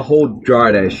can't eat a whole jar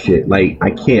of that shit. Like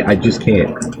I can't. I just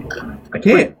can't. I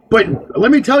can't. But let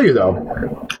me tell you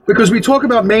though, because we talk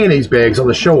about mayonnaise bags on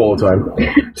the show all the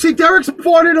time. See, Derek's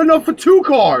farted enough for 2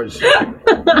 cars.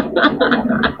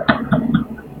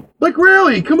 Like,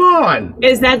 really? Come on.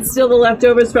 Is that still the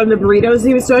leftovers from the burritos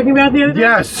he was talking about the other day?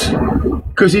 Yes.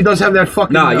 Because he does have that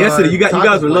fucking... Nah, yesterday, you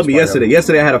guys would love me yesterday.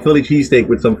 Yesterday I had a Philly cheesesteak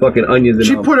with some fucking onions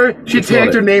in She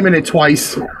tagged her name in it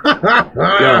twice.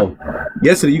 Yo,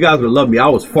 yesterday you guys would love me. I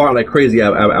was farting like crazy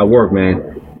at work,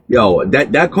 man. Yo,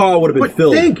 that car would have been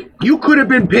filled. Think, you could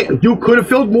have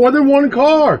filled more than 1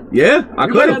 car. Yeah, I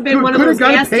could have been one of those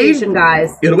gas station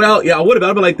guys. Yeah, well, yeah, I would have. I'd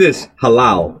have been like this,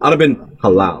 halal. I'd have been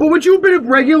halal. But would you have been a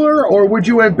regular, or would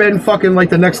you have been fucking like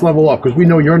the next level up? Because we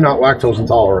know you're not lactose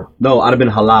intolerant. No, I'd have been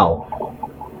halal.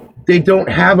 They don't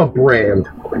have a brand,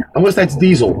 unless that's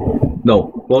Diesel.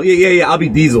 No. Well, yeah. I'll be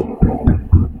Diesel.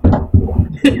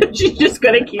 She's just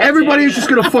gonna keep. Everybody's just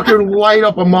gonna fucking light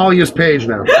up Amalia's page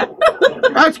now.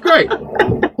 That's great.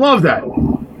 Love that.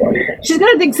 She's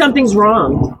gonna think something's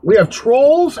wrong. We have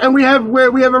trolls, and we have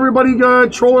everybody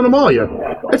trolling Amalia.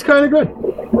 That's kind of good.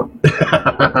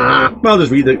 Might as well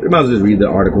just read the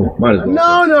article. Might as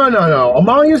well. No.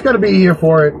 Amalia's got to be here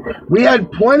for it. We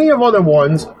had plenty of other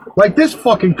ones, like this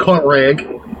fucking cunt rag.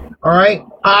 All right,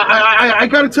 I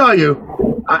got to tell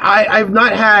you. I've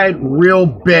not had real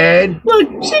bad... Look,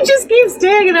 she just keeps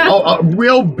tagging us.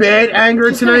 Real bad anger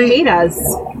She's tonight. Hate us.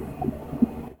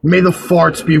 May the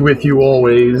farts be with you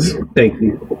always. Thank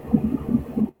you.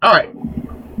 All right.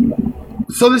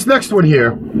 So this next one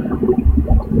here.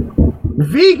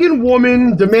 Vegan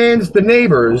woman demands the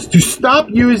neighbors to stop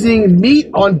using meat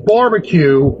on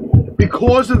barbecue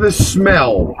because of the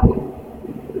smell.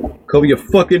 Cover your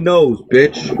fucking nose,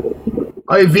 bitch.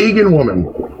 A vegan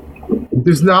woman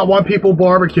does not want people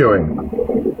barbecuing.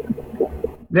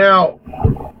 Now,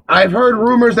 I've heard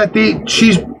rumors that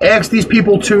she's asked these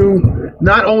people to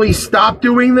not only stop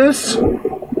doing this,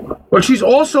 but she's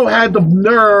also had the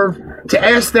nerve to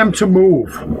ask them to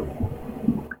move.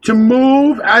 To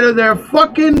move out of their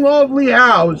fucking lovely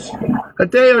house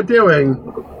that they are doing.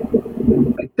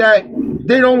 That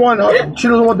they don't want her, she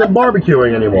doesn't want them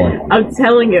barbecuing anymore. I'm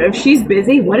telling you, if she's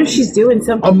busy, what if she's doing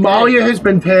something Amalia good? has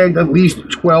been tagged at least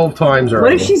 12 times already.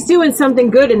 What if she's doing something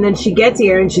good and then she gets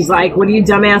here and she's like, what are you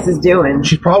dumbasses doing?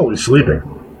 She's probably sleeping.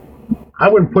 I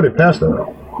wouldn't put it past her.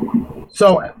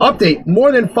 So, update.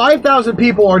 More than 5,000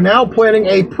 people are now planning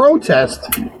a protest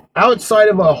outside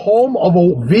of a home of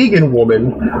a vegan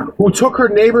woman who took her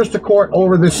neighbors to court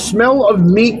over the smell of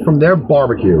meat from their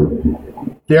barbecue.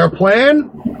 Their plan?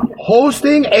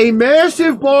 Hosting a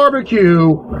massive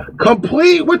barbecue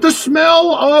complete with the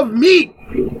smell of meat.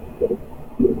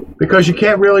 Because you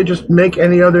can't really just make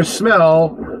any other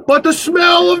smell but the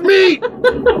smell of meat.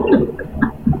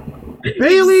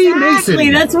 Bailey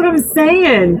Mason. That's what I'm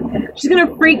saying. She's going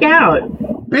to freak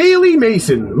out. Bailey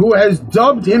Mason, who has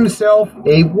dubbed himself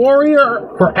a warrior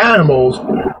for animals,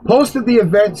 posted the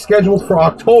event scheduled for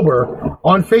October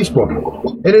on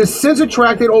Facebook. It has since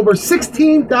attracted over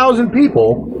 16,000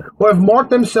 people who have marked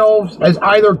themselves as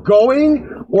either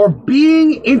going or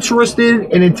being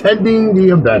interested in attending the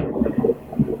event.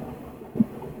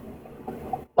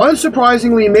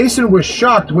 Unsurprisingly, Mason was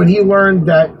shocked when he learned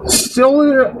that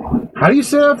Celia... How do you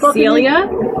say that fucking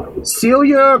name?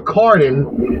 Celia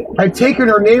Cardin had taken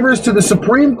her neighbors to the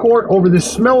Supreme Court over the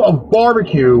smell of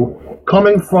barbecue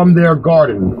coming from their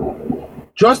garden.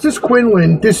 Justice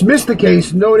Quinlan dismissed the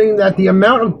case, noting that the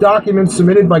amount of documents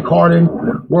submitted by Cardin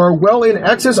were well in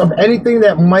excess of anything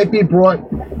that might be brought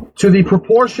to the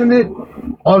proportionate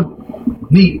of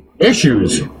the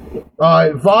issues.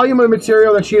 Volume of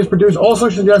material that she has produced also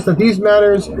suggests that these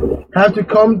matters have to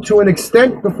come to an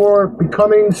extent before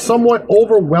becoming somewhat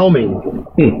overwhelming.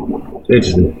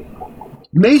 Interesting.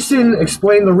 Mason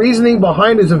explained the reasoning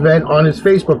behind his event on his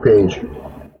Facebook page.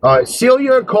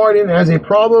 Celia Cardin has a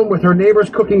problem with her neighbors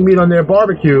cooking meat on their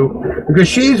barbecue because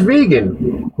she's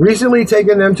vegan, recently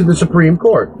taking them to the Supreme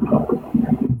Court.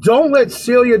 Don't let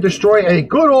Celia destroy a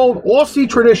good old Aussie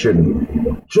tradition.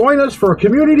 Join us for a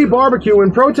community barbecue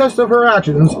in protest of her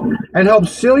actions and help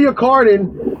Celia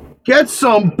Cardin get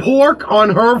some pork on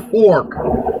her fork.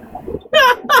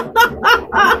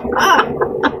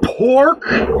 Pork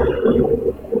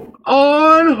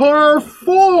on her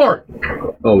fork.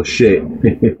 Oh shit!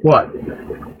 What?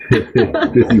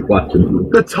 You watching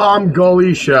the Tom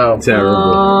Gully Show? Terrible.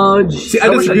 Oh, see, I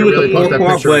disagree with the pork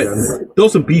part, but throw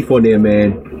some beef on there,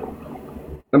 man.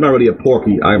 I'm not really a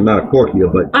porky. I'm not a porky,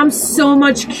 but I'm so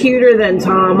much cuter than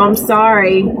Tom. I'm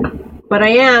sorry, but I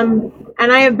am,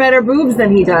 and I have better boobs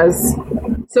than he does.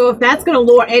 So if that's gonna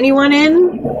lure anyone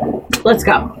in, let's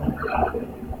go.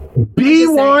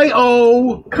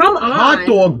 BYO. Come on. Hot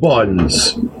dog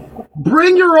buns.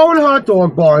 Bring your own hot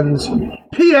dog buns.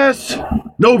 P.S.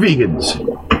 No vegans.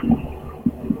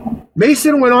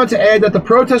 Mason went on to add that the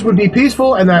protest would be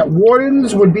peaceful and that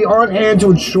wardens would be on hand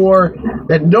to ensure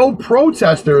that no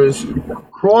protesters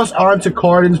cross onto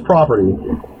Cardin's property.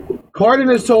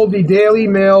 Cardin has told the Daily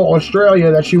Mail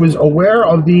Australia that she was aware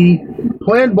of the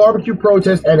planned barbecue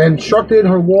protest and instructed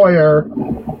her lawyer,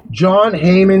 John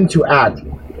Heyman, to act.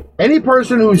 Any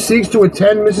person who seeks to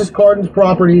attend Mrs. Cardin's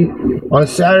property on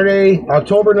Saturday,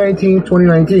 October 19,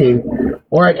 2019,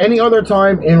 or at any other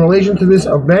time in relation to this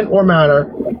event or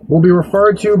matter will be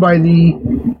referred to by the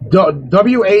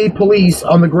WA police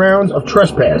on the grounds of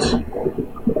trespass.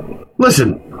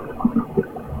 Listen,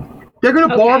 they're going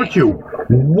to barbecue.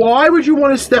 Why would you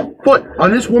want to step foot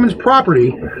on this woman's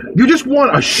property? You just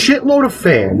want a shitload of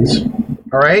fans,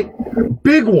 all right?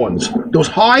 Big ones, those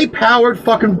high-powered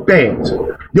fucking fans.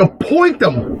 You point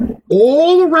them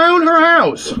all around her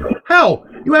house. Hell,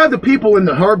 you have the people in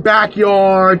her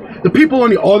backyard, the people on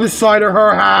the other side of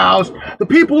her house, the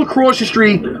people across the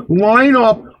street line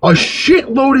up a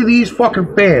shitload of these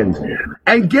fucking fans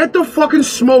and get the fucking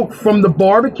smoke from the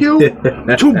barbecue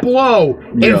to blow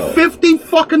in 50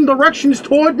 fucking directions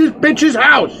toward this bitch's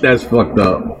house. That's fucked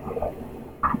up.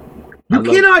 You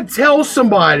cannot tell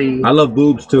somebody... I love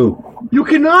boobs too. You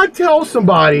cannot tell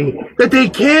somebody that they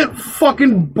can't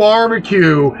fucking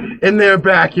barbecue in their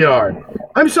backyard.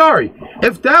 I'm sorry.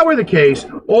 If that were the case,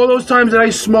 all those times that I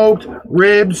smoked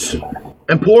ribs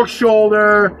and pork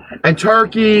shoulder and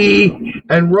turkey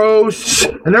and roasts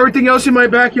and everything else in my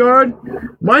backyard,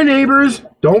 my neighbors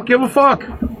don't give a fuck.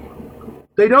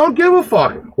 They don't give a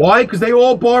fuck. Why? Because they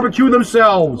all barbecue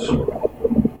themselves.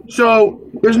 So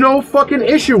there's no fucking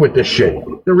issue with this shit.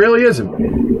 There really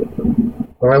isn't.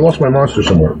 Well, I lost my monster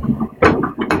somewhere.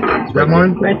 Is that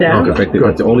mine? Right there. Okay, good.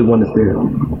 That's the only one that's there.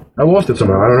 I lost it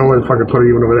somehow. I don't know where the fuck I put it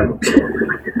even over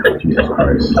there. Jesus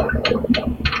Christ.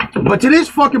 But to this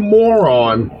fucking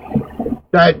moron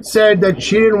that said that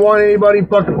she didn't want anybody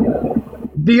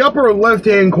fucking... The upper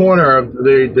left-hand corner of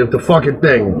the fucking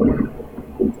thing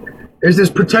is this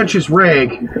pretentious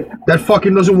rag that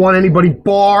fucking doesn't want anybody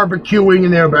barbecuing in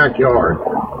their backyard.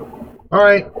 All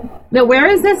right? Now, where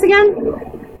is this again?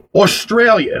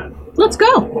 Australia. Let's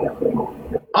go.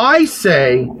 I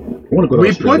say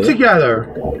we put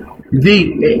together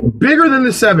the bigger than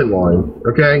the 7 line,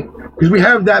 okay? Because we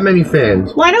have that many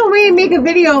fans. Why don't we make a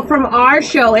video from our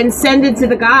show and send it to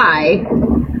the guy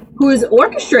who is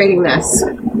orchestrating this?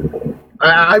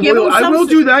 I will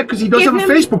do that because he does have a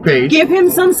Facebook page. Give him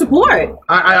some support.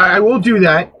 I will do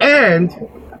that. And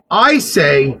I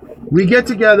say we get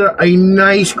together a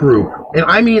nice group. And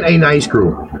I mean a nice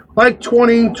group. Like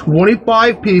 20,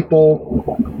 25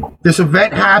 people. This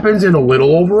event happens in a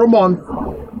little over a month.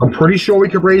 I'm pretty sure we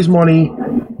could raise money.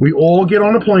 We all get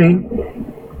on a plane.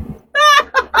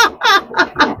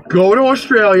 Go to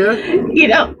Australia.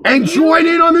 And join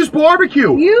in on this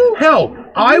barbecue.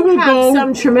 I will go.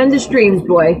 Some tremendous dreams,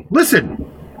 boy. Listen.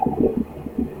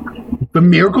 The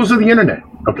miracles of the internet,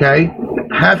 okay,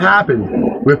 have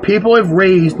happened where people have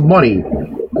raised money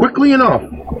quickly enough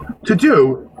to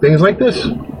do things like this.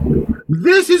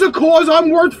 This is a cause I'm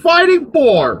worth fighting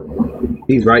for.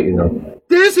 He's right, you know.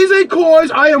 This is a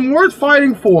cause I am worth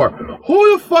fighting for.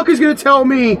 Who the fuck is going to tell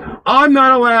me I'm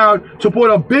not allowed to put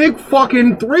a big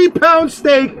fucking 3-pound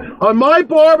steak on my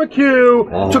barbecue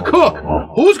to cook?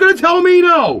 Who's going to tell me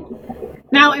no?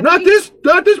 Now, not this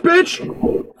bitch.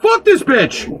 Fuck this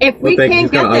bitch. If we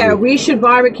can't get there, we should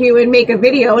barbecue and make a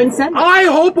video and send it. I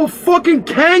hope a fucking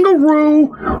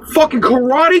kangaroo fucking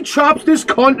karate chops this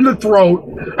cunt in the throat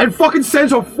and fucking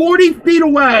sends her 40 feet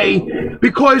away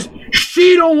because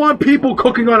she don't want people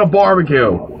cooking on a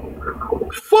barbecue.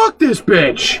 Fuck this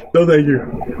bitch. No, thank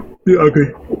you. Yeah,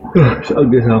 okay. I'll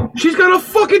get out. She's got a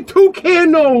fucking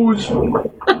toucan nose.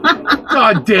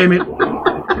 God damn it.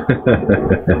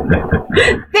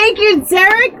 Thank you,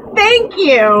 Derek. Thank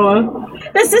you.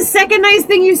 That's the second nice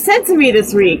thing you said to me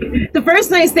this week. The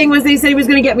first nice thing was they said he was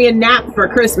going to get me a nap for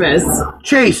Christmas.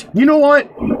 Chase, you know what?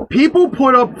 People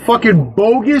put up fucking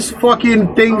bogus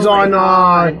fucking things on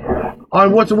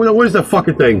what is that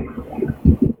fucking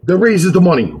thing that raises the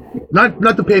money? Not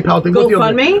the PayPal thing.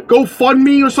 GoFundMe?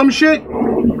 GoFundMe or some shit.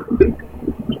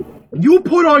 You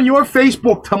put on your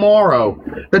Facebook tomorrow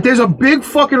that there's a big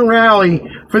fucking rally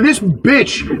for this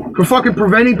bitch for fucking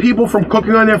preventing people from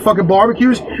cooking on their fucking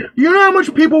barbecues. You know how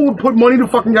much people would put money to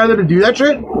fucking together to do that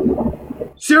shit?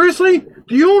 Seriously?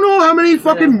 Do you know how many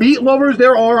fucking meat lovers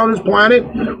there are on this planet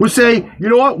who say, you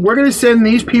know what, we're gonna send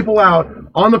these people out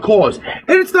on the cause,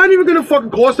 and it's not even gonna fucking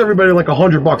cost everybody like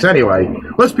 $100 anyway.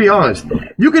 Let's be honest.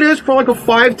 You could ask for like a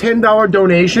 $5-10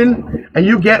 donation, and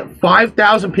you get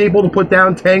 5,000 people to put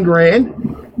down 10 grand.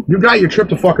 You got your trip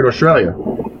to fucking Australia.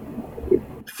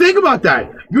 Think about that.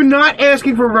 You're not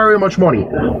asking for very much money.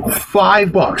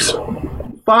 $5.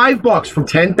 $5 from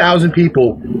 10,000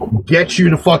 people gets you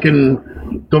to fucking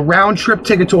the round trip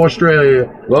ticket to Australia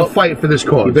to fight for this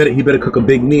cause. He better cook a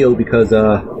big meal because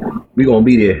we gonna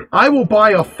be there. I will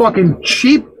buy a fucking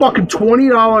cheap fucking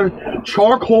 $20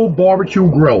 charcoal barbecue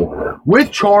grill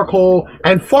with charcoal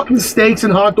and fucking steaks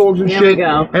and hot dogs and shit.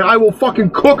 And I will fucking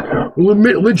cook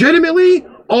legitimately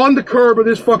on the curb of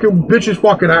this fucking bitch's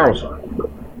fucking house.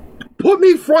 Put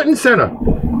me front and center.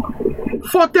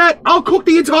 Fuck that. I'll cook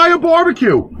the entire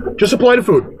barbecue. Just supply the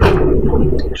food.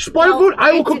 Supply the food.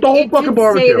 I will cook the whole fucking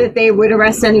barbecue. Say that they would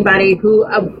arrest anybody who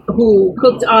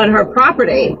cooked on her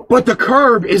property. But the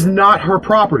curb is not her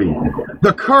property.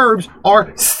 The curbs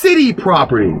are city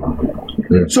property.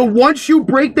 So once you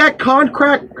break that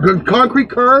concrete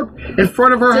curb in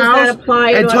front of her house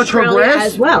and touch her grass,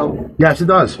 as well? Yes, it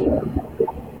does.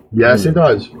 Yes, it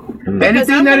does. Because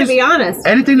I'm going to be honest.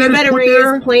 Anything that is put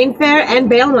there, plane fare and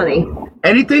bail money.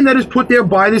 Anything that is put there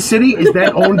by the city is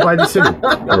then owned by the city.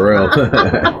 For real.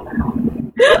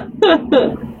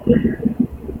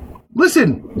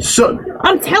 Listen, so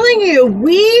I'm telling you,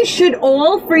 we should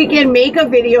all freaking make a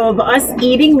video of us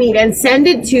eating meat and send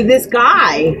it to this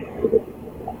guy.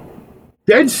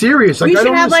 Dead serious. Like, we I should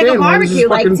don't have like a understand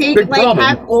barbecue,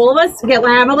 have all of us have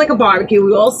like a barbecue.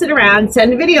 We all sit around,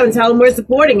 send a video, and tell him we're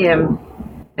supporting him.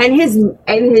 And his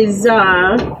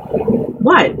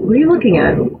what? What are you looking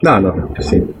at? No, nothing. Just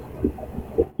see.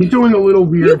 He's doing a little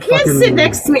weird. You can't sit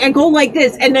next to me and go like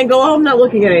this and then go, oh, I'm not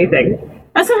looking at anything.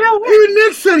 That's not how it works. Even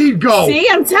Nick said he'd go. See,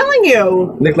 I'm telling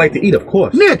you. Nick liked to eat, of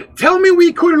course. Nick, tell me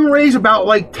we couldn't raise about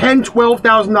like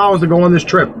 $10,000-$12,000 to go on this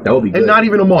trip. That would be good. And not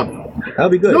even a month. That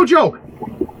would be good. No joke.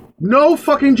 No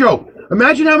fucking joke.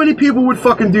 Imagine how many people would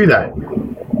fucking do that.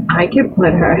 I could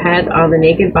put her head on the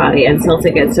naked body and sell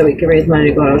tickets so we can raise money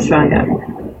to go to Australia.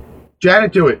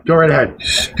 Janet, do it. Go right ahead.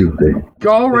 Stupid.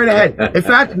 Go right ahead. In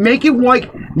fact, make it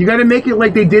like, you got to make it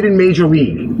like they did in Major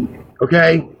League.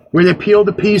 Okay? Where they peel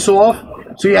the piece off.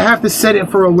 So you have to set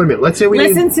it for a limit. Let's say we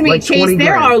listen need, to me, like, Chase.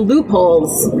 There are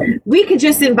loopholes. We could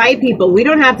just invite people. We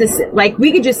don't have to, like,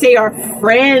 we could just say our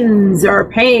friends are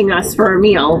paying us for a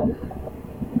meal.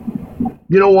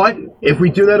 You know what? If we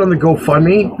do that on the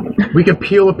GoFundMe, we could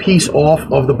peel a piece off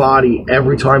of the body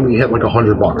every time we hit like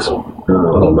 $100.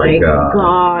 Oh my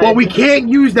god. Well, we can't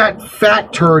use that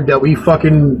fat turd that we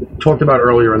fucking talked about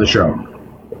earlier in the show.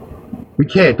 We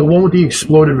can't. The one with the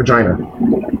exploded vagina.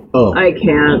 Oh. I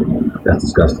can't. That's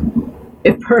disgusting.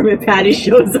 If Permit Patty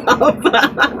shows up.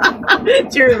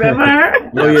 Do you remember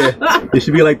her? Oh yeah. It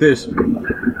should be like this.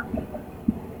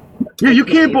 Yeah, you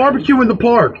can't barbecue in the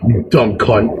park, you dumb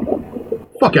cunt.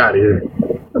 Fuck out of here.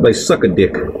 Like, suck a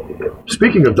dick.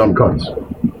 Speaking of dumb cunts,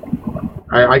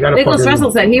 I got a Nicholas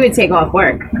Russell said he would take off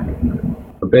work.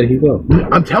 I bet he will.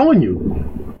 I'm telling you.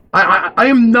 I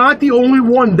am not the only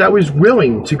one that was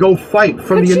willing to go fight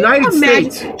from the United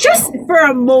States. Just for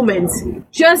a moment,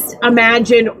 just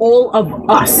imagine all of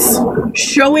us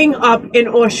showing up in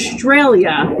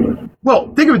Australia.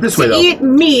 Well, think of it this way, though. Eat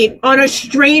meat on a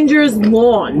stranger's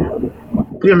lawn.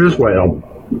 Think of it this way, though.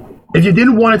 If you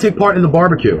didn't want to take part in the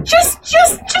barbecue,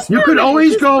 just you could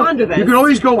always go. You could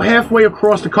always go halfway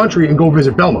across the country and go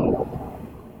visit Belmo,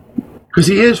 because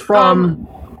he is from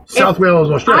South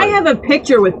Wales, Australia. I have a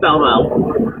picture with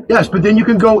Belmo. Yes, but then you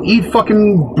can go eat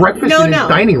fucking breakfast in his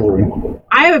dining room.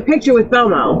 I have a picture with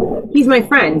Belmo. He's my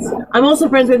friend. I'm also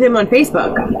friends with him on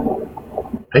Facebook.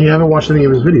 And you haven't watched any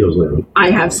of his videos lately? I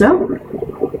have so.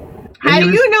 How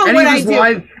do you know what I do?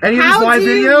 Any of his live videos? How do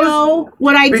you know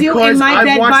what I do in my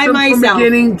bed by myself? I've watched them from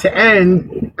beginning to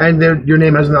end, and your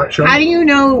name has not shown. How do you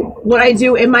know what I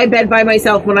do in my bed by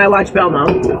myself when I watch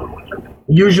Belmo?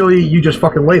 Usually, you just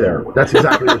fucking lay there. That's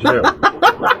exactly what you do.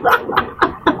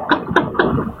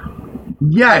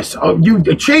 Yes.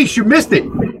 Chase, you missed it.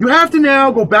 You have to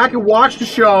now go back and watch the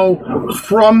show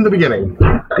from the beginning.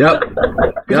 Yep.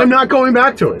 Because I'm not going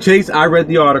back to it. Chase, I read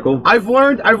the article. I've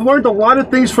learned a lot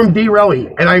of things from D.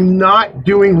 Relly, and I'm not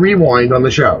doing rewind on the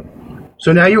show.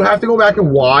 So now you have to go back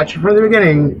and watch from the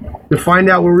beginning to find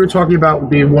out what we were talking about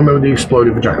with the woman with the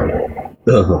exploded vagina.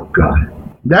 Oh, God.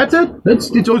 That's it.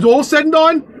 It's all said and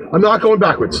done. I'm not going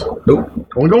backwards. Nope.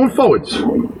 Only going forwards.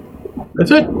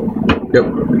 That's it. Yep.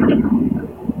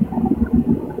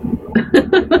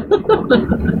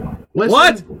 Listen.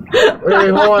 What? Hey,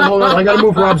 hold on. I gotta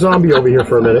move Rob Zombie over here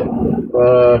for a minute.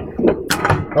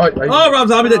 Rob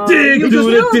Zombie, the dig to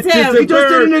the ditches. He just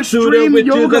did an extreme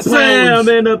yoga slam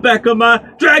in the back of my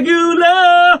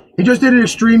Dragula. He just did an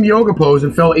extreme yoga pose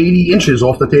and fell 80 inches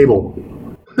off the table.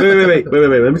 Wait.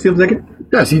 Let me see a second.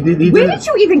 Yes, he did. Where did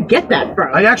you even get that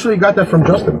from? I actually got that from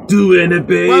Justin. Doing it,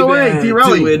 baby. By the way,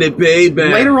 D-Relly. Doing it, baby.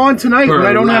 Later on tonight when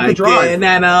I don't have to drive.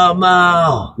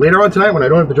 Later on tonight when I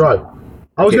don't have to drive.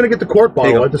 I was going to get the quart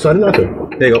bottle. I decided not to.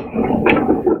 There you go.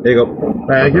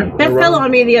 Thank you. That fell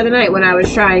on me the other night when I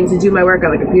was trying to do my work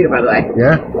on the computer, by the way.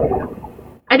 Yeah.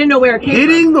 I didn't know where it came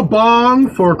Hitting the bong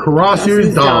for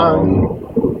Karasu's dong.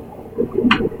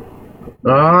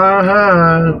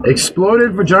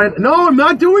 Exploded vagina. No, I'm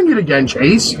not doing it again,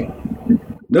 Chase.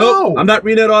 No, I'm not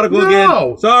reading that article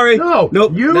again. Sorry. Nope.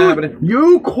 Not happening.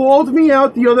 You called me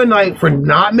out the other night for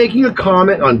not making a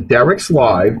comment on Derek's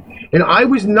live, and I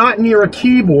was not near a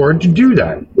keyboard to do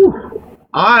that.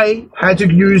 I had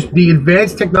to use the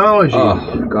advanced technology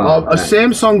of a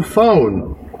Samsung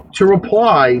phone to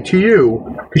reply to you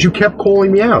because you kept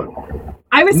calling me out.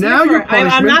 I was here for it.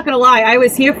 I'm not going to lie. I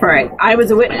was here for it. I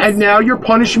was a witness. And now your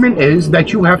punishment is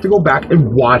that you have to go back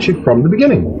and watch it from the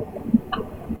beginning.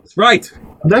 That's right.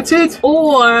 That's it.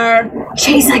 Or,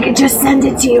 Chase, I could just send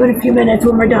it to you in a few minutes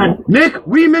when we're done. Nick,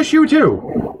 we miss you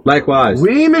too. Likewise.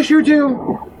 We miss you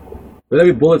too. Let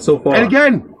me bullet so far. And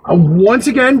again, once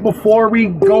again, before we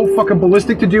go fucking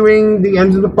ballistic to doing the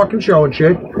ends of the fucking show and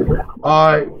shit,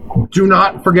 do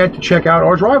not forget to check out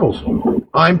Arch Rivals.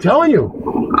 I'm telling you,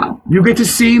 you get to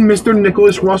see Mr.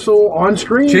 Nicholas Russell on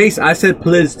screen. Chase, I said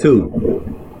please too.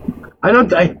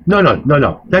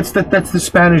 No. That's the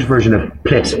Spanish version of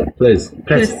please. Please.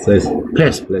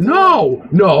 No.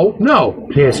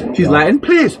 Please. She's Latin?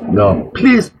 Please. No.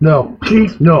 Please. No.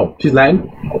 Please. No. She's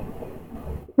Latin?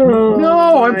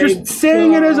 No, I'm just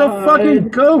saying it as a fucking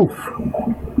goof.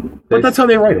 But that's how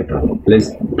they write it, though.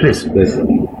 Please.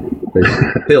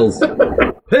 Pills.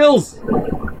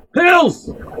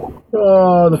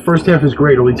 Oh, the first half is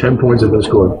great. Only 10 points of this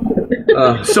score.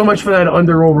 So much for that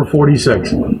under over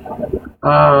 46.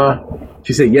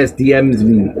 She said yes. DMs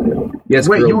me. Yes.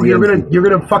 Wait, girl, you're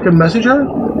gonna fucking message her?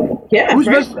 Yeah. Who's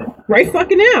right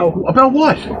fucking now. About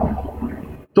what?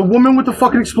 The woman with the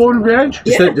fucking exploded vag?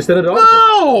 Just send it off.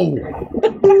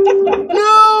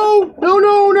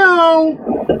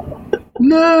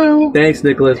 No. Thanks,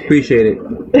 Nicholas. Appreciate it.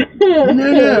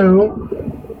 No.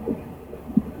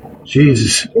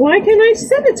 Jesus. Why can't I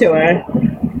send it to her?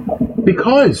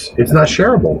 Because it's not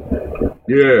shareable.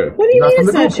 Yeah. What do you mean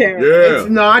it's not shareable? Yeah. It's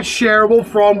not shareable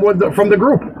from the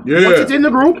group. Yeah. Once it's in the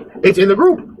group, it's in the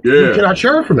group. Yeah. You cannot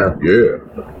share it from there. Yeah.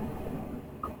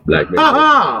 Black man. Ha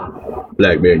ha.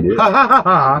 Black man, yeah. Ha ha ha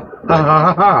ha. Ha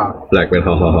ha ha. Black man,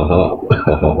 ha ha ha ha.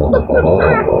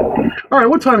 All right,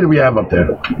 what time do we have up there?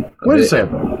 What does it say?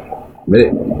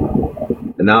 Minute.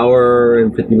 An hour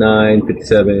and 59,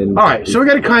 57. All right, so we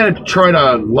got to kind of try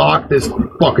to lock this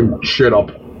fucking shit up.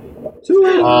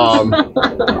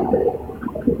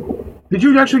 Did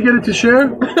you actually get it to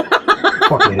share?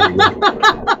 Fucking hate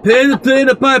you. Pin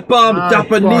the pipe bomb,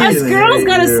 Japanese. Us girls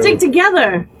got to stick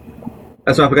together.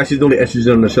 That's why I forgot she's the only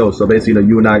estrogen on the show. So basically,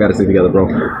 you and I got to stick together, bro.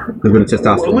 Because we're the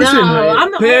testosterone. Listen,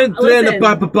 I'm the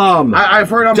pipe bomb. I've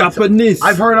heard I'm Japanese.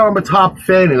 I've heard I'm a top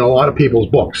fan in a lot of people's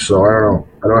books, so I don't know.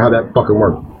 I don't know how that fucking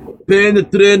works. Pin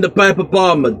the pipe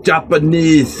bomb,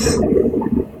 Japanese.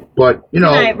 But you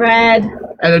know, Night, Red.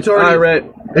 And it's already. Hi,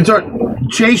 Red. It's already.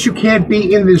 Chase, you can't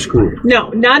be in this group. No,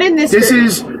 not in this group.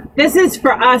 This is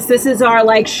for us. This is our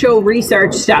show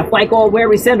research stuff, where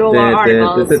we send all our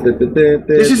articles.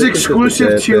 This is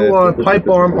exclusive to Pipe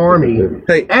Bomb Army.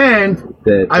 Hey. And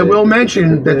I will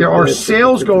mention that there are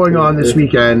sales going on this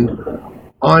weekend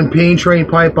on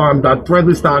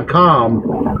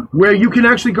paintrainpipebomb.threadless.com where you can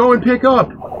actually go and pick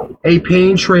up a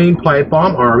Pain Train Pipe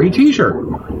Bomb Army t-shirt.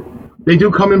 They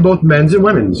do come in both men's and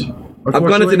women's. I've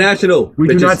gone international. We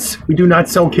do not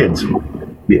sell kids.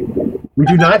 We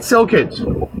do not sell kids.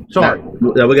 Sorry.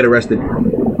 No, we'll get arrested.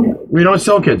 We don't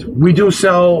sell kids. We do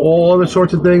sell all other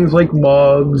sorts of things like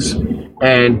mugs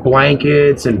and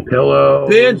blankets and pillows.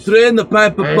 Pain Train the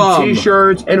Pipebomb. And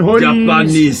t-shirts and hoodies.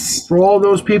 Japanese. For all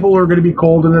those people who are going to be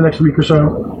cold in the next week or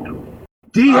so.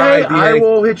 D-Hay, right, I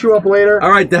will hit you up later. All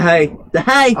right, D-Hay.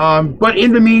 But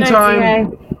in the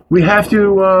meantime, we have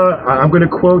to, I'm going to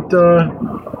quote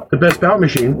the best bout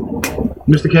machine,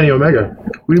 Mr. Kenny Omega.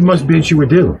 We must bid you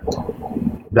adieu.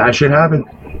 That should happen.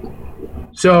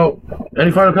 So, any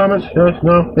final comments? Yes?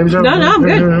 No? Maybe so? No, I'm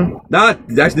good. Nah,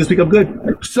 actually, this week I'm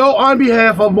good. So, on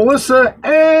behalf of Melissa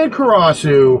and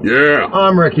Karasu,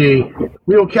 I'm Ricky.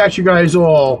 We will catch you guys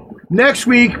all next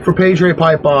week for Page Ray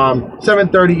Pipe Bomb,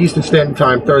 7:30 Eastern Standard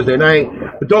Time, Thursday night.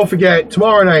 But don't forget,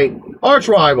 tomorrow night, Arch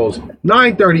Rivals,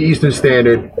 9:30 Eastern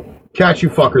Standard. Catch you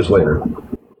fuckers later.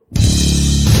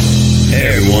 Hey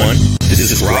everyone, this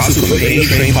is Karasu from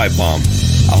Page Ray Pipe Bomb.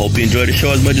 I hope you enjoyed the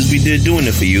show as much as we did doing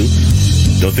it for you.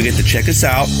 Don't forget to check us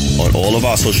out on all of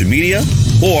our social media,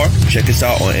 or check us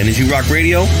out on Energy Rock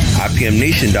Radio,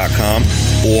 IPMNation.com,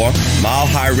 or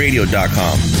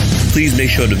MileHighRadio.com. Please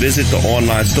make sure to visit the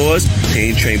online stores,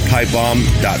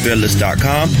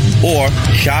 PainTrainPipebomb.Threadless.com or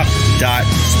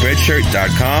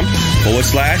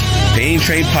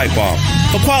shop.spreadshirt.com/PainTrainPipebomb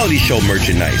for quality show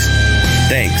merchandise.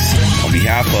 Thanks. On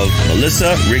behalf of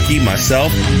Melissa, Ricky,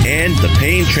 myself, and the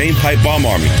Pain Train Pipe Bomb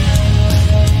Army.